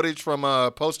was footage from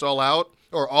Post All Out,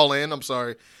 or All In, I'm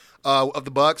sorry, of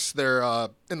the Bucks. They're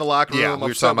in the locker room. Yeah, we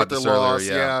were talking about this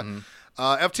earlier. Yeah.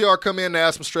 FTR come in and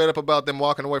ask them straight up about them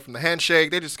walking away from the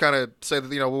handshake. They just kind of say that,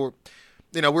 we're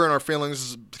in our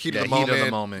feelings, heat of the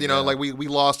moment. Like we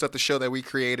lost at the show that we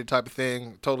created type of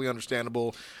thing. Totally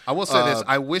understandable. I will say this.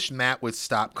 I wish Matt would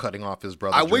stop cutting off his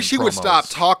brother. I wish he would stop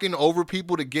talking over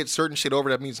people to get certain shit over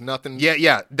that means nothing.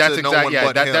 Yeah. That's exactly.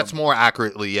 Yeah, that's more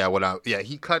accurately. Yeah,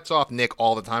 he cuts off Nick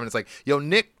all the time. And it's like,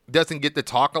 Nick doesn't get to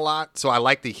talk a lot, so I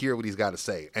like to hear what he's got to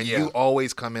say. And you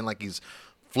always come in like he's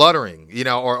fluttering,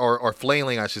 or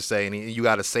flailing, I should say, and you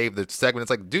got to save the segment. It's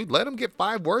like, dude, let him get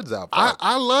 5 words out.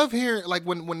 I love hearing, like,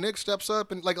 when Nick steps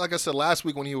up, and like I said last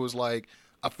week when he was like,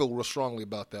 I feel real strongly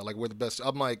about that. Like, we're the best.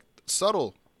 I'm like,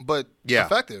 subtle, but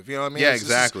effective. You know what I mean? Yeah,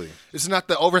 exactly. It's not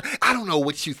the over, I don't know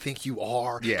what you think you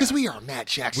are. Because we are Matt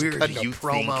Jackson. Where do you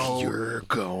think you're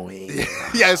going?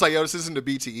 Yeah, it's like, this isn't the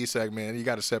BTE segment. You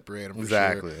got to separate them for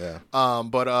exactly, sure. Yeah.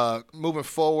 But moving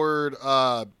forward,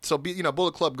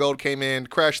 Bullet Club Gold came in,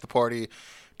 crashed the party,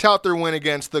 tout their win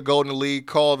against the Golden Elite,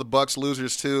 call the Bucks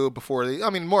losers too before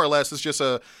more or less, it's just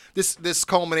this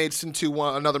culminates into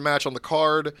another match on the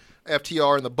card.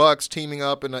 FTR and the Bucks teaming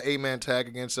up in an 8-man tag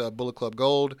against Bullet Club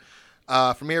Gold.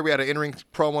 From here, we had an in-ring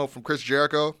promo from Chris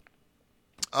Jericho.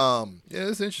 Yeah, it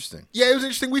was interesting. Yeah, it was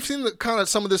interesting. We've seen kind of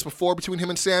some of this before between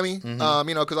him and Sammy.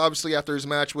 Because obviously after his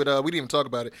match with, we didn't even talk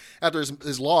about it. After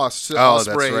his loss to Ospreay,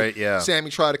 that's right, yeah.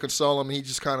 Sammy tried to console him, and he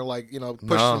just kind of like,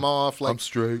 pushed him off. Like, I'm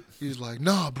straight. He's like,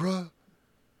 nah, bruh.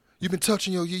 You've been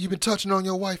touching on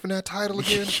your wife in that title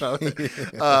again.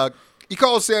 He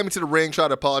calls Sammy to the ring, tried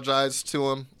to apologize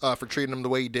to him for treating him the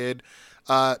way he did.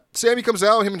 Sammy comes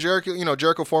out, him and Jericho,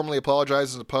 Jericho formally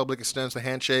apologizes in the public, extends the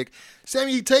handshake.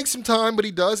 Sammy, takes some time, but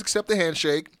he does accept the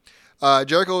handshake.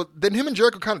 Then him and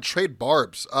Jericho kind of trade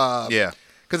barbs.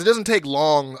 Because it doesn't take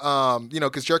long,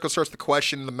 because Jericho starts to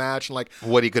question the match and like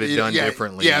what he could have done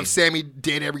differently. Yeah, Sammy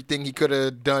did everything he could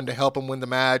have done to help him win the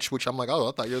match, which I'm like, oh,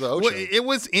 I thought you were the Ocho. Well, it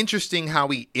was interesting how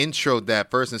he introed that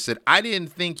first and said, I didn't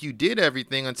think you did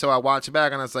everything until I watched it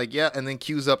back, and I was like, yeah, and then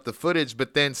cues up the footage,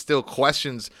 but then still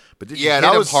questions, but did you hit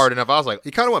him hard enough? I was like,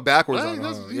 he kind of went backwards on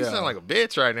you sound like a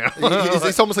bitch right now.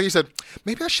 It's almost like he said,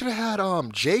 maybe I should have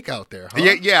had Jake out there. Huh?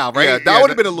 Yeah, right. Yeah, that would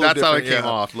have been a little that's different. That's how it came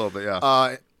off a little bit,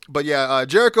 yeah. But yeah,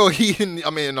 Jericho,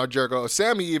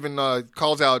 Sammy even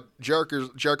calls out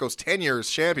Jericho's 10 years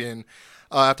champion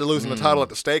after losing the title at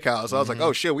the steakhouse. I was like,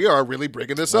 oh shit, we are really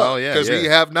bringing this up. Because we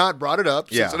have not brought it up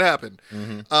since it happened.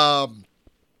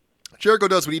 Jericho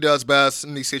does what he does best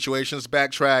in these situations,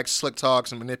 backtracks, slick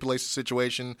talks, and manipulates the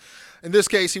situation. In this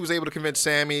case, he was able to convince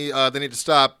Sammy they need to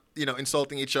stop,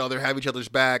 insulting each other, have each other's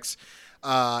backs.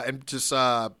 And just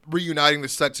reuniting the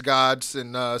Sex Gods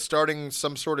and starting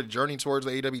some sort of journey towards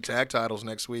the AEW tag titles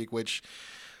next week, which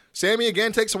Sammy,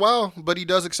 again, takes a while, but he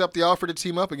does accept the offer to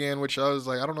team up again, which I was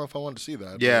like, I don't know if I wanted to see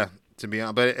that. Yeah, to be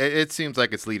honest. But it seems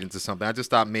like it's leading to something. I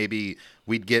just thought maybe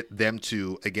we'd get them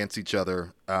two against each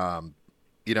other, you know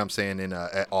what I'm saying, in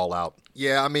All Out.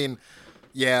 Yeah,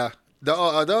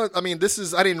 this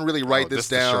is, I didn't really write this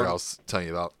down. This shirt I was telling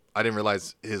you about. I didn't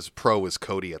realize his pro was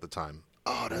Cody at the time.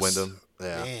 Oh, that's... Wyndham.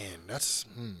 Yeah. Man, that's...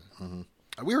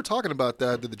 We were talking about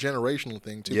that, the generational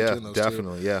thing too. Yeah, between those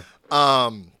definitely. two. Yeah.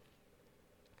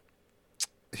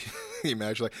 You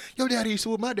imagine like, yo, daddy used to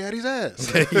whip my daddy's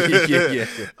ass.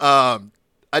 yeah.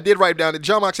 I did write down that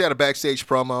John Moxley had a backstage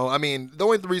promo. I mean, the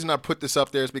only reason I put this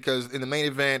up there is because in the main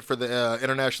event for the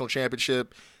International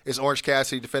Championship is Orange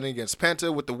Cassidy defending against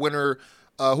Penta, with the winner,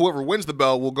 whoever wins the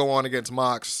belt will go on against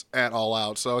Mox at All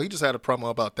Out. So he just had a promo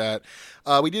about that.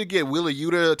 We did get Wheeler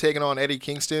Yuta taking on Eddie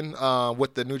Kingston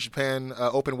with the New Japan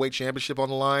Open Weight Championship on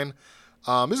the line.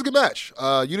 This is a good match.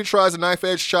 Yuta tries a knife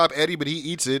edge chop Eddie, but he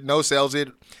eats it, no-sells it.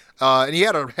 And he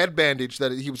had a head bandage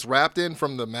that he was wrapped in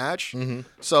from the match. Mm-hmm.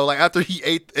 So, like, after he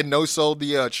ate and no-sold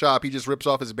the chop, he just rips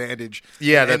off his bandage.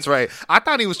 Yeah, that's right. I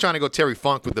thought he was trying to go Terry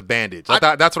Funk with the bandage.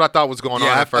 That's what I thought was going on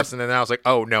at first, and then I was like,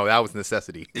 oh, no, that was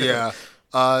necessity. Yeah.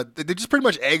 They just pretty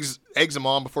much eggs him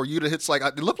on before Yuta hits, like,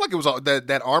 it looked like it was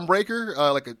that arm breaker,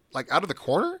 like out of the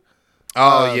corner.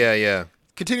 Oh, yeah.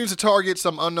 Continues to target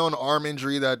some unknown arm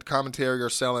injury that commentary are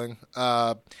selling.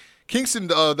 Kingston,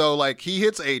 though, like, he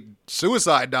hits a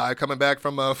suicide dive coming back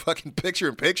from a fucking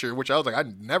picture-in-picture, which I was like,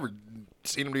 I'd never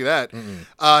seen him do that.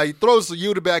 He throws the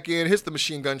Yuta back in, hits the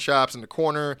machine gun chops in the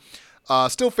corner.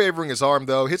 Still favoring his arm,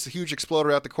 though. Hits a huge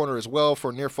exploder out the corner as well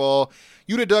for a near fall.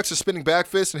 Yuta ducks a spinning back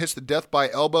fist and hits the death by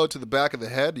elbow to the back of the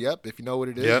head. Yep, if you know what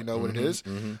it is, you know what it is.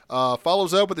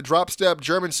 Follows up with a drop step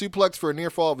German suplex for a near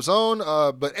fall of his own.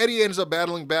 But Eddie ends up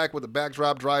battling back with a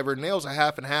backdrop driver, nails a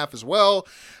half and half as well.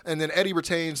 And then Eddie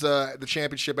retains the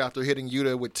championship after hitting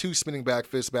Yuta with 2 spinning back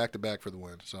fists back to back for the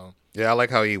win. So yeah, I like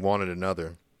how he wanted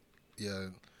another. Yeah.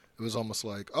 It was almost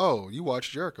like, oh, you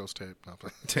watched Jericho's tape.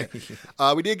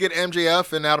 We did get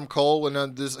MJF and Adam Cole,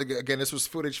 and this was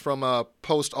footage from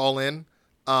post All In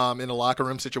a locker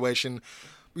room situation.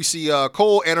 We see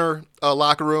Cole enter a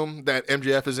locker room that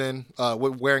MJF is in,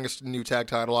 wearing a new tag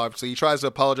title. Obviously, he tries to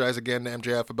apologize again to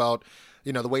MJF about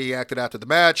the way he acted after the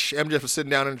match. MJF was sitting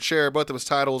down in a chair, both of his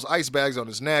titles, ice bags on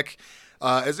his neck.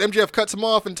 As MJF cuts him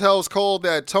off and tells Cole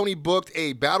that Tony booked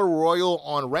a battle royal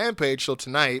on Rampage, so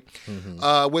tonight,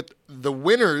 with the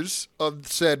winners of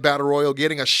said battle royal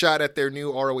getting a shot at their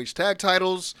new ROH tag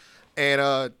titles.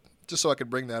 And just so I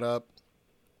could bring that up,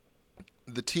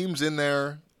 the teams in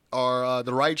there are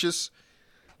the Righteous,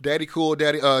 Daddy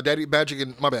Magic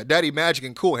and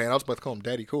Cool Hand. I was about to call him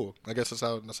Daddy Cool. I guess that's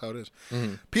how it is.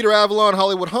 Peter Avalon,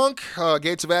 Hollywood Hunk,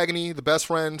 Gates of Agony, the Best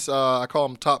Friends. I call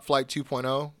them Top Flight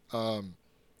 2.0.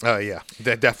 Yeah,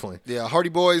 definitely. Yeah, Hardy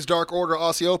Boys, Dark Order,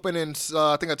 Aussie Open, and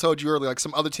I think I told you earlier, like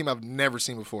some other team I've never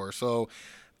seen before. So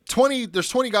there's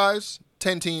 20 guys,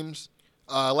 10 teams.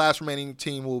 Last remaining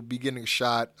team will be getting a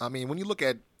shot. I mean, when you look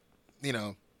at,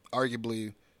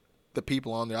 arguably the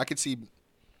people on there, I could see,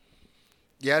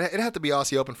 it'd have to be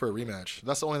Aussie Open for a rematch.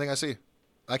 That's the only thing I see.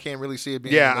 I can't really see it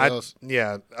being anybody else.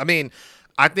 Yeah, I mean,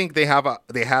 I think they had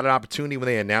an opportunity when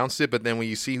they announced it, but then when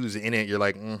you see who's in it, you're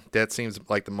like, that seems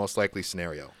like the most likely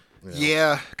scenario.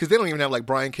 Yeah, because they don't even have like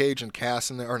Brian Cage and Cass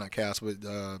in there, or not Cass, but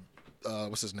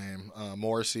what's his name?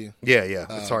 Morrissey. Yeah.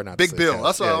 It's hard not to say Big Bill. Cass.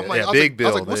 That's what I'm like. Big Bill.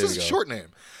 I was like, what's his short name?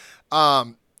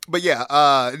 But yeah,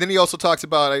 and then he also talks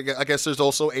about, I guess there's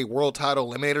also a world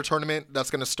title eliminator tournament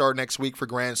that's going to start next week for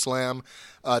Grand Slam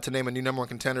to name a new number 1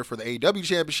 contender for the AEW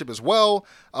Championship as well,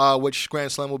 which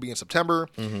Grand Slam will be in September.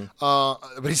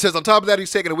 But he says on top of that,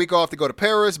 he's taking a week off to go to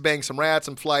Paris, bang some rats,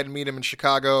 and fly to meet him in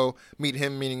Chicago. Meet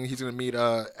him, meaning he's going to meet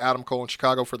Adam Cole in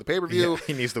Chicago for the pay-per-view. Yeah,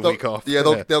 he needs the week off. Yeah,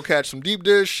 they'll catch some deep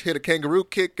dish, hit a kangaroo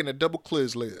kick, and a double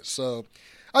Cliz Liz. So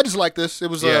I just like this.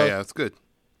 It was it's good.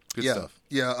 Good stuff.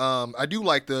 Yeah, I do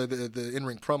like the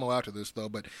in-ring promo after this, though.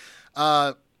 But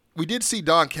we did see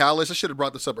Don Callis. I should have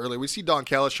brought this up earlier. We see Don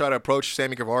Callis try to approach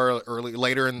Sammy Guevara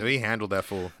later. No, he handled that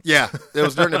fool. Yeah, it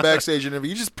was during the backstage interview.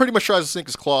 He just pretty much tries to sink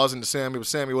his claws into Sammy, but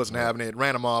Sammy wasn't having it.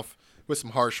 Ran him off with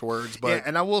some harsh words. But yeah,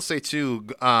 and I will say, too,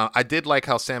 I did like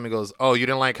how Sammy goes, oh, you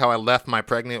didn't like how I left my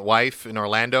pregnant wife in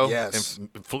Orlando? Yes.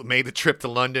 And made the trip to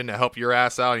London to help your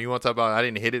ass out, and you want to talk about I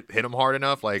didn't hit him hard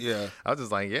enough? Like, yeah. I was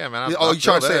just like, yeah, man. You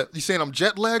trying to say, you saying I'm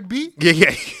jet lagged, B?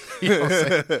 Yeah. You know what I'm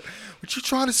saying? What you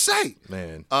trying to say?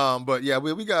 Man. But yeah,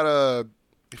 we got a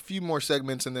few more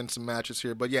segments and then some matches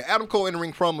here. But yeah, Adam Cole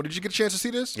in-ring promo. Did you get a chance to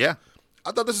see this? Yeah.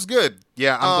 I thought this was good.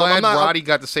 Yeah, I'm glad Roddy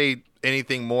got to say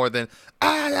anything more than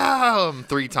Adam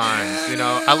 3 times.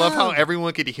 I love how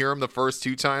everyone could hear him the first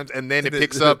 2 times, and then it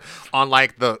picks up on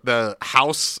like the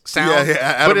house sound. Yeah,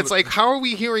 Adam, but it's like, how are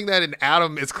we hearing that? And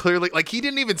Adam is clearly like, he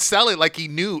didn't even sell it like he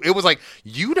knew. It was like,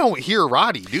 you don't hear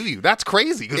Roddy, do you? That's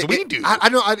crazy because we do. I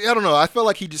don't know. I feel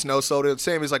like he just knows. So the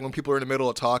same as like when people are in the middle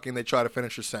of talking, they try to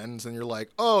finish a sentence, and you're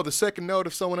like, oh, the second note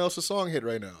of someone else's song hit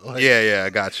right now. Like, yeah, I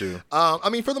got you. I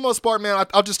mean, for the most part, man,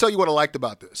 I'll just tell you what I liked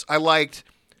about this. I liked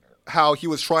how he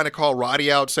was trying to call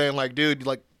Roddy out, saying like, dude,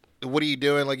 like, what are you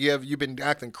doing? Like, you've been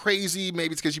acting crazy.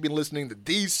 Maybe it's because you've been listening to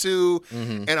these two.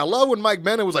 And I love when Mike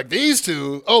Bennett was like, these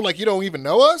two? Oh, like you don't even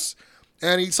know us?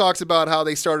 And he talks about how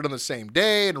they started on the same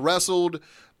day and wrestled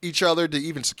each other to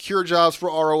even secure jobs for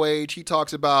ROH. He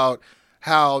talks about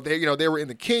how they were in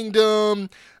the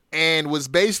Kingdom and was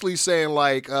basically saying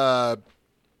like, I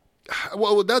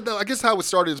guess how it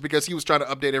started is because he was trying to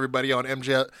update everybody on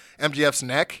MJF's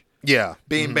neck. Yeah.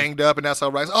 Being banged up, and that's how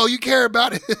Rice, oh, you care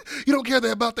about it. You don't care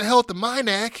about the health of my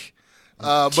neck.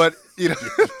 But, yeah.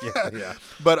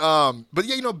 But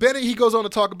yeah, Bennett, he goes on to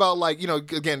talk about, like,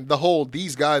 again, the whole,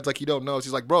 these guys, like, you don't know.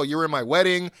 He's like, bro, you were in my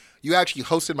wedding. You actually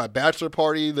hosted my bachelor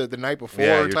party the night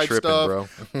before type tripping, stuff.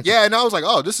 Bro. Yeah, and I was like,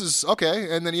 oh, this is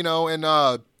okay. And then, he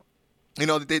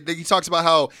talks about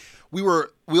how we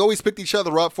always picked each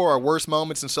other up for our worst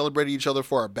moments and celebrated each other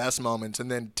for our best moments.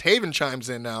 And then Taven chimes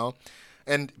in now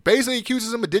and basically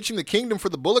accuses him of ditching the Kingdom for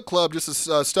the Bullet Club just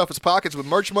to stuff his pockets with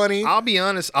merch money. I'll be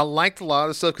honest, I liked a lot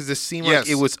of stuff because it seemed like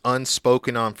it was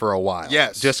unspoken on for a while.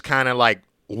 Yes. Just kind of like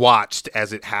watched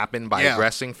as it happened by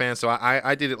wrestling fans. So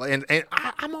I did it. And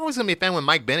I'm always going to be a fan when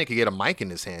Mike Bennett could get a mic in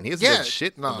his hand. He doesn't get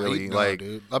shit, really.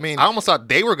 Dude. I mean, I almost thought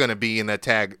they were going to be in that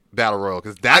tag battle royal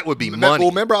because that would be money. Well,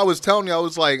 remember I was telling you, I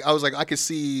was like, I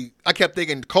kept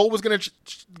thinking Cole was going to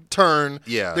turn.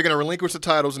 Yeah. They're going to relinquish the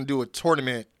titles and do a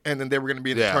tournament, and then they were going to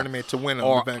be in the tournament to win them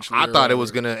eventually. I thought it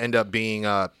was going to end up being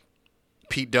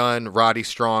Pete Dunne, Roddy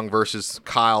Strong versus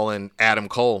Kyle and Adam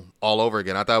Cole all over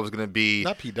again. I thought it was going to be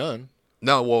not Pete Dunne.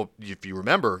 No, well, if you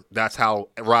remember, that's how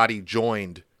Roddy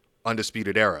joined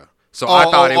Undisputed Era. So I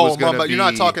thought it was going to be. You're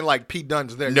not talking like Pete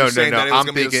Dunne's there. No. I'm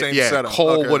thinking,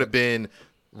 Cole would have been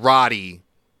Roddy,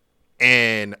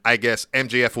 and I guess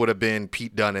MJF would have been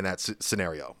Pete Dunne in that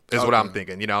scenario. Is what I'm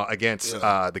thinking. Against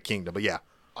the Kingdom. But yeah.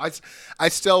 I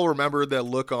still remember that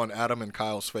look on Adam and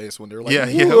Kyle's face when they're like,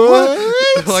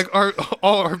 what? Like,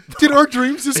 did our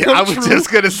dreams just come true? I was just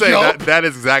going to say that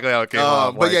is exactly how it came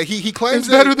off. But yeah, he claims it's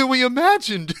better than we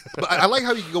imagined. But I like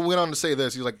how he went on to say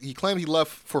this. He claimed he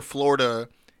left for Florida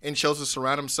and chose to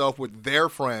surround himself with their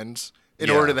friends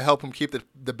in order to help him keep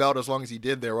the belt as long as he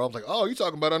did there. I was like, oh, you're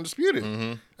talking about Undisputed.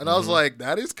 And I was like,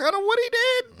 that is kind of what he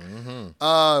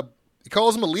did. He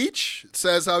calls him a leech.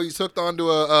 Says how he's hooked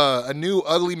onto a new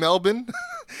ugly Melbourne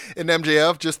in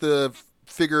MJF just to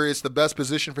figure it's the best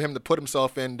position for him to put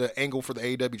himself in to angle for the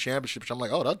AEW Championship. Which I'm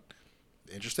like, oh, that's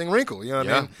an interesting wrinkle. You know what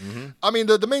I mean? I mean,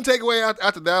 the main takeaway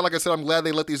after that, like I said, I'm glad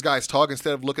they let these guys talk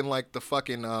instead of looking like the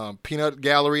fucking peanut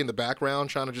gallery in the background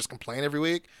trying to just complain every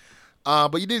week.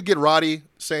 But you did get Roddy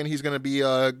saying he's going to be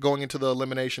going into the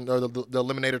elimination or the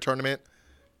Eliminator tournament.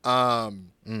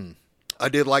 I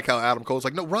did like how Adam Cole's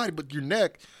like, no, Roddy, but your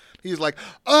neck. He's like,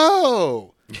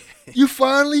 oh, you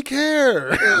finally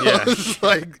care. I was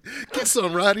like, get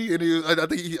some, Roddy. And I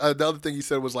think the other thing he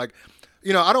said was like,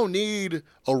 I don't need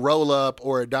a roll up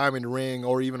or a diamond ring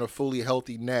or even a fully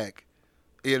healthy neck.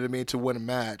 You know what I mean, to win a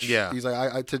match. Yeah. He's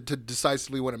like, to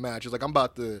decisively win a match. He's like, I'm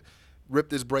about to rip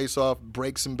this brace off,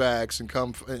 break some backs, and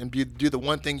come and do the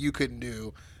one thing you couldn't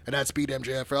do, and that's beat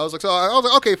MJF. I was like,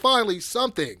 okay, finally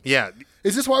something. Yeah.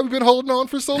 Is this why we've been holding on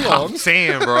for so long? I'm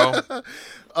saying, bro.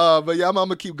 But yeah, I'm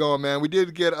gonna keep going, man. We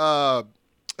did get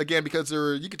again because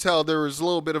you could tell there was a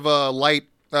little bit of a light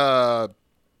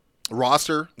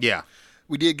roster. Yeah.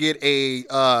 We did get a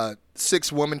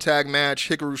 6-woman tag match: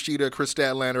 Hikaru Shida, Chris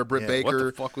Statlander, Britt Baker. What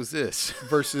the fuck was this?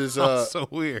 Versus so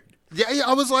weird. Yeah,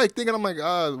 I was like thinking, I'm like,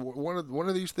 one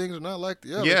of these things are not like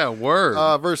the other. Yeah,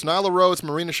 word. Versus Nyla Rose,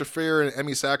 Marina Shafir, and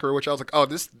Emi Sakura, which I was like, oh,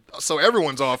 so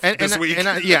everyone's off this week. And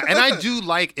I do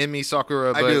like Emi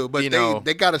Sakura, but, I do, but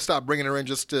they got to stop bringing her in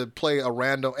just to play a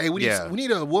random. Hey, we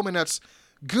need a woman that's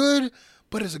good,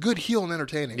 but is a good heel and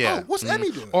entertaining. Yeah. Oh, what's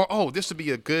Emi doing? Or this would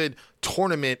be a good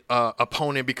tournament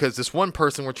opponent because this one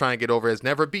person we're trying to get over has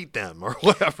never beat them or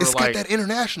whatever. It's got that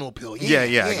international appeal.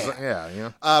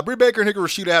 Yeah. Britt Baker and Hikaru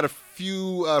Shida had a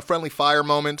few friendly fire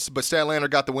moments, but Statlander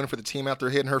got the win for the team after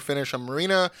hitting her finish on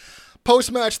Marina.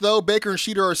 Post-match, though, Baker and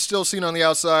Shida are still seen on the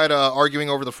outside arguing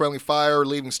over the friendly fire,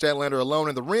 leaving Statlander alone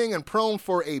in the ring and prone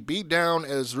for a beatdown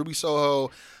as Ruby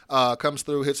Soho comes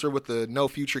through, hits her with the no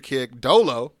future kick.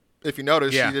 Dolo, if you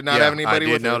notice, she did not have anybody with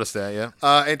her. I did notice that, yeah.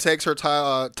 And takes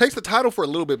the title for a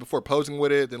little bit before posing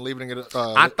with it, then leaving it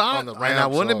I thought, on the ramp. And I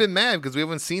wouldn't have been mad because we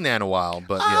haven't seen that in a while,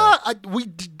 but we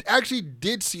actually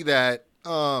did see that.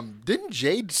 Didn't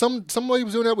Jade, somebody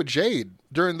was doing that with Jade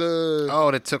during the... Oh,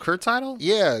 that took her title?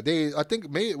 Yeah, I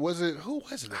think, who was it? Who?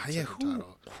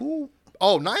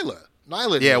 Oh, Nyla.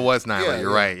 Nyla did. Yeah, it was Nyla.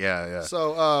 You're right. Yeah.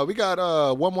 So we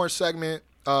got one more segment.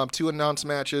 2 announced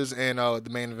matches and the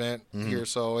main event here,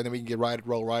 and then we can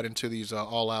roll right into these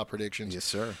all-out predictions. Yes,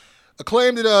 sir.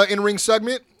 Acclaimed in-ring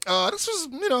segment. This was,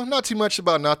 not too much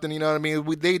about nothing. You know what I mean?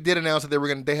 They did announce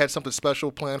that they had something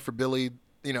special planned for Billy,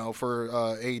 for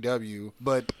AEW,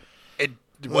 but it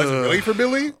wasn't really for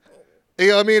Billy. You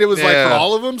know what I mean? It was like for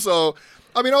all of them. So,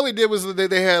 I mean, all they did was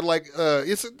they had like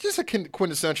it's just a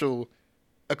quintessential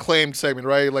Acclaimed segment,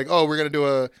 right? Like, oh, we're gonna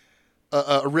do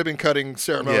a ribbon cutting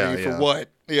ceremony for what?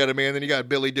 You know what I mean? And then you got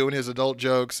Billy doing his adult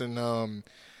jokes, and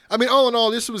I mean, all in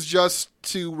all, this was just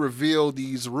to reveal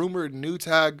these rumored new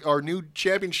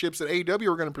championships that AEW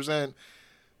were going to present,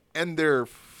 and their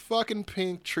fucking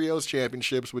pink trios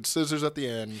championships with scissors at the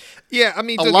end. Yeah, I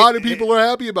mean, a lot of people are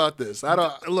happy about this.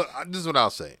 Look, this is what I'll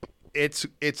say. It's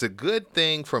a good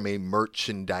thing from a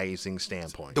merchandising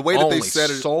standpoint. The way that they said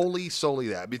it, solely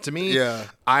that. I mean, to me,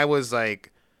 I was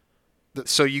like,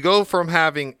 so you go from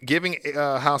giving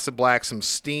House of Black some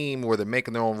steam where they're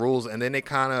making their own rules, and then they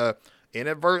kind of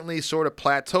inadvertently sort of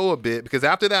plateau a bit, because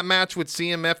after that match with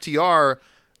CMFTR,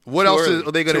 what else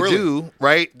are they going to do,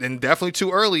 right? And definitely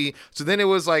too early. So then it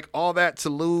was like all that to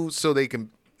lose, so they can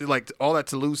all that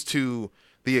to lose to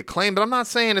the Acclaim. But I'm not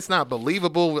saying it's not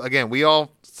believable. Again, we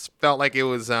all felt like it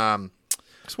was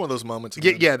it's one of those moments.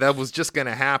 Yeah, that was just going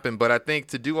to happen. But I think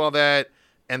to do all that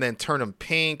and then turn them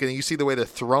pink, and you see the way they're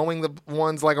throwing the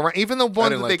ones like around, even the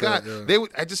ones that they got,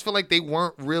 I just feel like they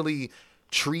weren't really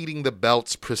treating the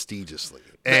belts prestigiously,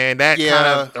 and that kind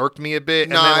of irked me a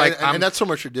bit. And that's from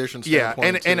a tradition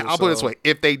standpoint. And I'll put it this way: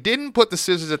 if they didn't put the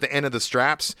scissors at the end of the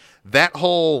straps, that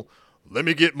whole "let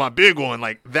me get my big one,"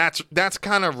 like that's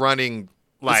kind of running.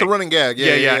 Like, it's a running gag.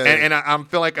 And I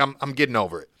feel like I'm getting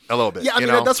over it a little bit. Yeah, I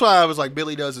mean that's why I was like,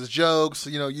 Billy does his jokes,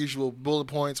 usual bullet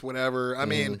points, whatever. I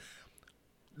mean,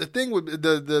 the thing with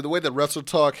the way that Wrestle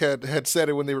Talk had said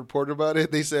it when they reported about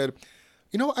it, they said,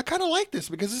 I kind of like this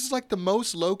because this is like the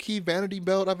most low-key vanity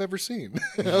belt I've ever seen.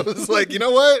 I was like, you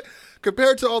know what?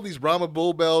 Compared to all these Brahma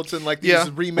Bull belts and like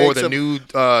these remakes or the new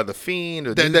The Fiend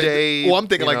or New Day. Well, I'm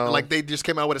thinking like they just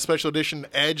came out with a special edition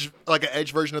Edge, like an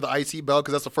Edge version of the IC belt,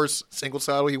 because that's the first single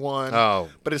title he won. Oh,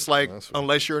 but it's like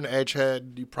unless you're an Edge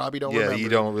head, you probably don't remember. Yeah, you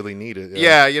don't really need it.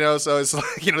 Yeah, so it's like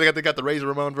they got the Razor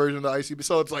Ramon version of the IC,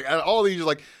 so it's like all these are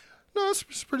like, no,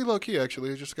 it's pretty low key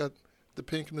actually. It's just got the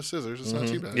pink and the scissors. It's not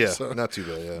too bad. Yeah, not too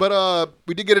bad. Yeah. But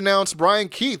we did get announced Brian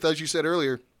Keith, as you said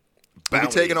earlier, will be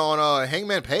taking on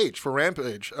Hangman Page for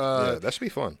Rampage. That should be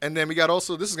fun. And then we got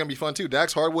also, this is going to be fun too,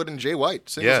 Dax Harwood and Jay White,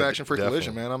 singles action for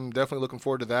Collision, man. I'm definitely looking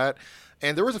forward to that.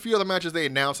 And there was a few other matches they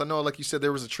announced. I know, like you said,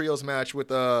 there was a trios match with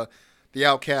the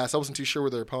Outcasts. I wasn't too sure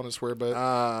where their opponents were, but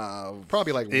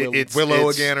probably like Willow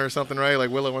again or something, right? Like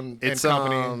Willow and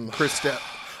company. Chris Step.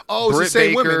 Oh, it's Britt the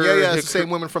same Baker, women. Yeah, it's the same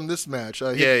women from this match.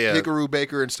 Hikaru,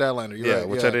 Baker, and Statlander. You're right.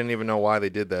 Which I didn't even know why they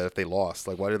did that if they lost.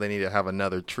 Like, why do they need to have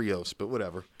another trios? But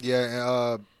whatever.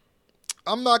 Yeah,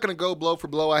 I'm not going to go blow for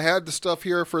blow. I had the stuff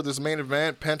here for this main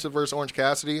event, Penta versus Orange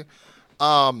Cassidy.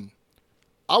 I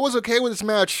was okay with this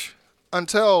match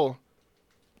until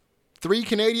 3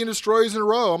 Canadian Destroyers in a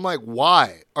row. I'm like,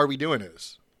 why are we doing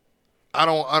this? I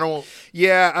don't.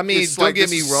 Yeah, I mean, don't get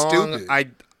me wrong.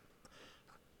 Stupid.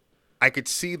 I could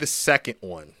see the second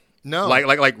one. No.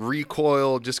 Like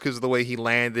recoil just because of the way he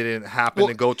landed and happened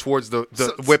to go towards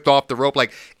whipped off the rope.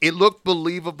 Like, it looked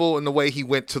believable in the way he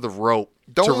went to the rope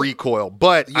to recoil.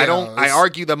 But I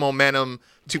argue the momentum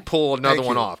to pull another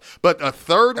one off. But a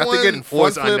third one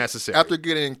was unnecessary. After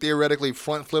getting theoretically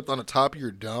front flipped on the top of your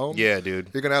dome. Yeah,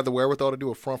 dude. You're going to have the wherewithal to do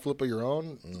a front flip of your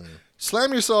own.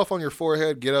 Slam yourself on your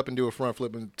forehead, get up and do a front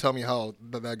flip, and tell me how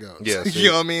that goes. Yeah, you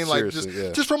know what I mean? Like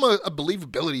just from a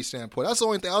believability standpoint. That's the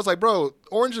only thing. I was like, bro,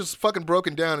 Orange is fucking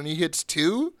broken down, and he hits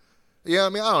 2. Yeah, I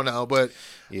mean, I don't know, but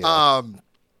I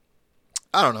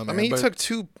don't know, man. I mean, he took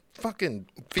 2 fucking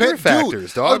fear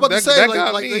factors, dog. I was about to say,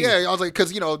 I was like,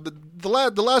 because the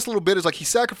last little bit is like he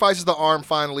sacrifices the arm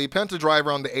finally. Penta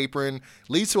driver on the apron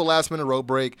leads to a last minute rope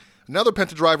break. Another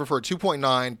Penta driver for a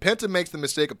 2.9. Penta makes the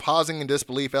mistake of pausing in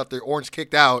disbelief after Orange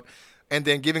kicked out, and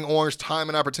then giving Orange time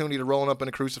and opportunity to roll up in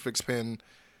a crucifix pin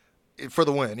for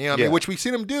the win. You know what I mean? Which we've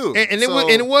seen him do. And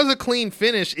it was a clean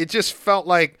finish. It just felt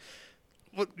like,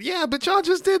 well, yeah, but y'all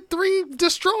just did 3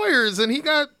 destroyers, and he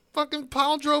got fucking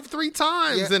pile drove 3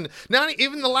 times, and not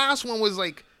even the last one was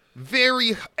like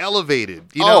very elevated.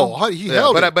 You know? He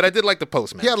held it. But I did like the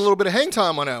post match. He had a little bit of hang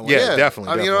time on that one. Yeah,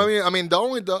 definitely. I mean, you know what I mean? I mean,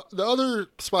 the other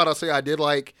spot I'll say I did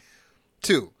like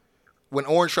too, when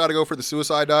Orange tried to go for the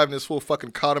suicide dive and this fool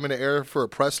fucking caught him in the air for a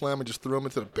press slam and just threw him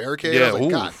into the barricade. Yeah, I was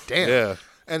like, God damn. Yeah.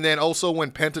 And then also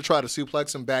when Penta tried to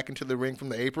suplex him back into the ring from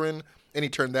the apron and he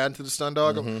turned that into the stun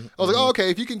dog. I was like, oh, okay,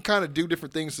 if you can kind of do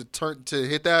different things to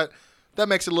hit that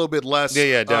makes it a little bit less.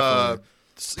 Yeah, definitely.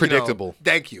 predictable.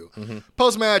 Thank you.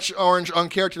 Post-match, Orange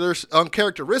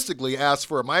uncharacteristically asks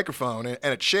for a microphone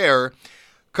and a chair,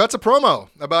 cuts a promo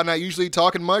about not usually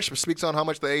talking much, but speaks on how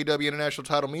much the AEW International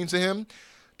title means to him.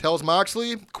 Tells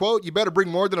Moxley, quote, "You better bring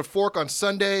more than a fork on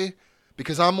Sunday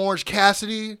because I'm Orange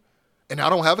Cassidy and I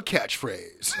don't have a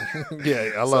catchphrase."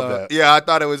 Yeah, I love that. Yeah, I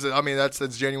thought it was,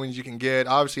 that's genuine as you can get.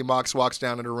 Obviously, Mox walks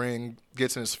down to the ring,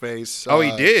 gets in his face. Oh, he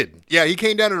did? Yeah, he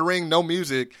came down to the ring, no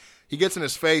music. He gets in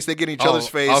his face. They get in each other's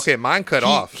face. Okay, mine cut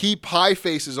off. He pie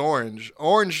faces Orange.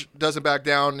 Orange doesn't back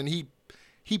down, and he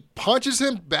punches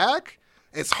him back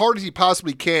as hard as he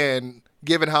possibly can,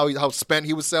 given how spent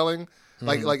he was selling.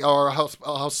 Or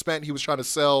how spent he was trying to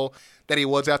sell that he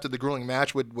was after the grueling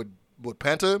match with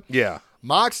Penta. Yeah.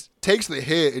 Mox takes the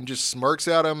hit and just smirks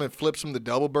at him and flips him the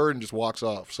double bird and just walks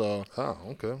off. So,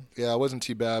 okay. Yeah, it wasn't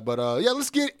too bad. But,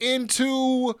 let's get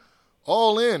into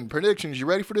All In predictions. You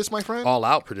ready for this, my friend? All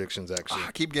Out predictions, actually.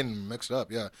 I keep getting mixed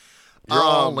up, yeah. You're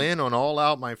all in on All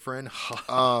Out, my friend.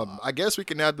 I guess we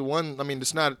can add the one.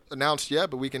 It's not announced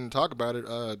yet, but we can talk about it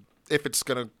if it's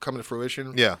going to come to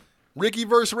fruition. Yeah. Ricky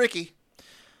versus Ricky.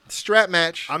 Strap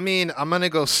match. I'm going to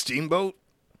go Steamboat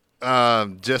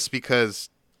just because,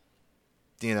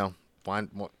 why?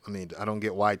 I don't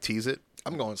get why tease it.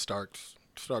 I'm going Starks.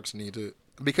 Starks needs it.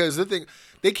 Because the thing,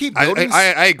 they keep building.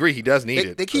 I agree, he does need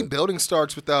it. They keep building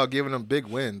Starks without giving them big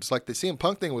wins. Like the CM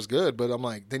Punk thing was good, but I'm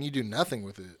like, then you do nothing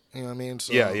with it. You know what I mean?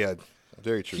 So yeah,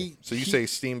 very true. So you say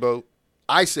Steamboat?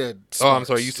 I said Starks. Oh, I'm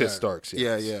sorry, you said Starks.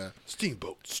 Yes. Yeah.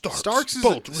 Steamboat, Starks. Starks is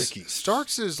both Ricky.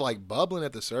 Starks is like bubbling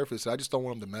at the surface. I just don't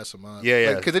want them to mess him up.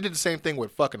 Yeah. Because they did the same thing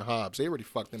with fucking Hobbs. They already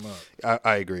fucked him up.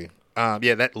 I agree.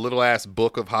 That little ass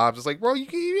book of Hobbs is like, bro, you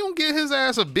don't get his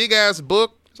ass a big ass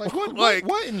book. It's like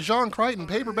what in John Crichton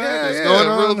paperback is going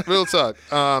on? Real talk.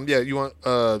 You want?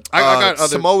 I got other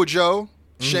Samoa Joe,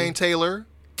 Shane Taylor,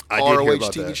 I did ROH hear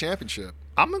about TV that. Championship.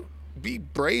 I'm gonna be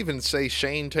brave and say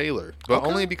Shane Taylor, but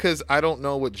only because I don't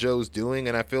know what Joe's doing,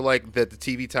 and I feel like that the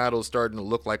TV title is starting to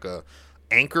look like a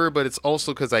anchor, but it's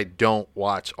also because I don't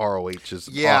watch ROH as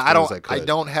often as I could. I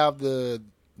don't have the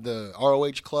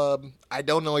ROH club. I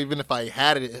don't know even if I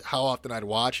had it how often I'd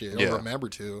watch it or remember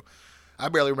to. I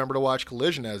barely remember to watch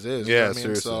Collision as is. Yeah, you know what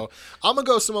seriously. So I'm gonna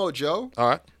go Samoa Joe. All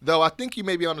right. Though I think you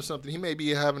may be onto something. He may be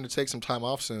having to take some time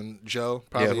off soon. Joe,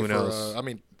 probably. Who knows?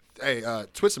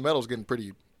 Twisted Metal's getting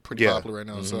pretty popular right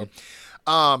now.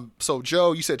 So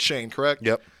Joe, you said Shane, correct?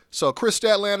 Yep. So Chris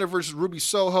Statlander versus Ruby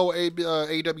Soho,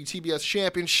 AEW TBS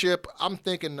Championship. I'm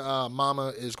thinking Mama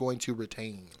is going to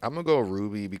retain. I'm going to go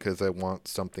Ruby because I want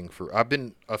something I've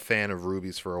been a fan of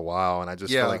Ruby's for a while, and I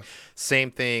just feel like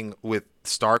same thing with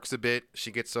Starks a bit. She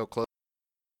gets so close.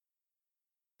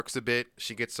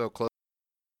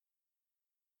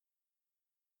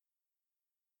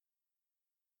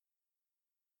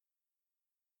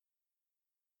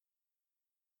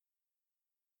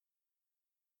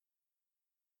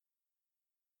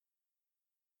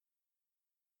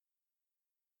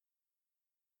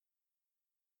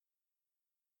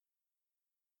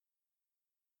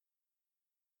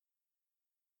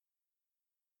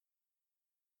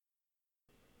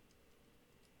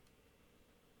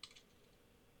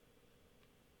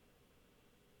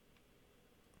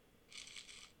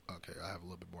 Okay, I have a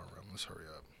little bit more room. Let's hurry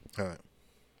up. All right.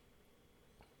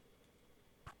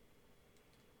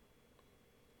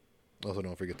 Also,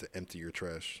 don't forget to empty your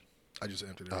trash. I just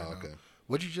emptied it right now. Okay.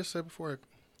 What did you just say before?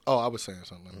 I was saying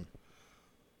something. Let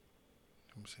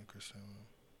me see, Christian.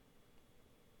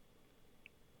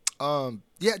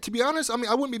 To be honest, I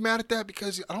wouldn't be mad at that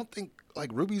because I don't think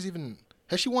Ruby's even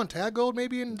has she won tag gold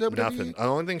maybe in WWE? Nothing. I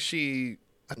don't think she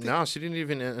didn't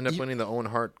even end up winning the Owen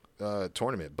Hart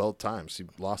tournament both times. She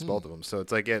lost both of them. So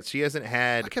it's like she hasn't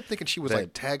had. I kept thinking she was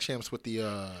like tag champs with the. In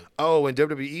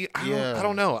WWE, I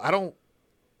don't know. I don't.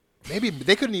 Maybe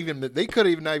they could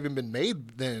have not even been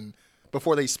made then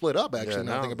before they split up. Actually,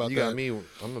 now think about that. You got me. I'm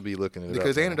gonna be looking at it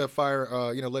because they ended up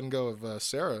letting go of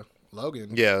Sarah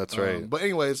Logan. Yeah, that's right. But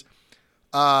anyways,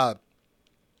 Adam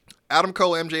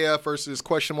Cole MJF versus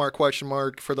question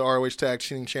mark for the ROH Tag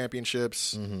Team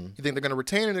Championships. Mm-hmm. You think they're gonna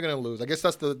retain or they're gonna lose? I guess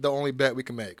that's the only bet we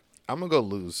can make. I'm gonna go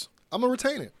lose. I'm gonna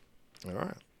retain it. All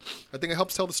right. I think it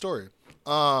helps tell the story.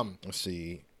 Let's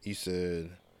see. You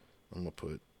said I'm gonna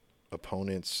put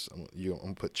opponents. I'm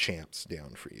gonna put champs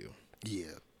down for you. Yeah,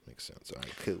 makes sense. All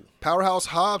right, cool. Powerhouse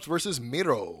Hobbs versus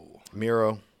Miro.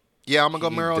 Yeah, I'm gonna go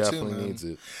Miro too. Definitely needs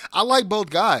it. I like both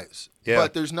guys. Yeah,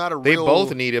 but there's not a real. They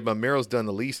both need it, but Miro's done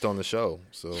the least on the show.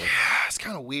 So yeah, it's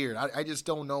kind of weird. I just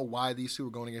don't know why these two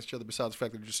are going against each other. Besides the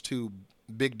fact they're just two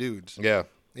big dudes. Yeah,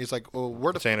 it's like, well,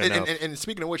 where the and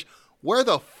speaking of which, where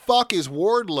the fuck is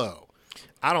Wardlow?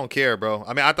 I don't care, bro.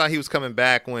 I mean, I thought he was coming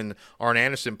back when Arn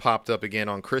Anderson popped up again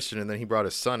on Christian, and then he brought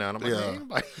his son out. I'm like, man,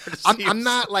 I'm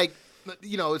not like,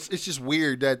 it's just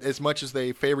weird that as much as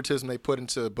favoritism they put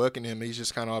into booking him, he's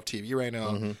just kind of off TV right now.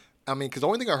 Mm-hmm. I mean, because the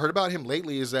only thing I heard about him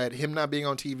lately is that him not being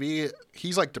on TV,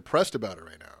 he's like depressed about it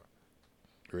right now.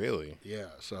 Really? Yeah,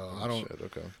 so I don't. Shit,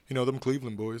 okay. Them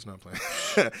Cleveland boys not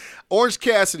playing. Orange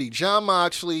Cassidy, Jon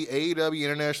Moxley, AEW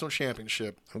International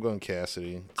Championship. I'm going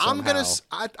Cassidy. I'm gonna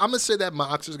say that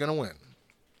Mox is gonna win.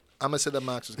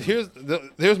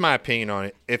 Here's my opinion on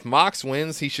it. If Mox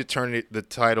wins, he should turn the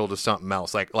title to something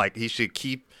else. Like he should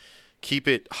keep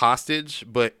it hostage,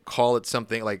 but call it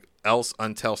something like else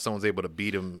until someone's able to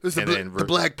beat him. The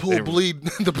Blackpool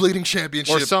the Bleeding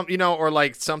Championship, or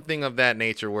like something of that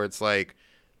nature, where it's like.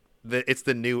 It's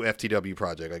the new FTW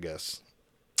project, I guess.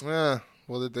 Well,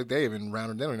 they even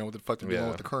rounded. They don't know what the fuck they're doing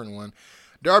with the current one.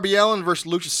 Darby Allin versus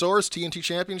Luchasaurus TNT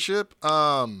Championship.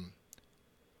 I'm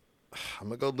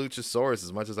gonna go Luchasaurus.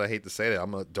 As much as I hate to say that,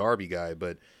 I'm a Darby guy,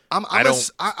 but I'm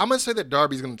gonna say that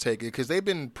Darby's gonna take it because they've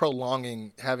been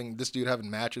prolonging having this dude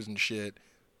having matches and shit.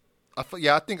 I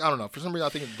don't know. For some reason, I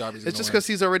think Darby's. It's just because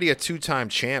he's already a 2-time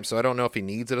champ, so I don't know if he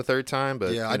needs it a third time.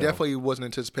 But yeah, I definitely wasn't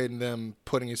anticipating them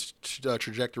putting his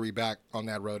trajectory back on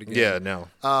that road again. Yeah, no.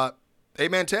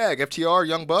 8-man tag: FTR,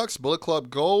 Young Bucks, Bullet Club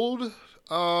Gold.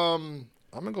 I'm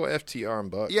gonna go FTR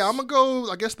and Bucks. Yeah, I'm gonna go.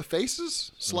 I guess the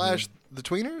faces / the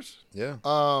tweeners. Yeah.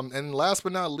 And last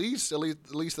but not least, at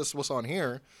least that's what's on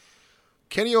here.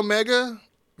 Kenny Omega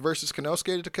versus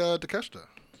Konosuke Takeshita.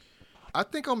 I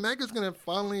think Omega's going to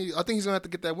finally – I think he's going to have to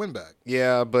get that win back.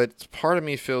 Yeah, but part of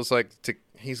me feels like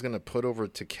he's going to put over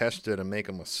Takeshita to make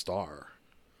him a star.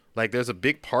 Like, there's a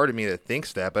big part of me that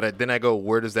thinks that, but then I go,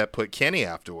 where does that put Kenny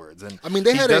afterwards? And I mean,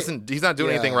 he's not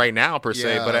doing anything right now per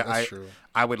se, but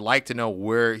I would like to know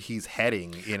where he's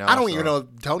heading. I don't even know if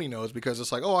Tony knows because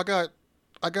it's like, I got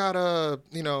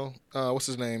what's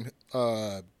his name?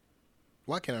 Why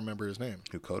can't I remember his name?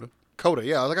 Who, Coda? Coda,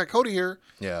 yeah. I got Coda here.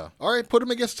 Yeah. All right, put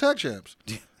him against the tag champs.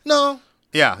 No.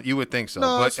 Yeah, you would think so.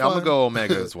 No, but I'm going to go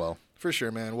Omega as well. For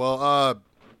sure, man. Well, all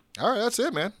right, that's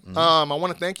it, man. Mm-hmm. I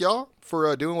want to thank y'all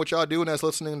for doing what y'all do and that's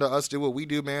listening to us do what we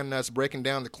do, man. And that's breaking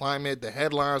down the climate, the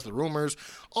headlines, the rumors,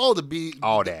 all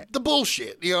that. The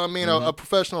bullshit. You know what I mean? Mm-hmm. Of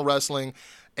professional wrestling.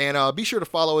 And be sure to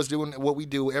follow us doing what we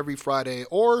do every Friday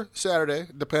or Saturday,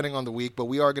 depending on the week. But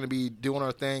we are going to be doing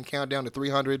our thing, countdown to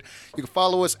 300. You can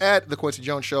follow us at The Quincy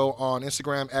Jones Show on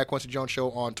Instagram, at Quincy Jones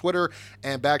Show on Twitter,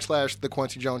 and / The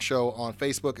Quincy Jones Show on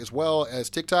Facebook as well as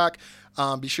TikTok.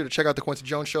 Be sure to check out The Quincy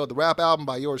Jones Show, the rap album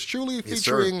by yours truly,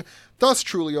 featuring Thus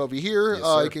Truly over here.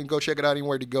 You can go check it out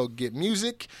anywhere to go get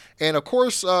music. And, of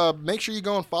course, make sure you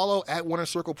go and follow at Winner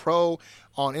Circle Pro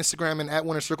on Instagram and at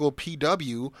Winner Circle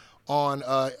PW on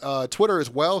Twitter as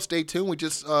well. Stay tuned. We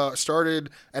just started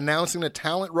announcing the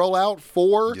talent rollout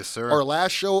for our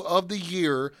last show of the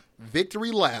year,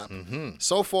 Victory Lap. Mm-hmm.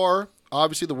 So far,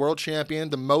 obviously the world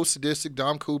champion, the most sadistic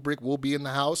Dom Kubrick will be in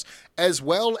the house, as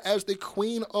well as the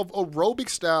queen of aerobic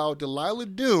style, Delilah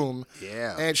Doom.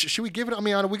 Yeah. And should we give it? I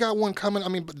mean, we got one coming. I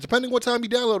mean, depending what time you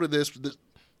downloaded this, the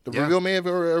reveal may have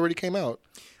already came out.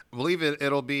 I believe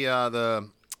it'll be the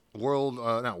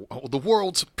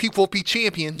world's P4P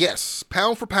champion. Yes,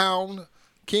 pound for pound,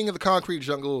 king of the concrete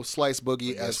jungle, Slice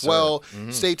Boogie as well.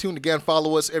 Mm-hmm. Stay tuned again.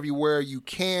 Follow us everywhere you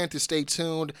can to stay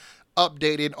tuned,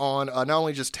 updated on not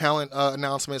only just talent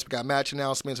announcements, we got match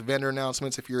announcements, vendor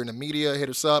announcements. If you're in the media, hit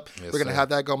us up. We're going to have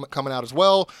that coming out as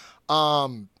well.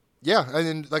 And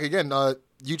then,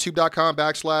 youtube.com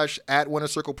 / at Winner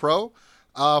Circle Pro.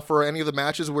 For any of the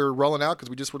matches we're rolling out, because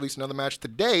we just released another match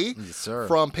today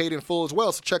from Paid in Full as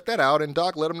well. So check that out. And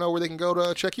Doc, let them know where they can go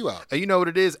to check you out. You know what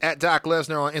it is, at Doc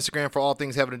Lesnar on Instagram for all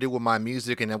things having to do with my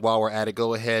music. And then while we're at it,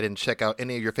 go ahead and check out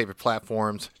any of your favorite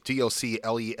platforms.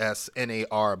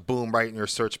 DOCLESNAR, boom, right in your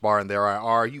search bar. And there I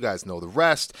are. You guys know the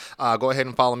rest. Go ahead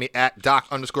and follow me at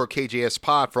Doc_KJS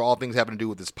Pod for all things having to do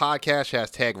with this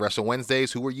podcast. # Wrestle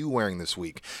Wednesdays. Who are you wearing this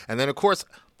week? And then, of course,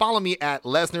 follow me at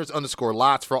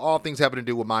Lesnar's_lots for all things having to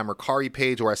do with my Mercari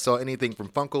page, where I sell anything from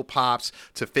Funko Pops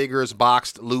to figures,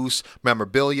 boxed, loose,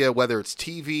 memorabilia, whether it's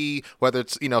TV, whether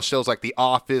it's, shows like The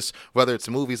Office, whether it's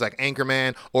movies like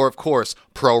Anchorman, or, of course,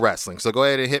 pro wrestling. So go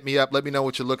ahead and hit me up. Let me know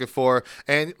what you're looking for.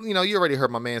 And, you already heard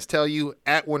my mans tell you,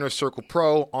 at Winner Circle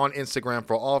Pro on Instagram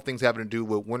for all things having to do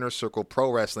with Winner Circle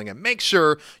Pro Wrestling. And make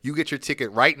sure you get your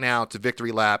ticket right now to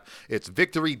Victory Lap. It's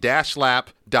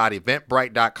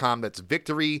victory-lap.eventbrite.com. That's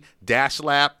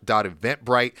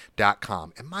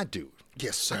victory-lap.eventbrite.com. And my dude,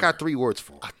 yes, sir, I got 3 words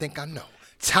for him. I think I know.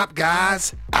 Top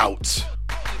guys out.